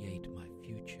to create my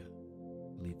future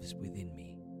lives within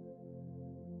me.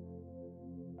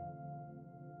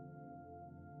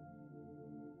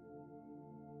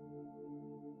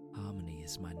 Harmony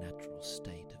is my natural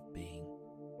state of being.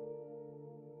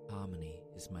 Harmony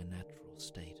is my natural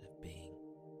state of being.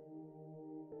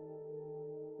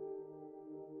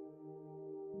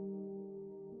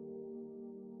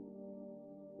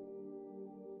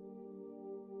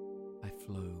 I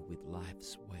flow with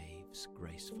life's waves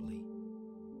gracefully.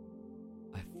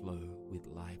 I flow with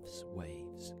life's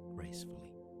waves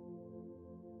gracefully.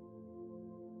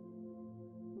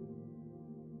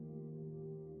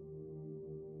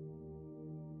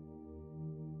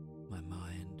 My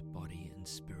mind, body, and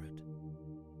spirit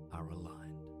are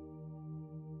aligned.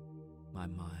 My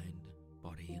mind,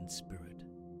 body, and spirit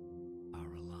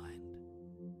are aligned.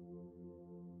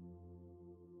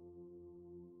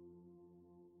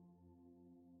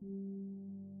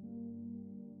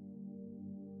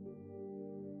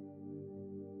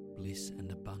 Bliss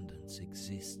and abundance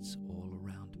exists all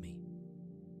around me.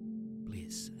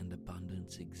 Bliss and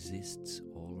abundance exists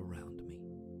all around me.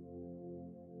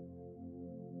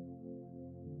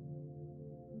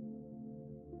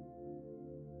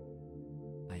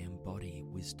 I embody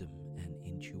wisdom and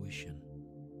intuition.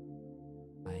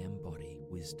 I embody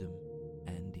wisdom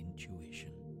and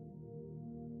intuition.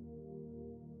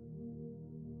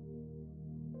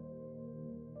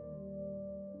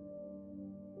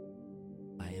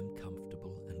 I am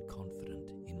comfortable and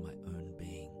confident in my own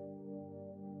being.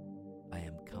 I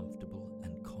am comfortable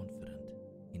and confident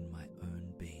in my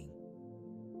own being.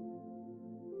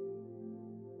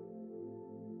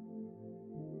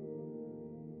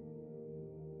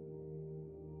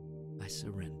 I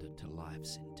surrender to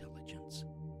life's intelligence.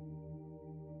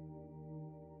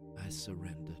 I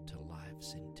surrender to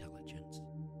life's intelligence.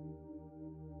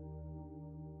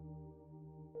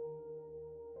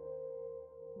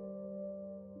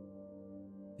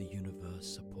 The universe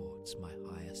supports my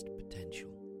highest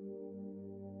potential.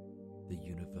 The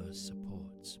universe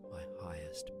supports my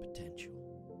highest potential.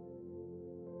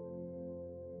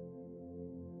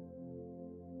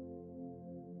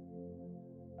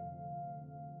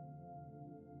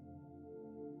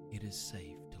 It is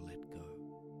safe to let go.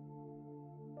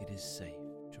 It is safe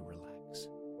to relax.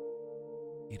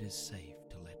 It is safe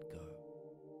to let go.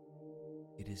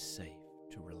 It is safe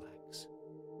to relax.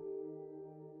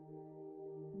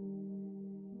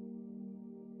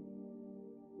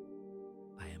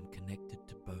 I am connected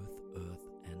to both earth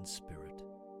and spirit.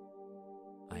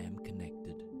 I am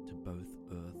connected to both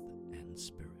earth and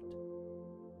spirit.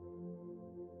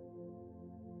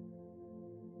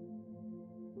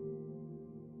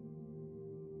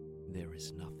 There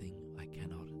is nothing I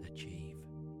cannot achieve.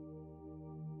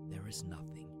 There is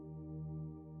nothing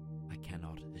I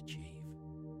cannot achieve.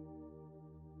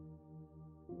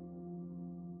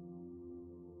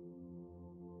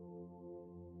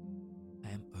 I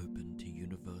am open to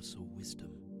universal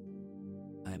wisdom.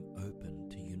 I am open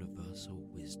to universal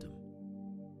wisdom.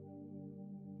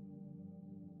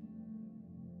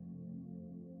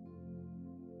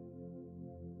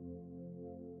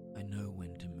 I know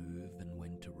when to move and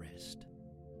when to rest.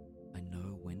 I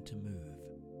know when to move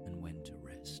and when to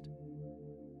rest.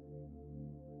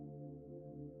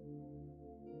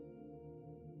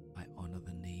 I honor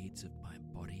the needs of my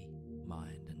body,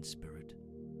 mind, and spirit.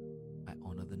 I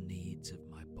honor the needs of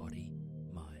my body,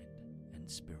 mind, and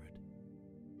spirit.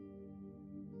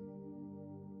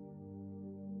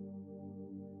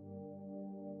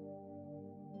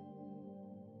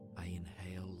 I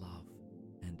inhale love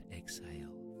and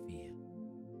exhale fear.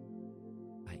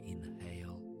 I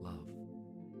inhale love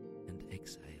and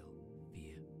exhale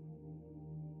fear.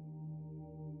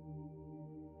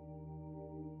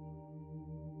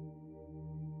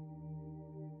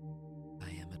 I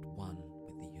am at one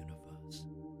with the universe.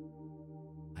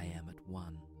 I am at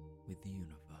one with the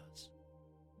universe.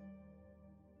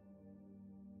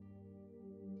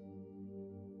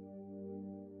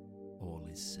 All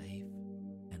is safe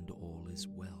and all is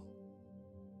well.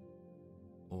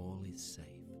 All is safe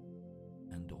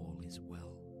and all is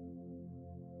well.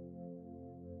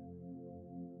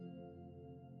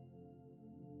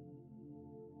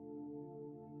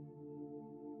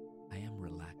 I am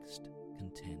relaxed,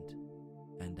 content,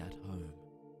 and at home,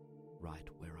 right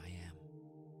where I am.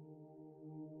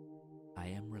 I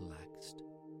am relaxed,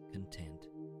 content,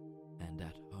 and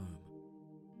at home,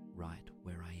 right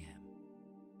where I am.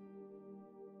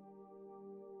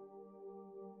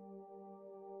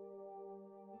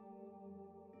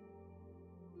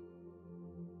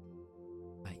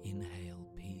 I inhale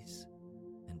peace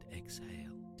and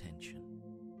exhale tension.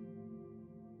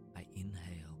 I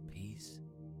inhale peace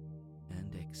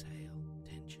and exhale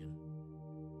tension.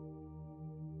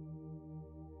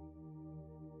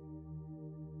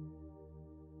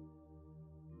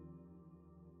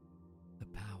 The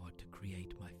power to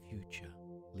create my future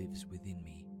lives within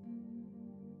me.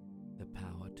 The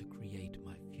power to create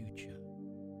my future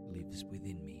lives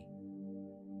within me.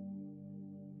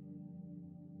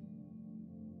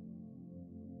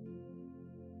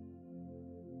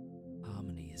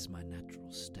 Harmony is my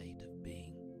natural state of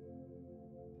being.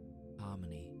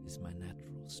 Harmony is my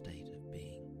natural state of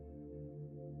being.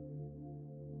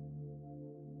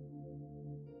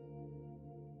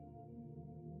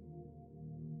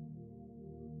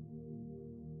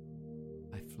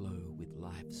 I flow with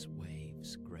life's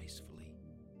waves gracefully.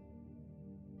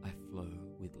 I flow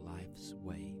with life's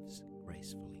waves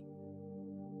gracefully.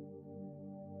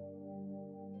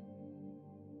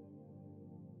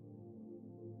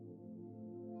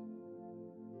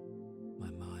 My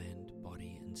mind,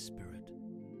 body, and spirit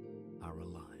are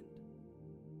aligned.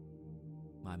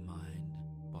 My mind,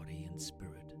 body, and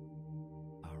spirit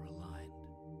are aligned.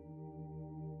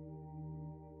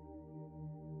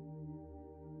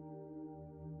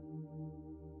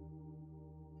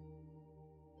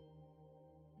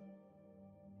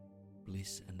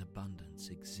 Bliss and abundance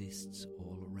exists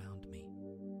all around me.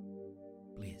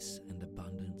 Bliss and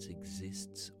abundance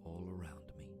exists all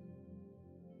around me.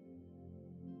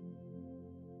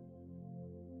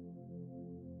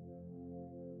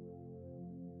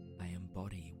 I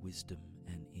embody wisdom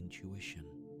and intuition.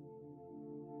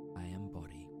 I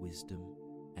embody wisdom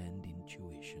and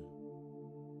intuition.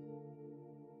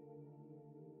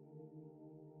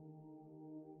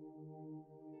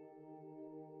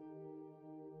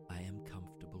 I am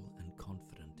comfortable and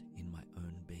confident in my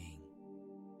own being.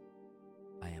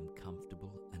 I am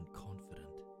comfortable and confident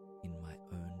in my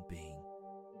own being.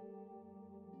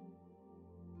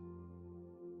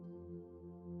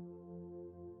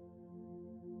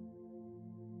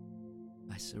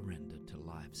 I surrender to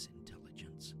life's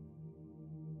intelligence.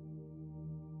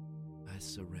 I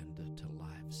surrender to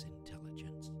life's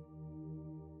intelligence.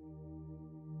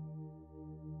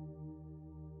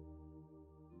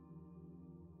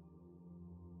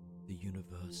 The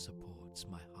universe supports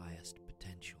my highest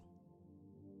potential.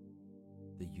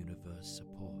 The universe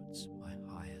supports my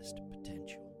highest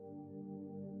potential.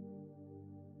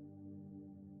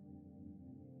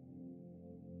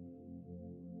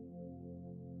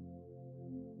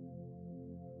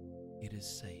 It is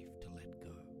safe to let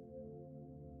go.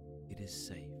 It is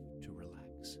safe to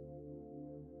relax.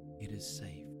 It is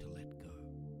safe to let go.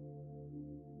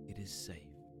 It is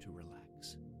safe to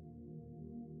relax.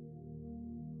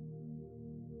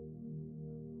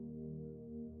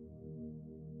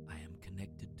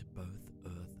 connected to both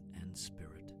earth and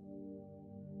spirit.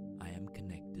 I am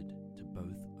connected to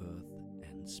both earth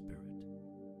and spirit.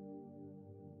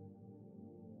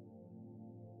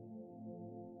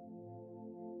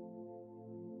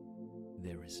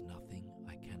 There is nothing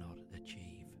I cannot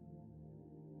achieve.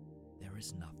 There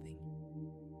is nothing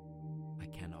I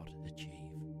cannot achieve.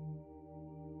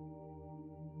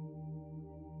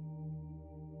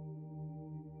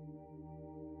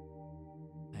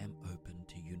 I am open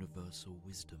to universal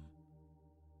wisdom.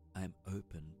 I am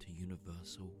open to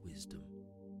universal wisdom.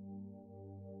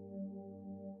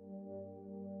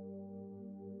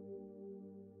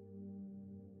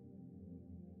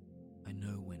 I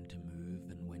know when to move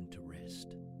and when to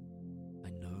rest. I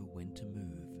know when to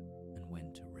move and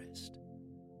when to rest.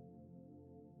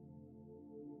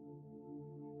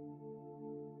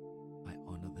 I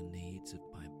honor the needs of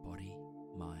my body,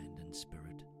 mind, and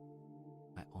spirit.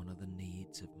 I honor the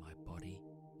needs of my body,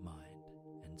 mind,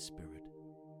 and spirit.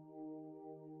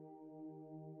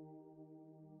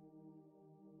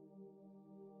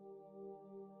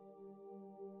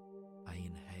 I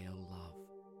inhale love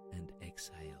and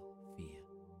exhale fear.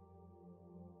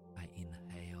 I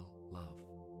inhale love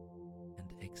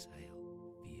and exhale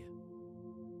fear.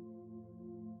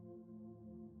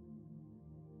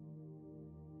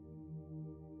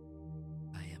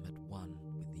 I am at one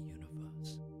with the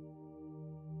universe.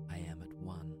 I am at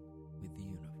one with the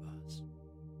universe.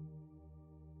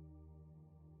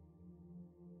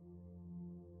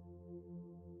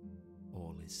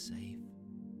 All is safe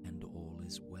and all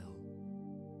is well.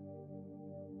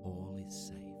 All is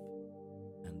safe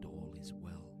and all is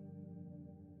well.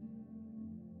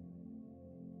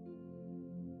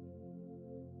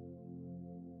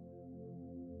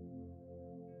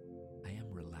 I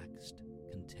am relaxed,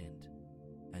 content,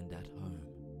 and at home,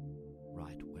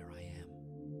 right where I am.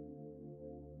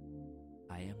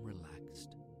 I am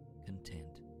relaxed,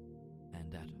 content,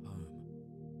 and at home,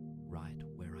 right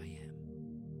where I am.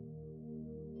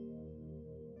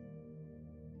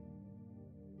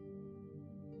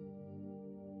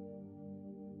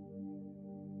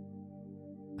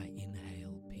 I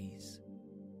inhale peace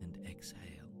and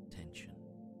exhale tension.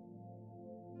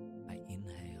 I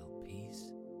inhale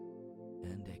peace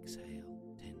and exhale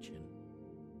tension.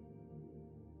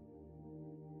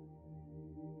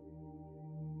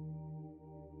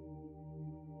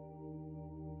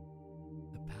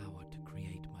 The power to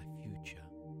create my future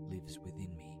lives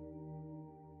within me.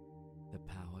 The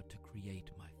power to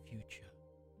create my future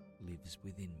lives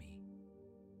within me.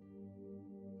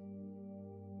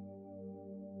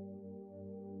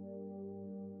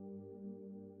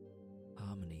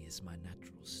 Harmony is my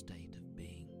natural state of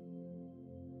being.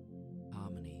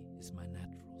 Harmony is my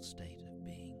natural state of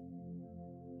being.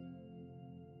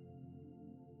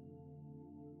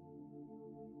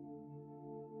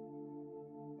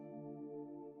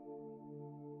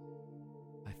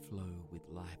 I flow with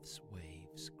life's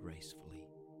waves gracefully.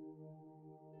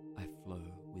 I flow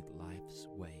with life's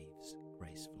waves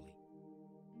gracefully.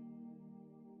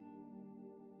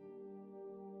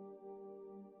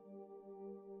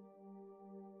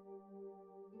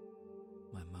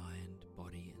 My mind,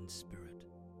 body, and spirit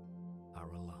are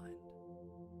aligned.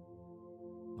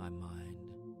 My mind,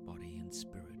 body, and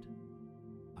spirit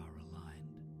are aligned.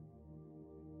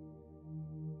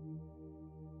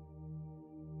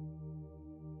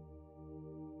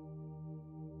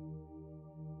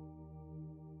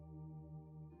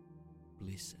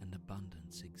 Bliss and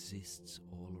abundance exists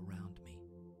all around me.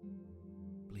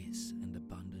 Bliss and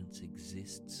abundance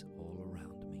exists all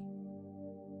around me.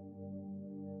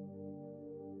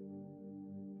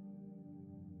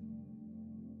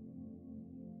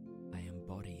 I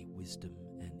embody wisdom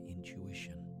and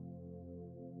intuition.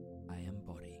 I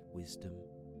embody wisdom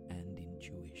and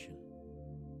intuition.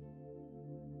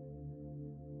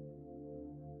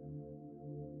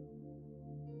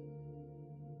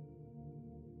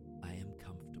 I am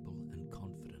comfortable and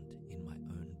confident in my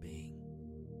own being.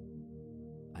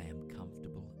 I am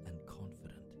comfortable and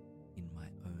confident in my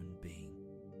own being.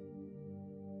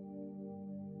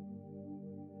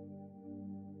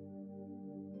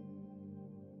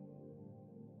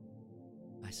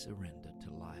 I surrender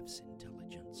to life's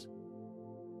intelligence.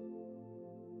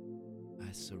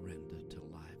 I surrender to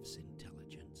life's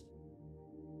intelligence.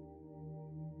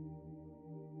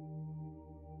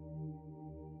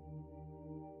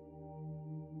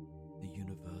 The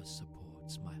universe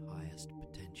supports my highest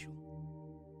potential.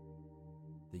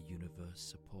 The universe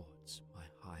supports my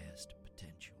highest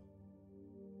potential.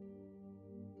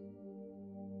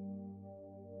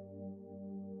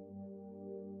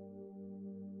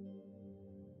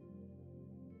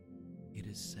 It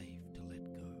is safe to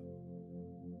let go.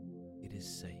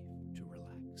 is safe to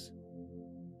relax.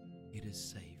 It is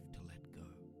safe to let go.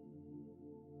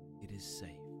 It is safe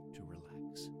to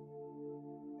relax.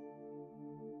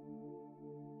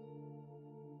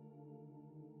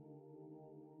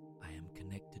 I am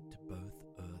connected to both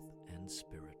earth and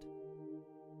spirit.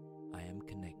 I am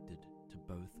connected to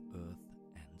both earth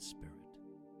and spirit.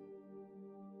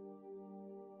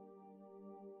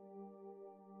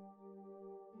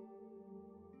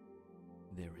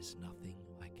 There is nothing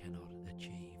I cannot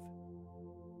achieve.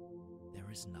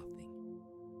 There is nothing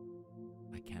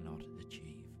I cannot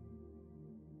achieve.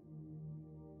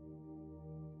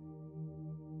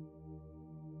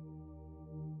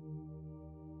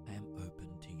 I am open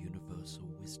to universal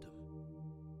wisdom.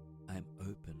 I am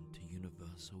open to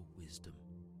universal wisdom.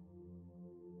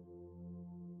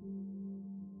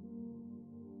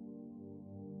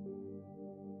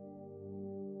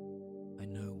 I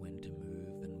know when to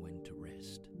move and when to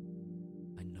rest.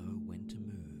 I know when to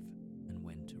move and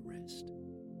when to rest.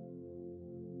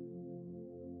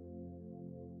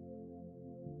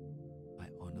 I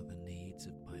honor the needs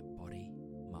of my body,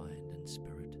 mind, and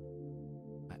spirit.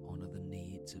 I honor the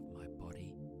needs of my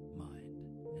body, mind,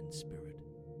 and spirit.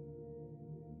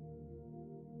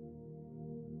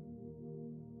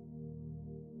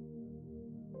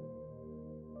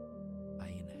 I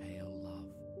inhale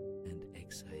love and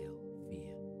exhale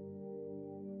fear.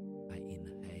 I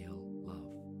inhale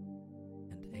love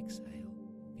and exhale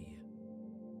fear.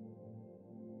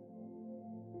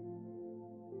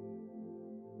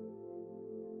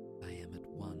 I am at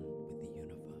one with the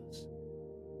universe.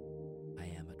 I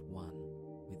am at one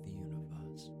with the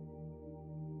universe.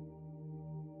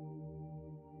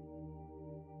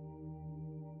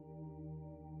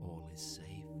 All is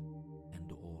safe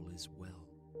and all is well.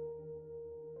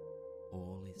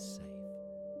 All is safe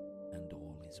and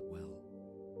all is well.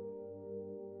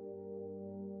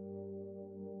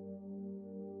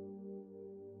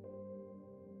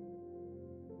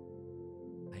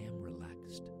 I am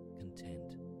relaxed,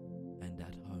 content, and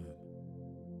at home,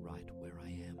 right where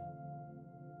I am.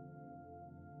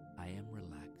 I am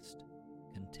relaxed,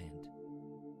 content,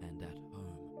 and at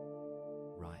home,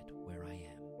 right where I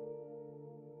am.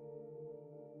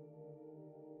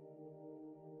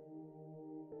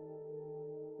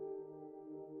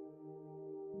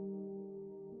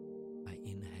 I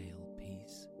inhale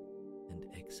peace and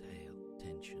exhale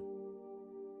tension.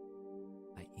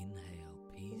 I inhale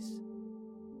peace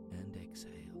and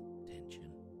exhale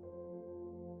tension.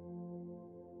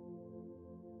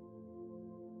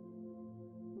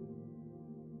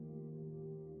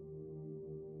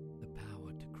 The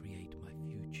power to create my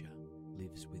future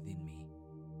lives within me.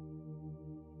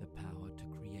 The power to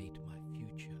create my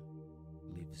future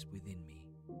lives within me.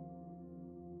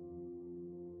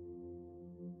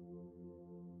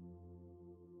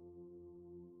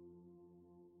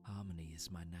 Harmony is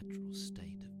my natural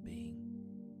state of being.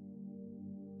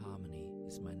 Harmony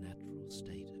is my natural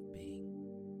state of being.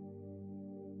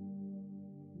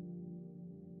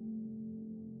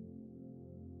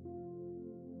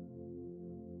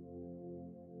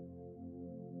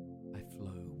 I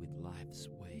flow with life's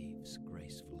waves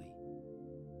gracefully.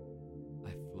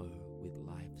 I flow with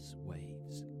life's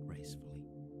waves gracefully.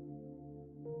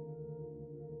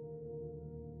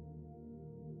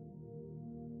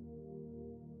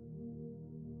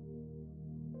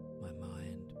 My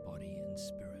mind, body, and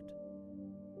spirit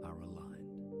are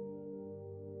aligned.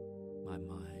 My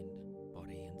mind,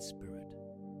 body, and spirit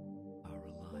are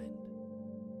aligned.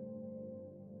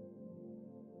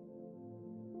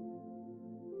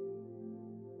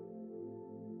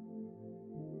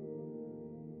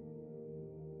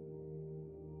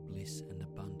 Bliss and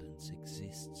abundance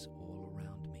exists all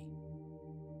around me.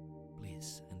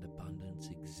 Bliss and abundance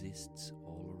exists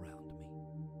all around me.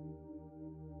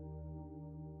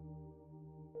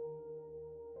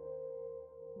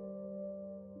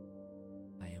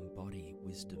 I embody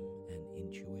wisdom and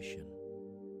intuition.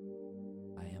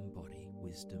 I embody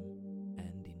wisdom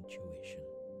and intuition.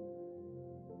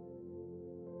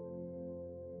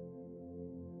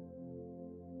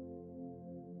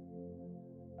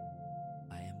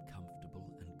 I am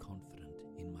comfortable and confident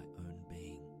in my own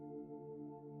being.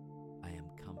 I am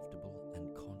comfortable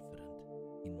and confident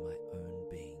in my own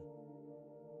being.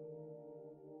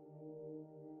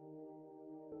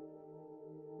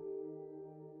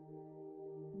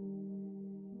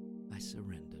 I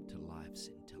surrender to life's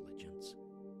intelligence.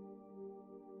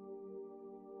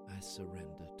 I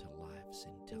surrender to life's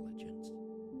intelligence.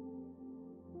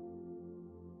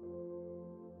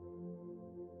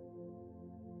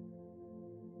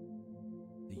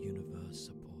 The universe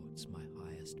supports my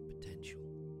highest potential.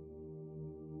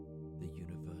 The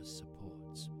universe supports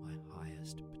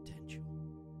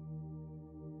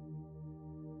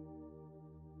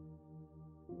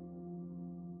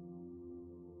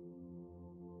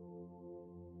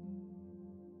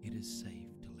It is safe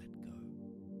to let go.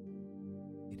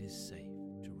 It is safe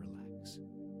to relax.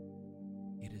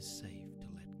 It is safe to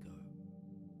let go.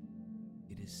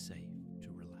 It is safe to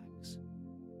relax.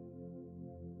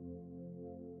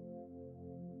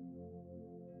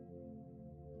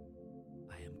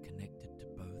 I am connected to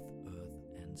both earth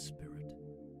and spirit.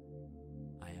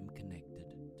 I am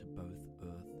connected to both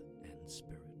earth and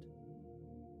spirit.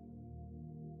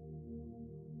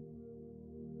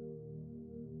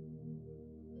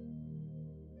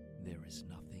 There is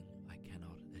nothing I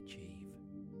cannot achieve.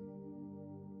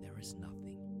 There is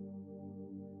nothing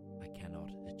I cannot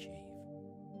achieve.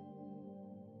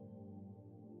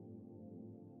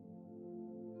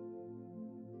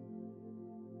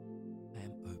 I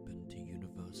am open to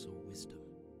universal wisdom.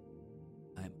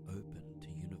 I am open to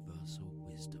universal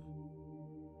wisdom.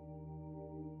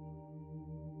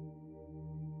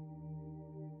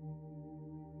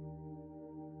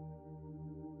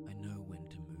 I know when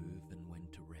to move and when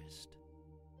to rest.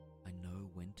 I know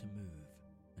when to move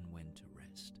and when to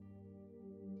rest.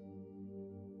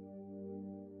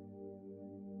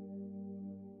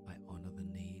 I honor the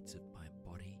needs of my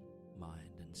body,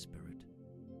 mind, and spirit.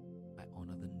 I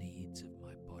honor the needs of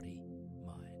my body,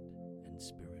 mind, and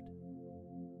spirit.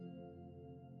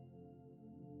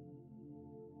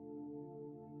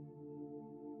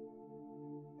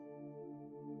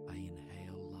 I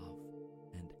inhale love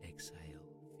and exhale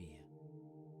fear.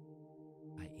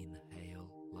 I inhale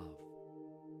love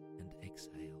and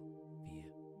exhale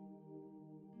fear.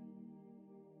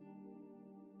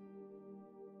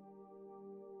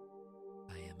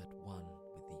 I am at one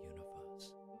with the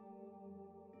universe.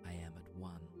 I am at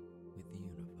one with the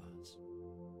universe.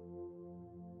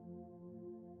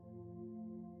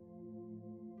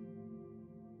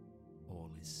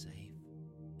 All is safe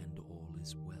and all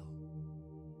is well.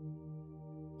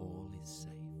 All is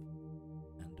safe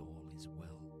and all is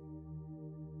well.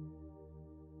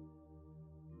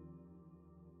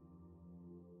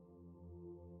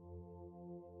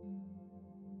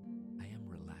 I am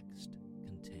relaxed,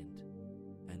 content,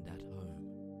 and at home,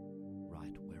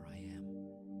 right where I am.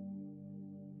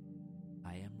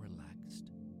 I am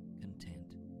relaxed,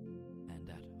 content, and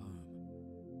at home,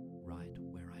 right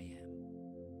where I am.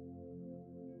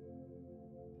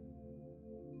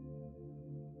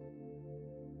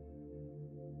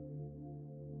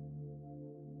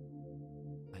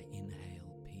 I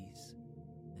inhale peace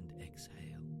and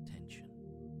exhale tension.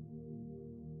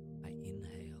 I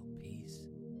inhale peace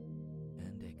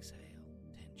and exhale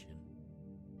tension.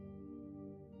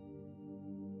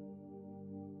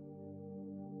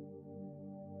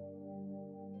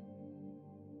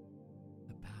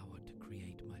 The power to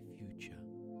create my future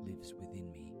lives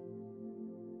within me.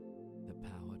 The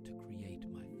power to create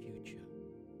my future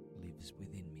lives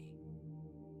within me.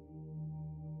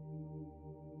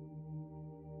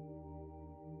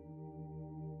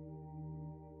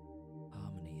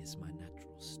 Harmony is my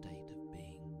natural state of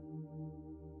being.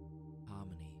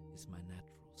 Harmony is my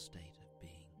natural state of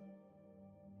being.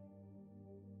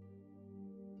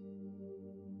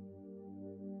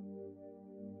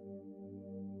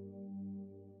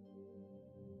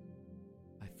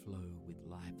 I flow with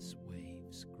life's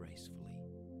waves gracefully.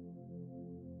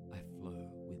 I flow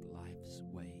with life's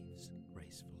waves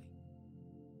gracefully.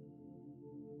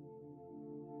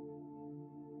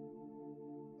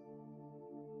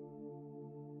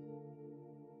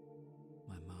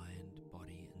 My mind,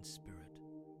 body, and spirit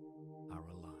are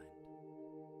aligned.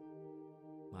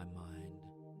 My mind,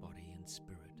 body, and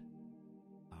spirit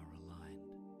are aligned.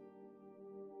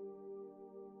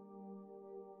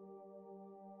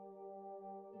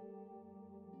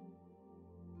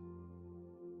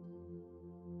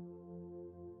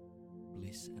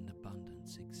 Bliss and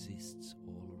abundance exists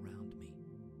all around me.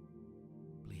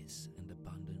 Bliss and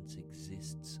abundance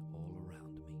exists all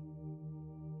around me.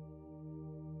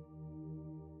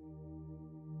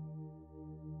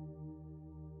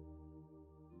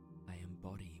 I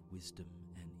embody wisdom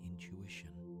and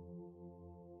intuition.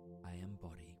 I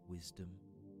embody wisdom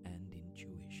and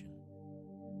intuition.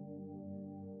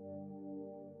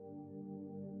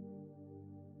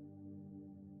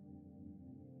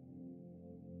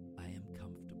 I am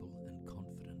comfortable and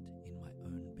confident in my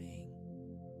own being.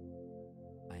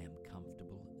 I am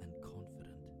comfortable and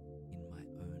confident in my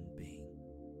own being.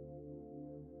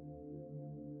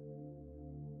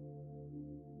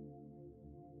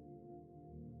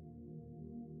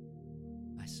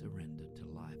 I surrender to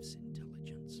life's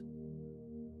intelligence.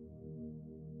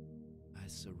 I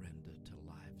surrender to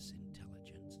life's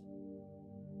intelligence.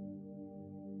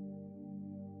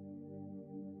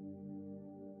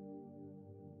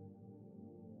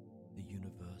 The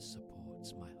universe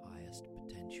supports my highest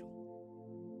potential.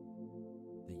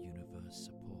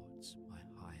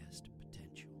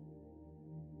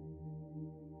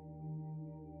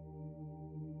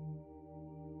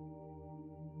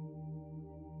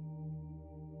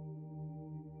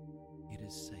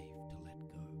 is safe to let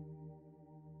go.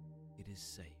 It is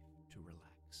safe to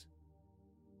relax.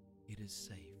 It is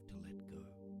safe to let go.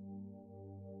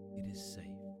 It is safe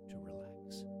to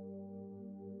relax.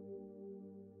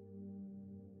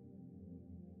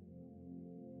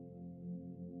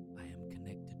 I am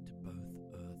connected to both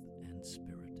earth and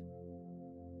spirit.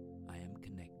 I am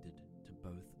connected to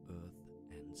both earth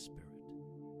and spirit.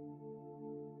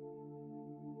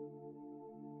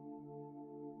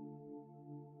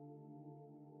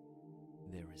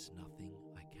 There is nothing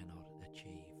I cannot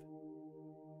achieve.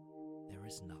 There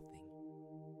is nothing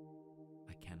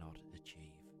I cannot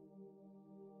achieve.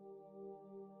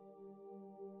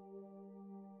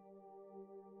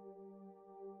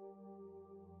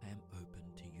 I am open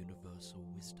to universal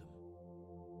wisdom.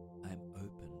 I am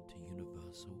open to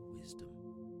universal wisdom.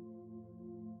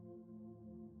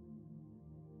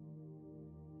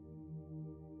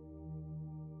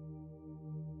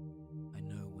 I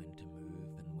know when to move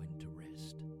and when to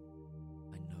rest.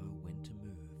 I know when to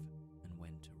move and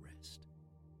when to rest.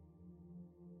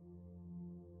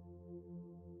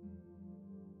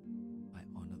 I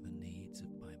honor the needs of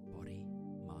my body,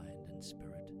 mind, and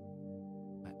spirit.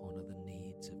 I honor the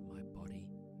needs of my body,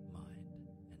 mind,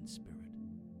 and spirit.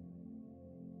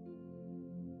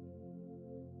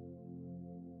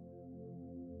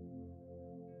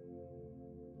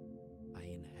 I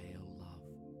inhale love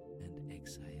and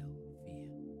exhale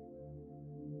fear.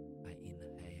 I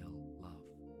inhale love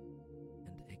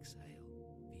and exhale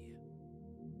fear.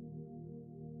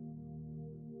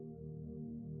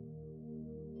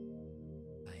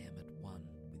 I am at one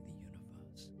with the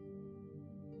universe.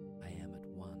 I am at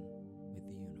one with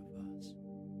the universe.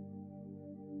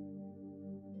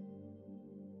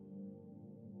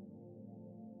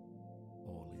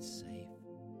 All is safe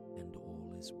and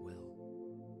all is well.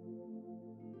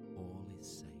 All is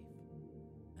safe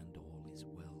and all is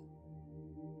well.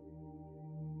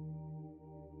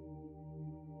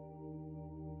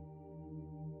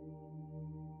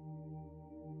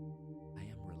 I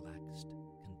am relaxed,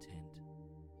 content,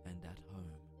 and at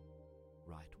home,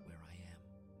 right where I am.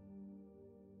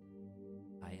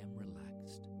 I am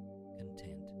relaxed,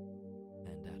 content,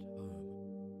 and at home,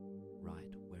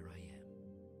 right where I am.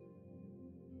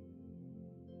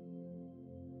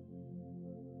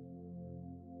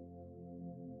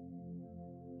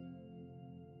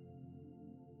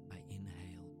 I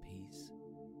inhale peace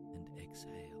and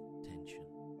exhale tension.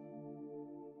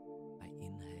 I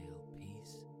inhale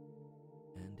peace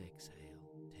and exhale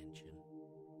tension.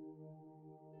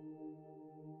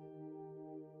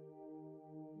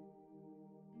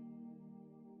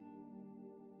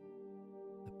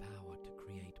 The power to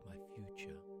create my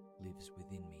future lives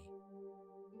within me.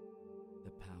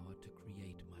 The power to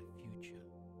create my future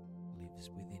lives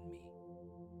within me.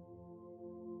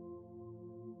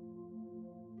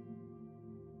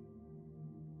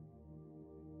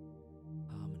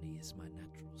 Harmony is my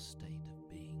natural state of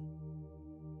being.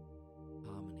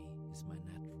 Harmony is my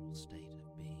natural state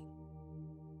of being.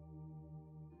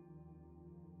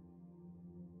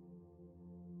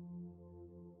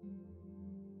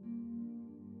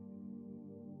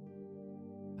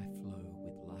 I flow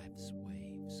with life's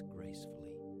waves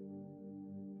gracefully.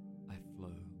 I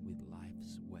flow with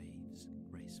life's waves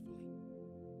gracefully.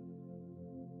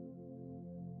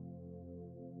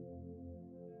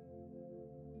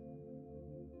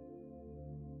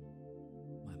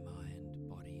 My mind,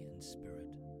 body, and spirit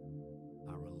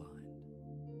are aligned.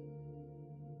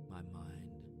 My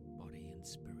mind, body, and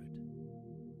spirit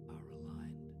are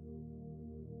aligned.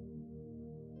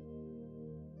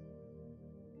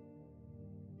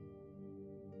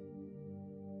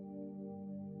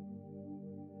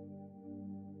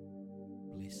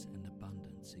 Bliss and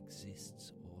abundance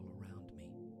exists all around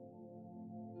me.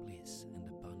 Bliss and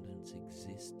abundance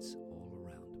exists all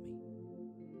around me.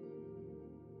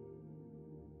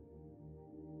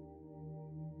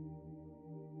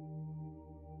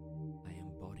 I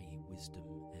embody wisdom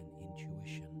and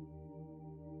intuition.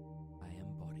 I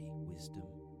embody wisdom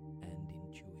and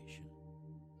intuition.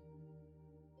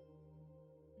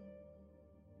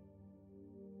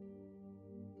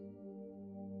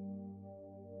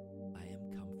 I am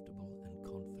comfortable and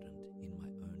confident in my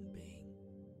own being.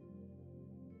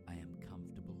 I am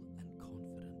comfortable and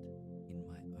confident in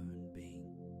my own being.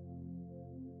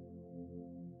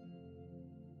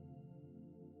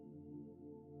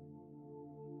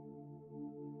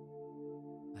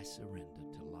 I surrender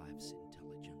to life's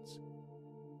intelligence.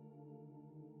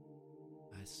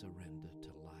 I surrender to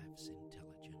life's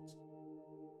intelligence.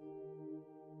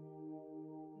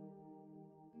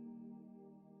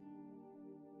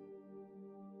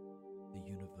 The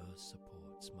universe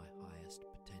supports my highest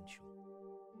potential.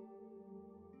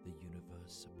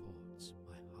 universe supports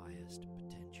my highest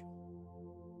potential.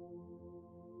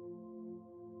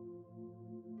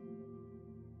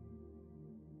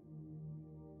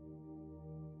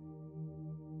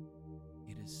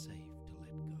 It is safe to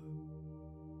let go.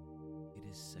 It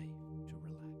is safe to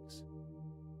relax.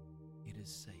 It is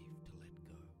safe to let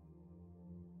go.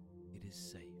 It is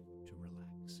safe to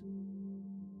relax.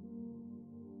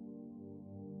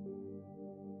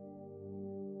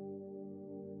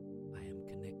 I am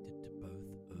connected to both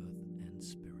earth and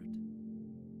spirit.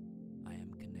 I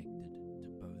am connected to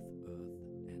both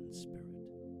earth and spirit.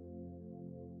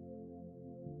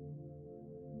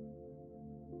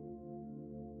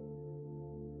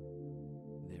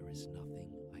 There is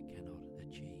nothing I cannot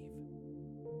achieve.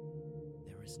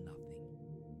 There is nothing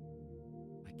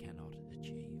I cannot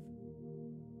achieve.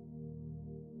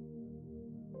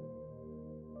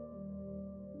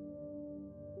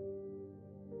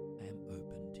 I am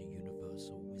open to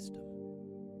universal wisdom.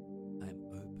 I am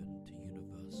open to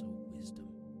universal wisdom.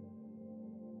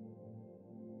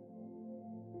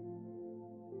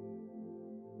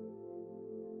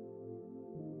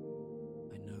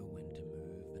 I know when to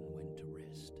move and when to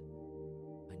rest.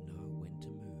 I know when to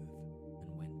move and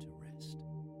when to rest.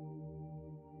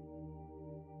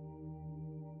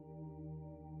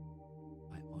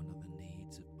 I honor the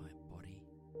needs of my body,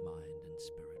 mind, and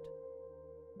spirit.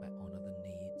 I honor the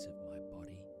needs of my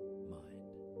body, mind,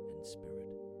 and spirit.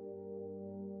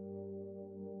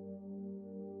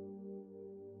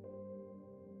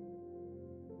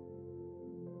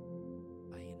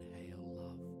 I inhale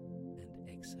love and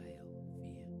exhale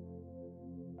fear.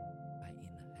 I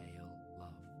inhale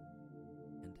love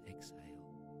and exhale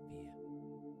fear.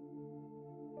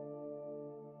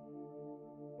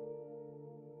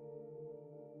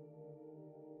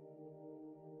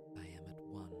 I am at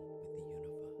one with the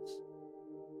universe.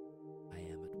 I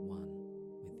am at one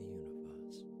with the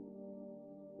universe.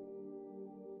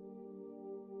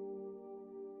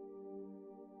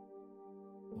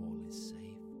 All is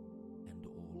safe and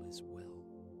all is well.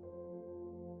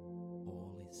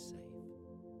 All is safe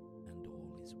and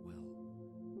all is well.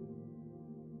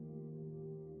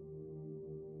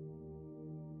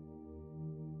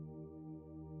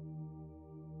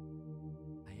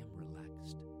 I am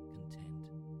relaxed, content,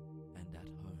 and at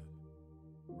home,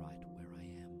 right where I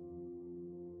am.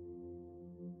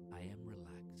 I am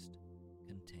relaxed,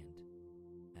 content,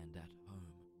 and at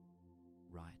home,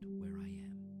 right where I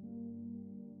am.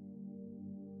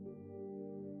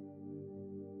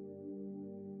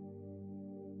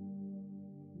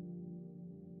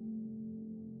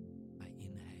 I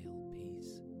inhale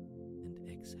peace and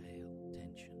exhale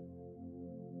tension.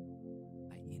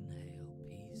 I inhale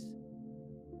peace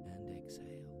and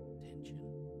exhale tension.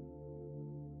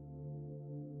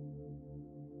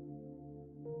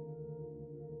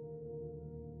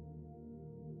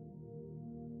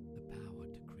 The power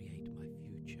to create my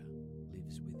future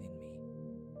lives within me.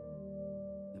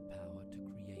 The power to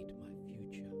create my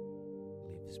future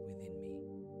lives within me.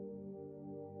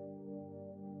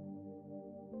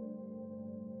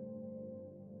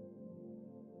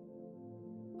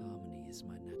 Harmony is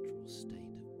my natural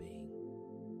state of being.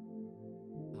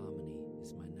 Harmony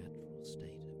is my natural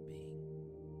state of being.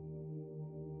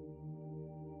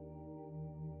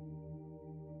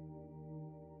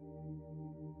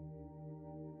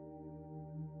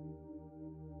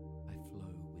 I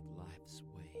flow with life's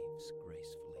waves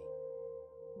gracefully.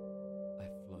 I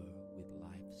flow with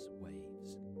life's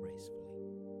waves gracefully.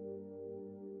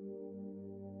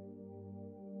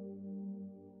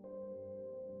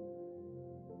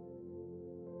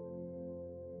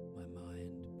 My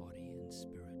mind, body, and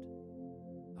spirit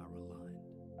are aligned.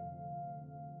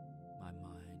 My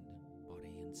mind,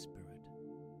 body, and spirit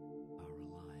are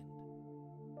aligned.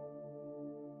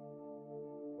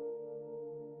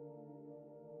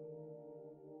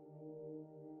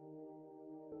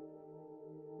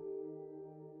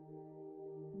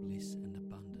 Bliss and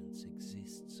abundance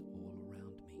exists all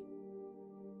around me.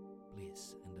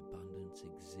 Bliss and abundance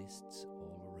exists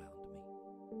all around me.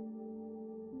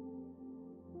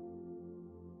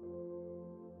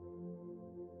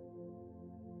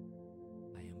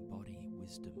 I embody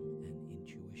wisdom and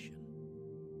intuition.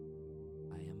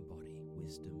 I embody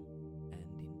wisdom and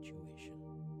intuition.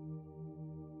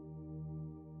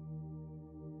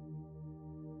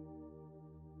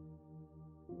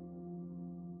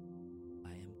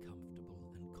 I am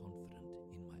comfortable and confident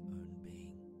in my own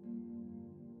being.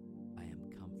 I am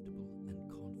comfortable and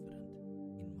confident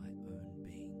in my own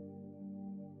being.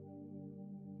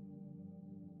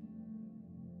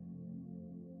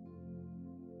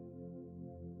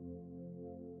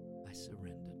 I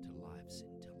surrender to life's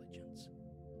intelligence.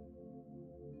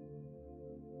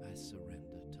 I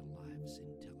surrender to life's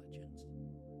intelligence.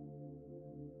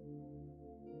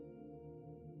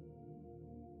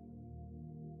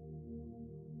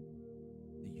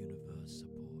 The universe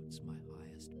supports my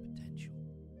highest potential.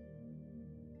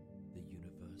 The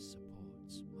universe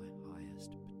supports my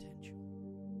highest potential.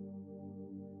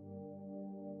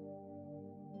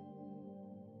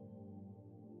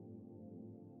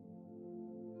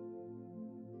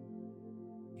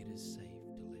 It is safe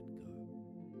to let go.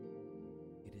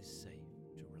 It is safe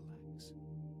to relax.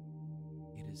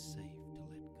 It is safe to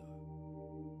let go.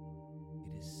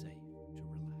 It is safe to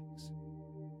relax.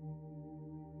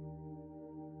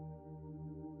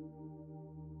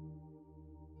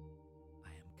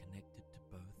 I am connected to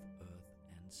both earth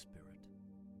and spirit.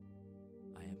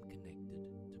 I am connected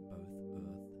to both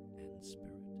earth and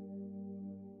spirit.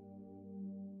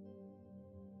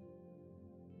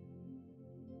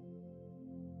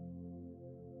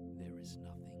 There is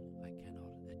nothing I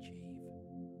cannot achieve.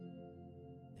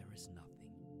 There is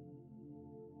nothing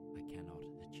I cannot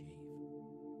achieve.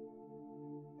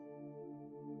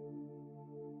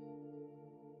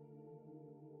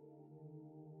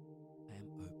 I am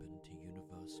open to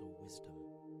universal wisdom.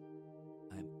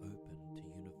 I am open to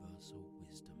universal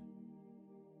wisdom.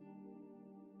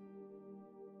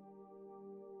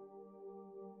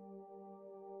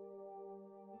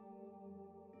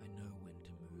 I know when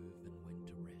to move and when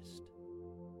to rest.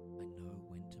 I know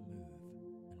when to move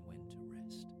and when to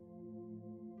rest.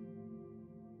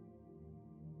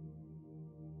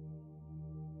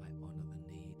 I honor the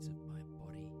needs of my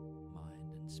body,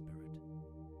 mind, and spirit.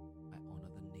 I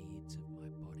honor the needs of my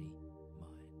body,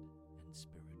 mind, and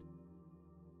spirit.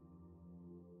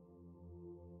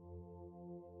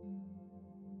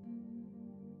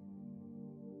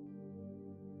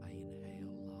 I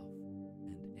inhale love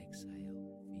and exhale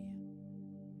fear.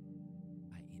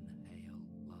 I inhale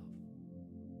love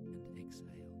and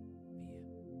exhale fear.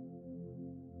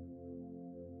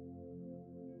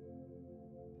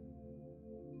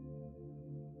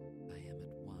 I am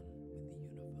at one with the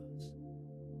universe.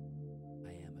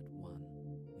 I am at one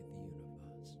with the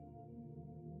universe.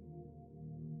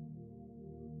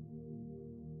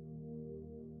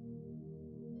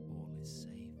 All is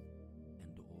safe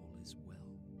and all is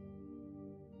well.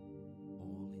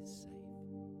 All is safe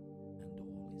and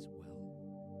all is well.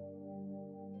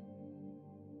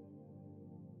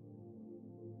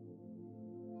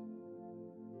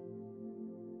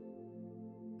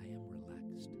 I am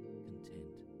relaxed,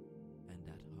 content, and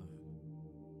at home,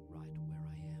 right where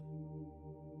I am.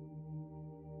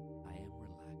 I am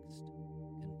relaxed,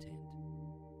 content,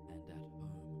 and at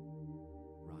home,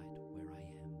 right where I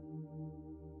am.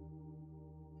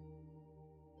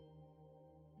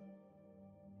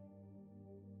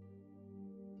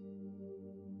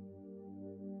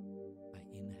 I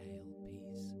inhale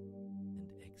peace and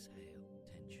exhale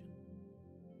tension.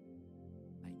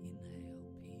 I inhale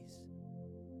peace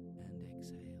and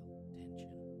exhale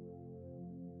tension.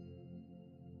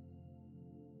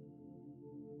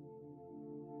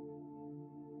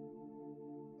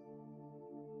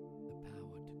 The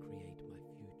power to create my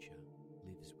future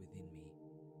lives within me.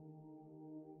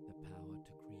 The power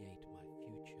to create my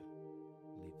future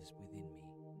lives within me.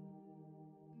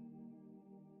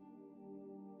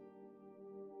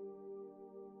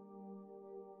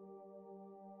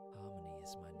 Harmony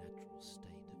is my natural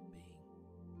state of being.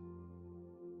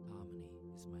 Harmony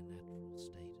is my natural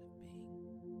state of being.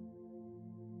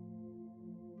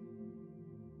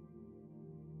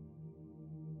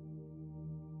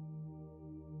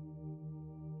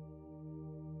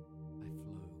 I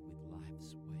flow with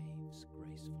life's waves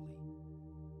gracefully.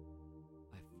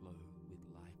 I flow with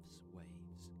life's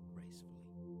waves gracefully.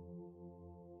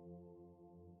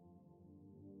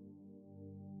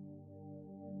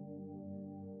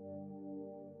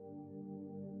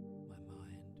 My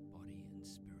mind, body, and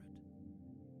spirit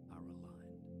are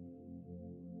aligned.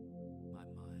 My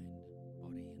mind,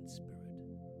 body, and spirit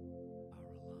are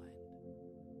aligned.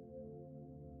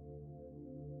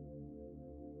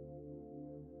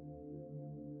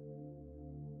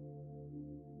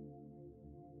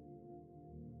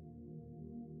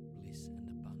 Bliss and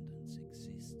abundance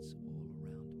exists all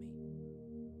around me.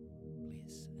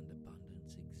 Bliss and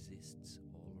abundance exists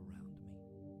all around me.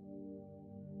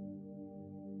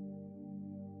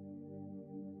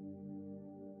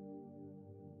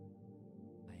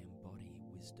 I embody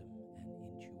wisdom and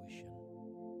intuition.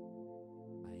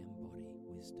 I embody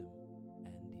wisdom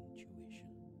and intuition.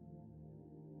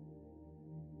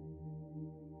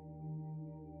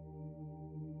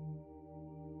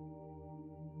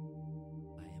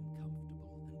 I am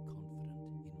comfortable and confident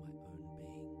in my own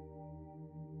being.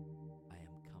 I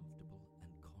am comfortable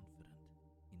and confident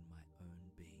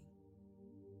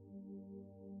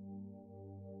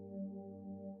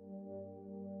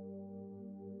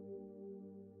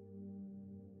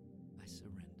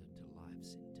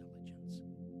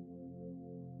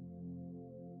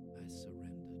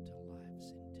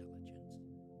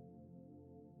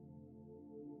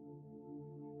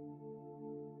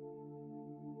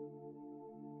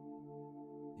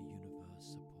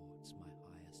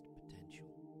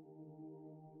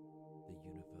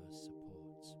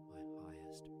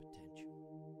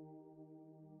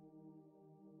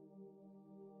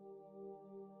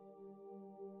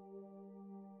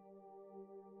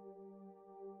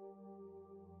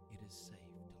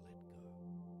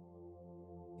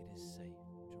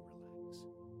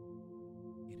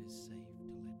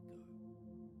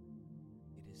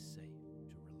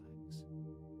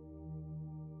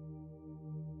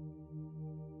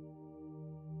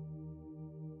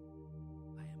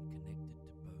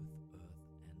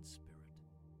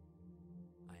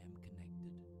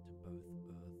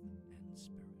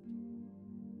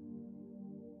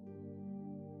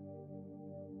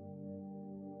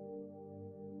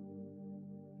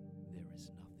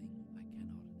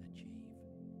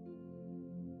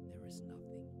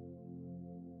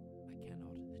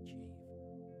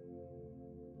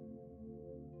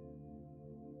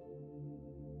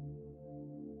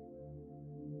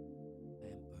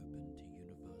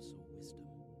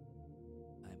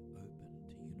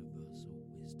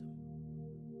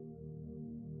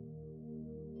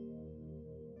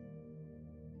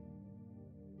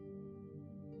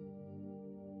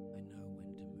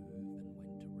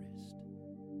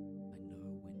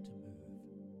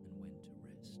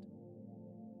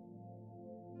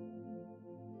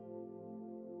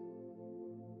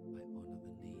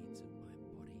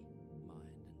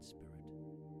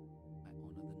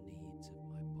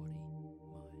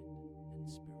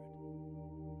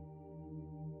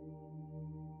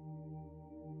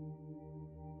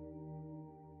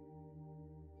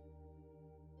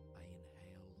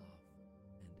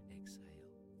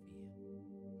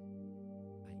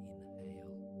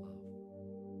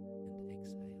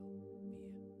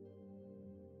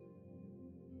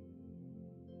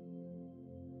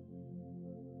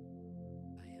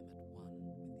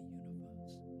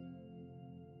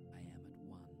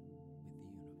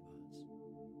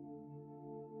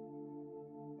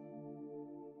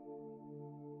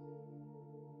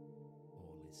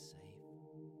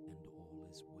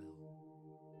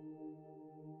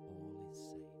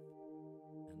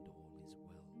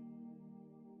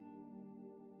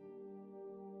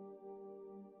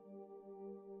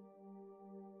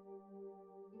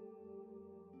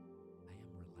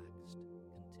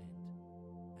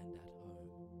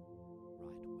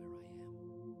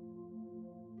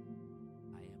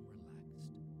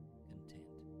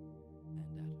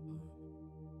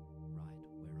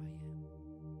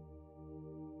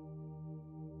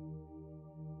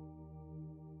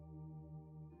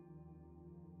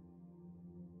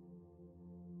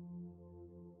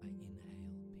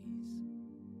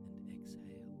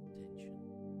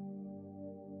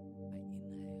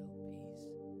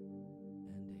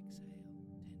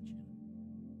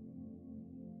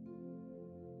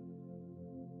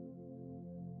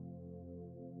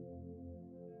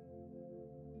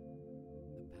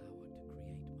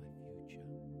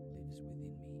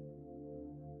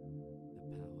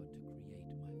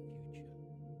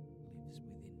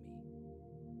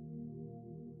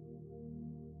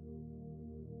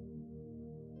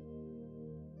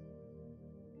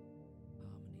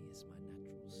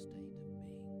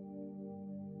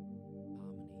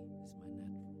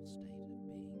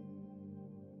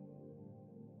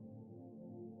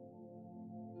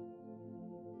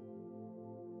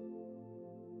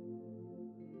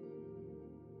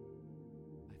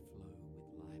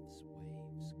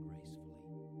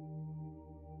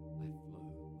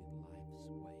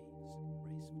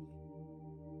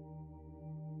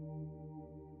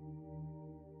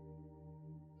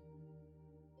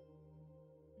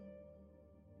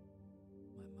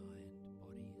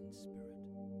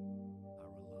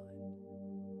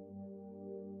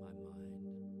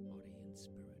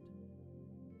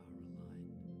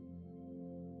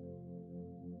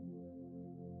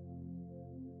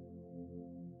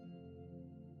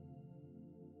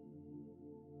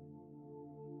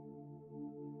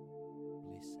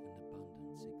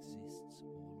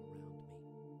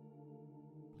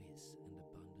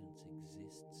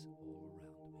exists all around